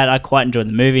other than that, I quite enjoyed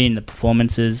the movie and the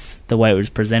performances, the way it was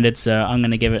presented, so I'm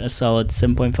going to give it a solid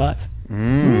 7.5.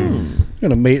 I'm going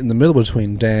to meet in the middle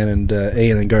between Dan and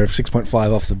Ian and go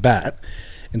 6.5 off the bat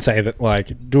and say that,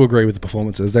 like, do agree with the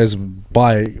performances. Those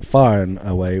by far and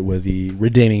away were the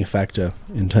redeeming factor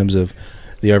in terms of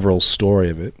the overall story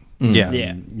of it. Yeah.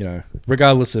 Yeah.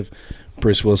 Regardless of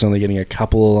Bruce Willis only getting a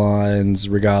couple of lines,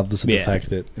 regardless of the fact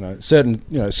that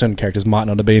certain characters might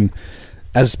not have been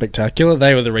as spectacular,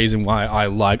 they were the reason why I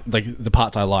liked, like, the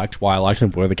parts I liked, why I liked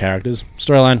them were the characters.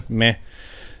 Storyline, meh.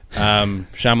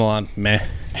 Shyamalan, meh.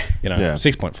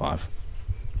 6.5.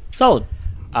 Solid.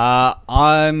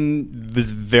 I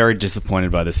was very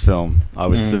disappointed by this film. I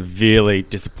was severely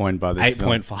disappointed by this film.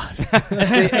 8.5.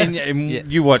 See, and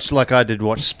you watched, like I did,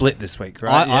 watch Split this week,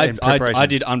 right? I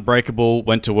did Unbreakable,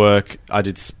 went to work, I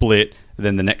did Split, And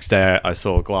then the next day I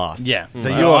saw Glass. Yeah. So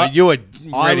So you were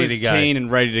I ready was to go. keen and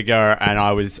ready to go, and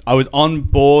I was on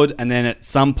board. And then at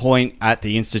some point at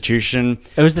the institution,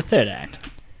 It was the third act.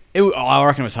 I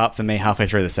reckon it was for me halfway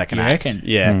through the second You act. reckon?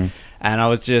 Yeah, and I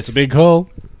was just It's a big call,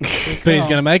 but he's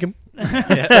going to make him. Ram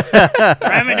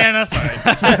it down our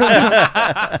throats.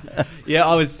 yeah.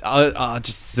 I was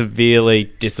just severely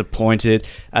disappointed.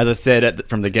 As I said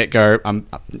from the get go,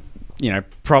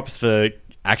 props for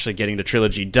actually getting the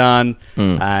trilogy done,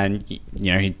 and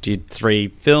he did 3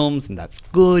 films, and that's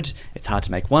good. It's hard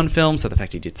to make one film, so the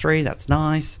fact he did 3, that's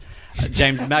nice.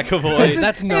 James McAvoy.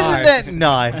 That's Isn't nice. that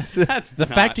nice? The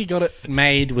fact he got it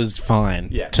made was fine.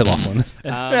 Yeah. To Lachlan.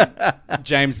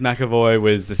 James McAvoy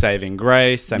was the saving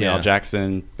grace. Samuel Yeah. L.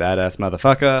 Jackson, badass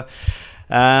motherfucker.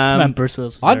 And Bruce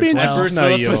Willis. was I'd be there as interested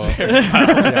well. to know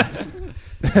Willis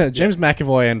was your James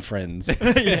McAvoy and Friends.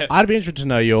 I'd be interested to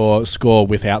know your score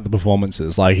without the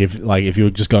performances. Like if you were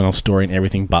just going off story and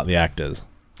everything but the actors.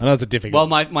 I know it's a difficult.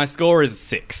 Well, my score is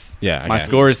 6. Yeah, My okay.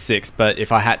 score is 6, but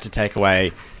if I had to take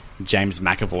away James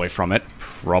McAvoy from it,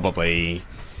 probably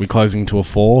we're closing to a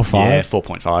 4 or 5. yeah,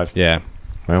 4.5. Yeah.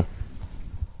 Well,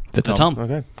 The Tom.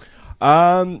 okay.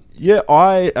 Yeah,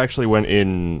 I actually went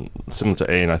in similar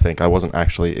to Ian. I think I wasn't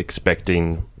actually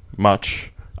expecting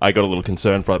much. I got a little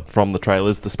concerned from the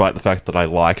trailers, despite the fact that I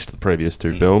liked the previous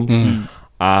 2 films.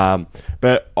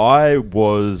 But I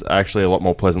was actually a lot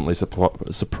more pleasantly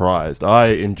surprised. I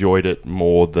enjoyed it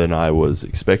more than I was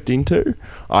expecting to.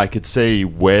 I could see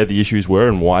where the issues were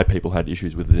and why people had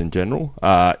issues with it in general.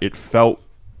 It felt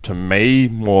to me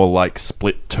more like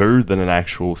Split 2 than an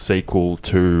actual sequel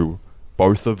to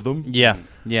both of them. Yeah.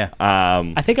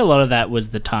 I think a lot of that was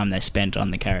the time they spent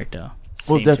on the character.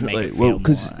 Well, Seemed to make definitely. it Well, feel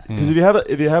because more-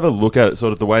 if you have a look at it,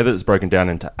 sort of the way that it's broken down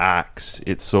into acts,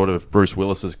 it's sort of Bruce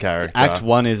Willis's character. Act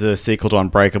 1 is a sequel to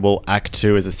Unbreakable. Act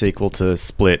 2 is a sequel to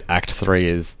Split. Act 3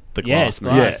 is the yeah, Glass it's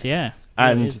movie. Glass, yeah.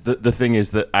 And It is. the thing is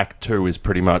that Act 2 is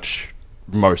pretty much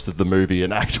most of the movie,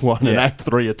 and Act 1 and Yeah. Act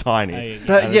 3 are tiny. Oh, yeah.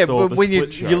 But And yeah, it's all but the when you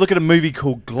split show. you look at a movie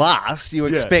called Glass, you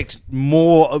expect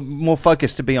more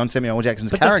focus to be on Samuel L.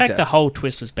 Jackson's But the character. fact the whole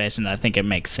twist was based on that, I think it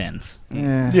makes sense.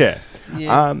 Yeah.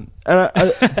 And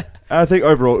I think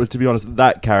overall, to be honest,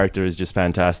 that character is just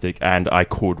fantastic, and I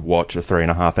could watch a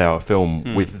 3.5-hour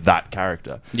film with that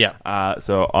character. Yeah.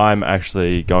 So I'm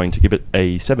actually going to give it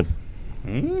a 7.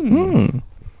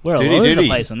 We're all Duty, over the duty.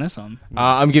 place on this one.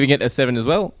 I'm giving it a 7 as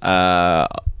well.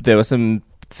 There were some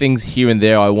things here and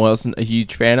there I wasn't a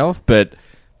huge fan of, but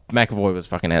McAvoy was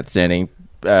fucking outstanding.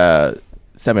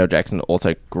 Samuel Jackson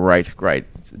also great.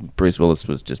 Bruce Willis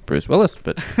was just Bruce Willis,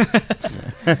 but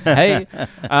hey,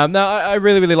 no, I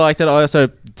really liked it. I also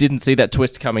didn't see that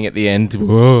twist coming at the end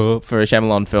for a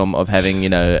Shyamalan film of having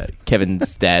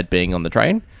Kevin's dad being on the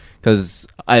train, because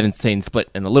I haven't seen Split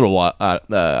in a little while,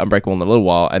 Unbreakable in a little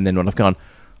while, and then when I've gone,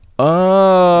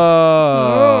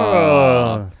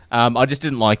 I just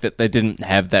didn't like that they didn't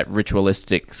have that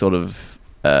ritualistic sort of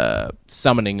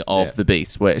summoning of the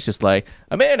beast, where it's just like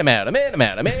a man, a man, a man, a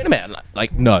man, a man, a man.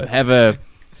 Like, no,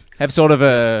 have sort of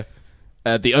a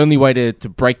the only way to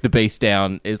break the beast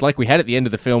down is like we had at the end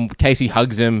of the film. Casey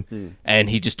hugs him, and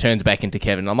he just turns back into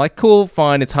Kevin. I'm like, cool,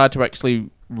 fine. It's hard to actually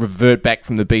revert back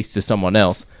from the beast to someone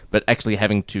else, but actually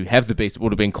having to have the beast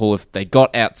would have been cool if they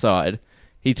got outside,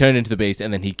 he turned into the beast,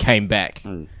 and then he came back,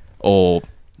 or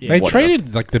They whatever.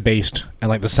 treated like the beast and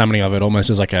like the summoning of it almost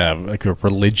as like a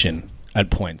religion at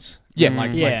points. Yeah.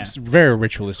 Like Yeah. it's very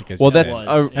ritualistic. As Well, you that's said.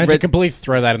 was. And to completely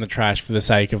throw that in the trash for the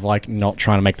sake of like not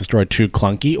trying to make the story too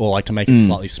clunky or like to make it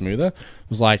slightly smoother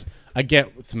was like, I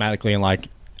get thematically and like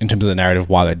in terms of the narrative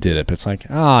why they did it, but it's like,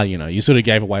 you sort of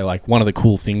gave away like one of the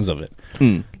cool things of it.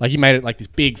 Like you made it like this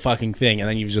big fucking thing, and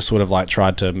then you've just sort of like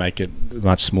tried to make it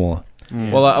much smaller.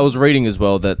 Well, I was reading as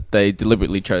well that they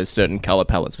deliberately chose certain color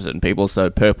palettes for certain people. So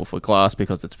purple for Glass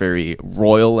because it's very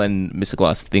royal, and Mr.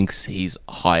 Glass thinks he's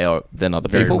higher than other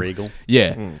Very people. regal.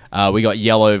 Yeah. We got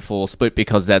yellow for Split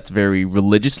because that's very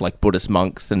religious, like Buddhist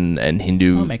monks and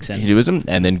Hindu makes sense. Hinduism,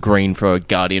 and then green for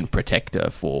Guardian Protector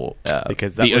for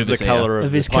Because that was the overseer. colour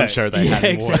of his the poncho coat. they Yeah, had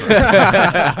in exactly.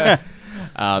 water.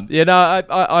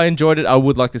 I enjoyed it. I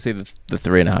would like to see the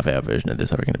 3.5-hour version of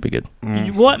this. I reckon it'd be good.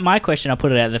 What my question? I'll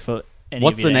put it out there for. Any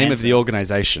What's of you the to name of the answer.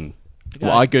 organisation?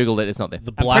 Well, I googled it. It's not there.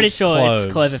 The I'm black pretty sure cloves.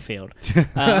 it's Cloverfield.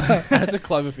 That's a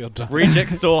Cloverfield time.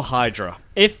 Reject Store Hydra.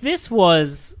 If this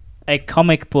was a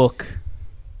comic book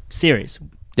series,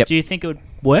 Yep. do you think it would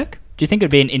work? Do you think it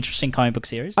would be an interesting comic book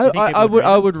series? Do you think people I would read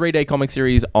I it? would read a comic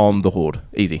series on the Horde.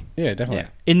 Easy. Yeah, definitely.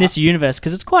 in this universe,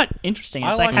 because it's quite interesting. It's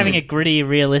I like like having it. a gritty,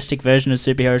 realistic version of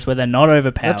superheroes where they're not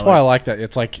overpowered. That's why I like that.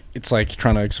 It's like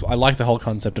trying to. I like the whole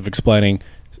concept of explaining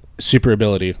super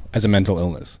ability as a mental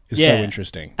illness is so Yeah.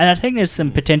 interesting. And I think there's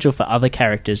some potential for other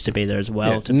characters to be there as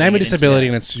well. Yeah, To name bring a it into disability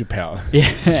that. and it's superpower.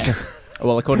 Yeah.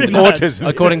 Well, according to Autism.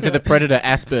 according to the Predator,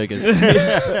 Asperger's.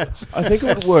 I think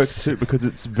it would work too because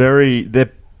it's very their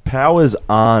powers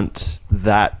aren't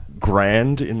that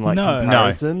grand in like No.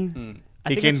 comparison. I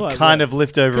He think can that's why it kind works. of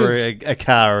lift over a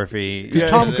car if he. Because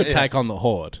Tom could take on the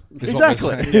Horde. is what we're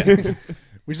Exactly. saying.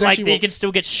 Which is like actually that you what- can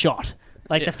still get shot.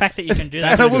 Like the fact that you can do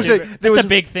That's that. And I will say, That's a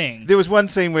big thing. There was one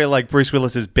scene where like Bruce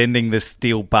Willis is bending this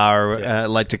steel bar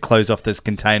like to close off this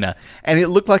container, and it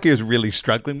looked like he was really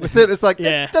struggling with it. It's like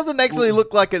Yeah. it doesn't actually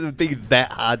look like it would be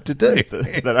that hard to do.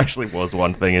 That actually was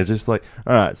one thing. It's just like,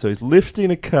 all right, so he's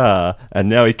lifting a car, and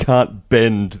now he can't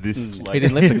bend this like, He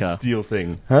didn't lift the car. steel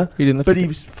thing, huh? He didn't lift but the he car.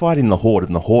 was fighting the Horde,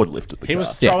 and the Horde lifted the He car. was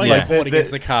throwing Yeah. the Horde Like,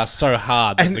 against the car so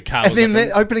hard that the car was And then like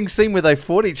the opening scene where they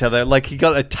fought each other, like he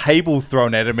got a table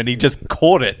thrown at him and he just caught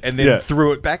it and then Yeah.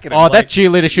 threw it back at him. Oh, like, that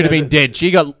cheerleader should have been dead.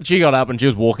 She got up and she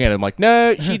was walking at him like,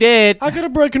 no, she dead. I got a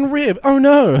broken rib. Oh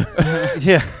no.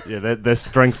 yeah. Yeah, their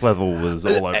strength level was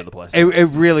all over the place. It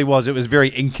really was. It was very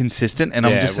inconsistent, and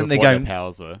I'm just sitting there what their going,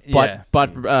 powers were. yeah.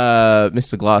 But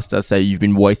Mr. Glass does say you've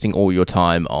been wasting all your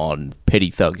time on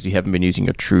petty thugs. You haven't been using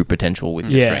your true potential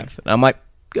with your Yeah. strength. And I'm like,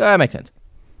 that makes sense.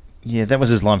 Yeah, that was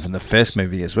his line from the first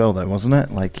movie as well, though, wasn't it?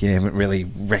 Like, you haven't really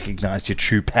recognized your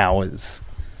true powers.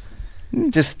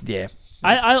 Just, yeah.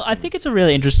 I think it's a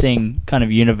really interesting kind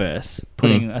of universe,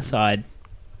 putting aside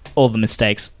all the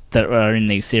mistakes that are in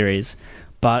these series.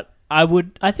 But I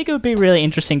think it would be really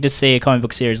interesting to see a comic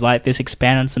book series like this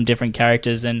expand on some different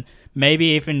characters, and maybe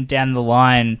even down the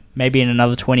line, maybe in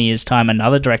another 20 years' time,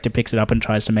 another director picks it up and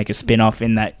tries to make a spin-off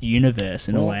in that universe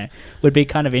in a way. Would be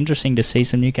kind of interesting to see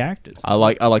some new characters. I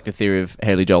like the theory of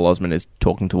Haley Joel Osment is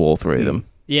talking to all three of them.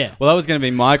 Yeah. Well, that was going to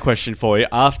be my question for you.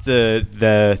 After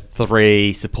the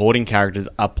 3 supporting characters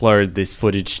upload this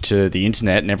footage to the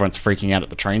internet and everyone's freaking out at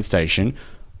the train station,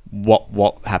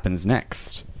 what happens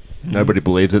next? Nobody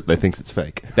believes it. They thinks it's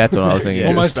fake. That's what I was thinking.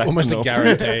 almost back to a normal.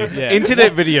 guarantee.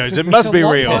 Internet videos, it must be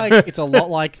real. It's a lot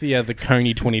like the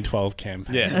Coney 2012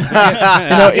 campaign.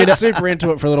 Yeah. It's super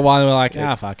into it for a little while, and we're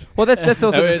like, fuck. Well, that's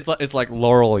also It's like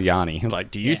Laurel Yanni. Like,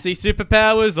 do you see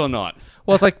superpowers or not?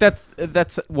 well, it's like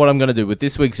that's what I'm going to do with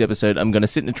this week's episode. I'm going to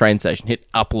sit in a train station,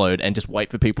 hit upload, and just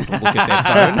wait for people to look at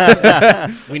their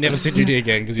phone. We never see Duty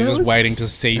again because he's just waiting to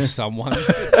see someone.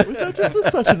 Was that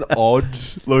just such an odd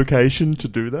location to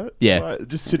do that? Yeah. Like,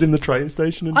 just sit in the train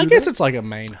station and I do guess that? it's like a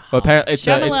main. Well, apparently,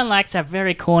 Shyamalan likes to have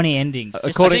very corny endings. Just,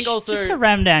 according- I think also- just to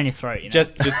ram down your throat. You know?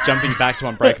 Just jumping back to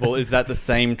Unbreakable, is that the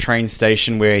same train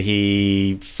station where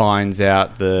he finds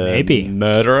out the Maybe.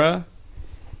 murderer?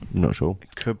 I'm not sure.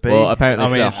 Could be. Well,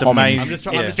 apparently it's a the homage. main. I'm just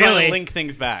trying Yeah. to Philly. link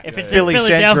things back. if it's Philly in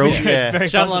Central, Philadelphia, yeah. it's very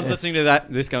Shyamalan's possible. listening to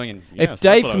this going in. if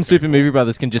Dave from Super Movie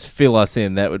Brothers can just fill us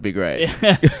in, that would be great.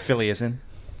 Philly is in.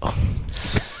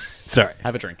 Sorry.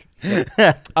 have a drink.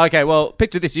 Okay, well,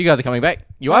 picture this: you guys are coming back.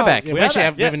 You are back. We actually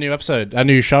have, we have a new episode, a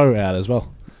new show out as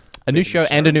well. A new show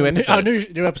and a new episode. Our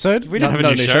new episode. We don't have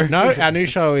a new show. No, our new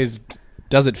show is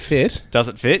Does It Fit? Does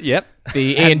it fit? Yep.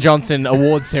 The Ian Johnson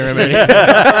Awards ceremony.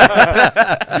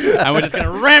 And we're just going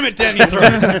to ram it down your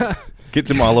throat. Get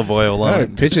some olive oil on No,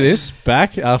 it. picture this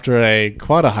back after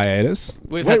quite a hiatus.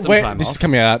 We've had some time This off. is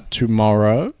coming out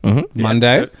tomorrow, Mm-hmm.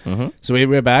 Monday. So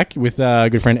we're back with our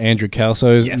good friend Andrew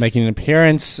Kelso's Yes. making an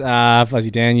appearance. Fuzzy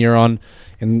Dan, you're on,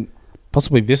 and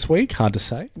possibly this week. Hard to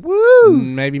say. Woo!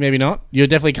 Maybe, maybe not. You're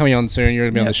definitely coming on soon. You're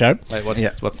going to be on the show. Wait, Yeah.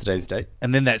 what's today's date?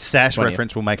 And then that Sash 20th.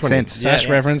 reference will make sense. Sash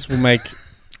reference will make.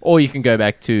 Or you can go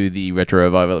back to the retro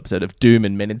revival episode of Doom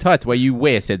and Men in Tights, where you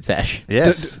wear said sash.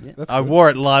 Yes. That's I good. wore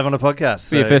it live on a podcast.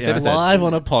 For your first yeah. episode. Live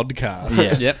on a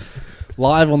podcast. Yes.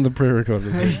 Live on the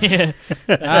pre-recorded. Yeah,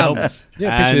 that helps.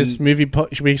 Yeah, picture And- this movie.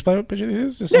 Should we explain what picture this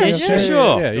is? Just Yeah, so we yeah,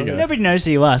 sure. Yeah, you go. Nobody knows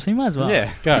who you are, so you might as well.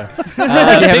 Yeah. Go. You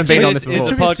haven't been on this It's before. It a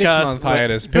took a podcast 6-month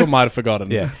hiatus. People might have forgotten.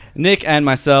 Yeah. Nick and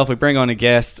myself, we bring on a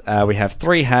guest. We have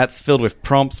 3 hats filled with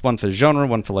prompts, one for genre,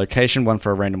 one for location, one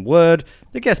for a random word.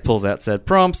 The guest pulls out said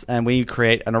prompts, and we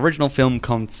create an original film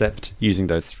concept using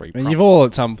those 3 prompts. And you've all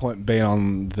at some point been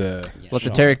on the. Lots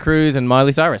of Terry Crews and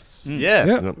Miley Cyrus. Yeah.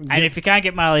 Yeah. And if you can't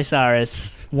get Miley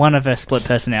Cyrus, one of her split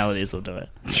personalities will do it.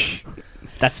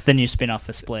 That's the new spin-off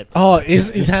for Split. Oh,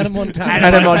 is Hannah Montana?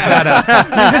 Hannah Montana.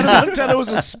 Hannah Montana was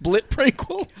a Split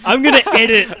prequel. I'm gonna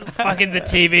edit fucking the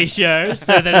TV show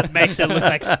so that it makes it look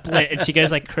like Split, and she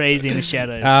goes like crazy in the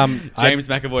shadows. James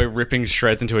McAvoy ripping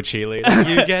shreds into a cheerleader.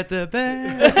 You get the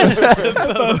best of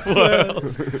both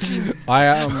worlds.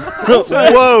 I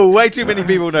Whoa, way too many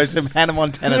people know some Hannah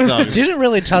Montana songs. didn't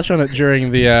really touch on it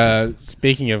during the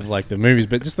speaking of like the movies,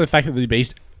 but just the fact that the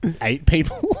Beast ate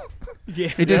people. yeah.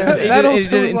 He did, Yeah, he that did, also he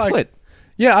did it was in like- Split.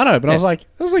 Yeah, I know, but Yeah. I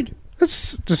was like,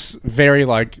 it's just very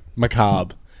like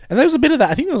macabre. And there was a bit of that.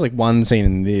 I think there was like one scene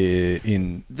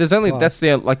in There's only Oh. that's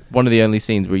the like one of the only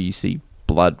scenes where you see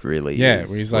blood. Really, yeah, is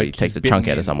where he's where like he takes he's a chunk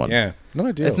bitten out of someone. Yeah, not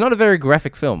ideal. It's not a very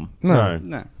graphic film. No.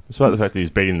 No. Despite the fact that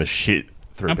he's beating the shit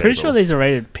through I'm pretty people. sure these are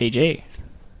rated PG.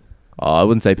 Oh, I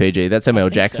wouldn't say PG. That's Samuel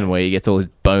think Jackson so. where he gets all his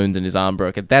bones and his arm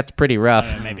broken. That's pretty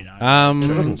rough. Maybe not.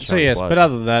 So yes, blood. but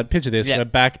other than that, picture this: Yeah. we're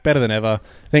back, better than ever.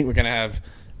 I think we're gonna have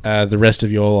the rest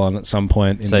of you all on at some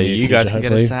point. In So the near you guys future, can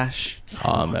get a hopefully. sash.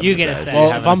 You get a sad. say.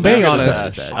 Well, have if a I'm say. being Have a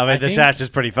honest, say. I mean, the think- sash is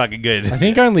pretty fucking good. I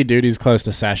think only Duty's close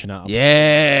to sashing up.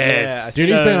 Yes.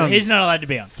 Duty's So been on he's not allowed to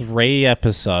be on. 3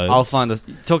 episodes. I'll find this.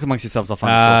 Talk amongst yourselves. I'll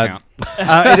find the score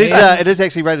count. It is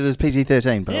actually rated as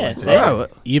PG-13, by the Yeah, way. see? Oh,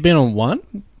 You've been on 1,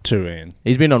 2, Ian.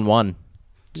 he's been on one.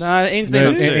 No, Ian's been No,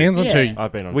 on 2. Ian's on Yeah. 2.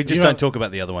 I've been on. We just You don't know- talk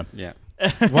about the other one. Yeah.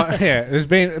 Yeah, there's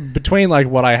been between like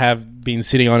what I have been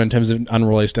sitting on in terms of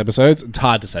unreleased episodes. It's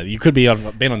hard to say. You could be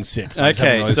been on 6. I just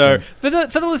haven't Okay, released so them.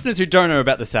 for the listeners who don't know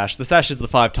about the Sash is the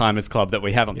 5 Timers Club that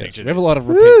we have on Yes, Picture we have a This. lot of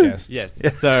repeat guests. Yes.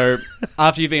 So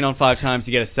after you've been on 5 times,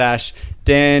 you get a sash.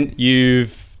 Dan,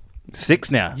 you've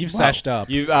 6 now. You've sashed up.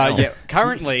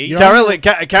 currently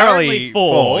Currently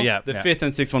 4. Yeah, The yeah. 5th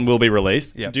and 6th one will be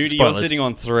released. Yep, Duty, spoilers. you're sitting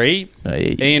on 3.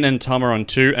 Hey. Ian and Tom are on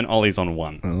 2, and Ollie's on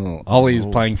 1. Oh, Ollie's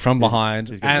playing from behind.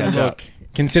 gonna And catch look,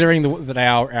 considering that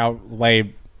our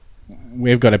way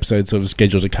we've got episodes sort of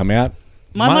scheduled to come out,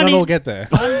 My might money- not all get there.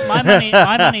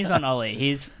 my money's on Ollie.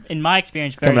 He's, in my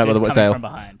experience, very Coming out good with a coming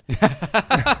wet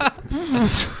from behind.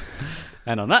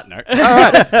 And on that note, All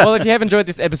right. Well, if you have enjoyed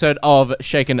this episode of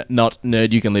Shaken Not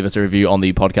Nerd, you can leave us a review on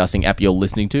the podcasting app you're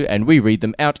listening to, and we read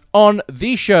them out on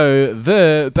the show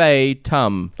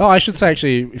verbatim. Oh, I should say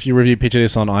actually, if you review Picture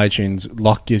This on iTunes,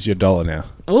 Locke gives you $1 now.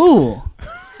 Ooh.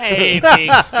 Hey,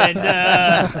 big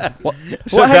spender.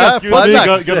 So hang on.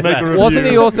 $5. Gotta make a review. Wasn't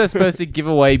he also supposed to give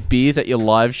away beers at your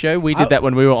live show? We did that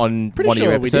when we were on Pretty one of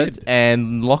your sure we episodes. did.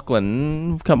 And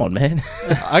Lachlan, come on, man.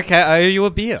 okay, I owe you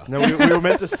a beer. No, we were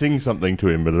meant to sing something to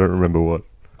him, but I don't remember what.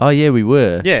 Oh, yeah, we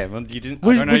were. Yeah, well, you didn't.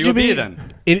 Would- I don't know would you you a beer be-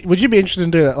 then. Would you be interested in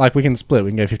doing that? Like, we can split.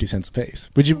 We can go 50 cents a piece.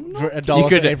 Would you for $1 You for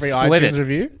could every split iTunes it.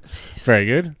 review? Very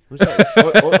good.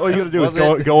 All you gotta do is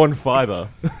go on Fiverr,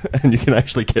 and you can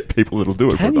actually get people that'll do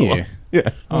it Can for $1. you? Yeah.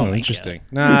 Oh, my interesting.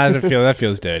 Nah, that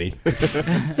feels dirty.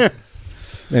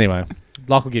 Anyway,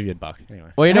 Locke will give you $1.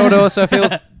 Anyway. Well, you know what also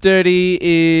feels dirty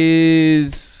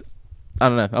is... I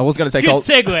don't know. I was going to say Good cold...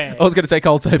 segue. I was going to say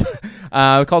cold soap.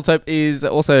 Cold soap is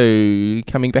also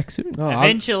coming back soon. Oh, I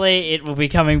Eventually, it will be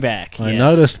coming back. yes.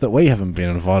 noticed that we haven't been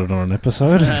invited on an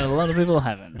episode. A lot of people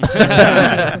haven't.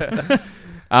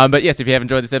 But yes, if you have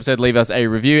enjoyed this episode, leave us a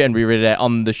review and we read it out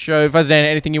on the show. Fuzzy,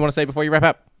 anything you want to say before you wrap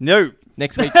up? No.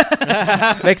 Next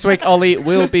week, Ollie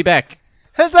will be back.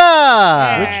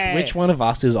 Huzzah! Which one of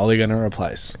us is Ollie going to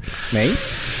replace? Me?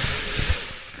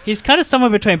 He's kind of somewhere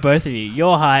between both of you.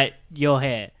 Your height, your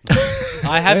hair.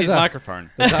 I have There's his a-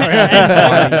 microphone.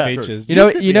 features. You know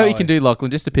what you can do, Lachlan,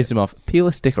 just to piss him off? Peel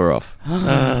a sticker off.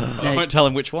 I won't tell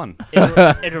him which one.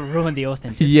 It'll ruin the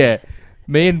authenticity. Yeah.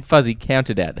 Me and Fuzzy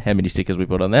counted out how many stickers we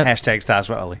put on that. Hashtag stars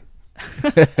for Ollie.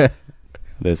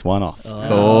 There's one off.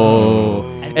 Oh.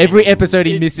 Every episode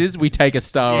he misses, we take a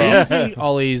star Do off. you think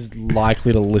Ollie's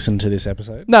likely to listen to this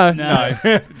episode? No. No.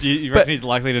 Do you reckon he's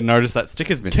likely to notice that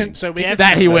sticker's missing? So we Damn. can,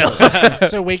 That he will.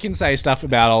 so we can say stuff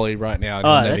about Ollie right now. And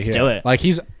Oh, he'll never let's hear do it. Like,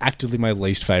 he's actively my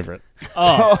least favourite.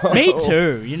 Oh, me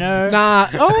too. You know. Nah.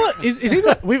 Oh, is he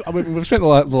the... We've spent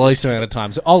the least amount of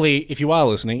time. So, Ollie, if you are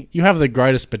listening, you have the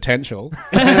greatest potential.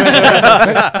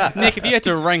 Nick, if you had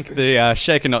to rank the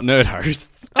Shaken Not Nerd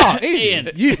hosts, Oh, easy. Ian.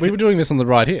 We were doing this on the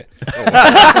right here.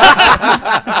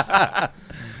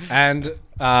 And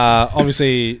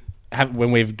obviously,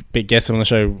 when we've been guests on the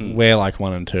show, we're like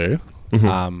 1 and 2.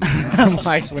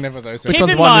 Like whenever those. Keep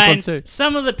one's in one, which mind, one's two?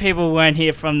 some of the people weren't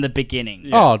here from the beginning.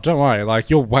 Oh, don't worry. Like,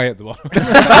 you're way at the bottom.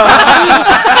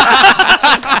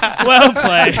 Well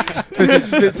played.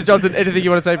 Mr. Johnson, anything you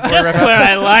want to say before we Just wrap where up?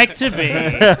 I like to be.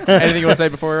 Anything you want to say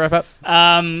before we wrap up?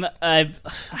 I'm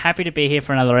happy to be here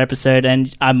for another episode,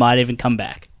 and I might even come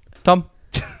back. Tom?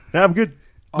 No, I'm good.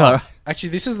 No. Actually,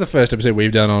 this is the first episode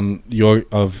we've done on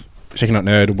of Shaken Not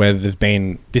Nerd where there's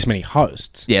been this many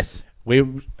hosts. Yes.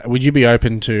 Would you be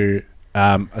open to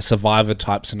a Survivor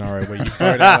type scenario where you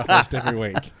vote out a host every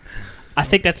week? I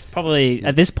think that's probably,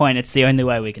 at this point, it's the only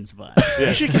way we can survive.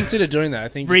 You should consider doing that. I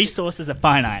think Resources are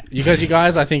finite. because you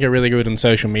guys, I think, are really good on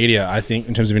social media. I think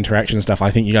in terms of interaction and stuff,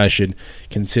 I think you guys should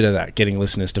consider that, getting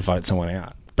listeners to vote someone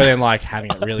out. but then like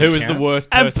having it really. Who is the count. worst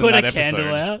And person put in a that candle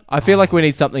episode? out. I feel like we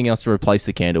need something else to replace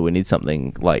the candle. We need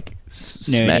something like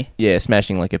Newy.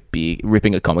 smashing like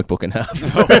ripping a comic book in half.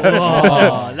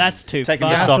 Oh, that's too Taking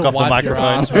far. the sock off the microphone.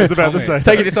 I was about to say.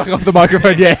 Taking your sock off the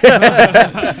microphone, yeah.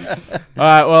 All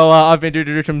right, well, I've been Dude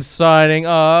Richam signing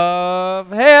off.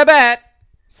 How about?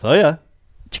 So yeah.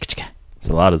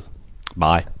 Saladas.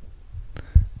 Bye.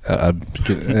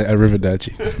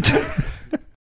 Arrivederci.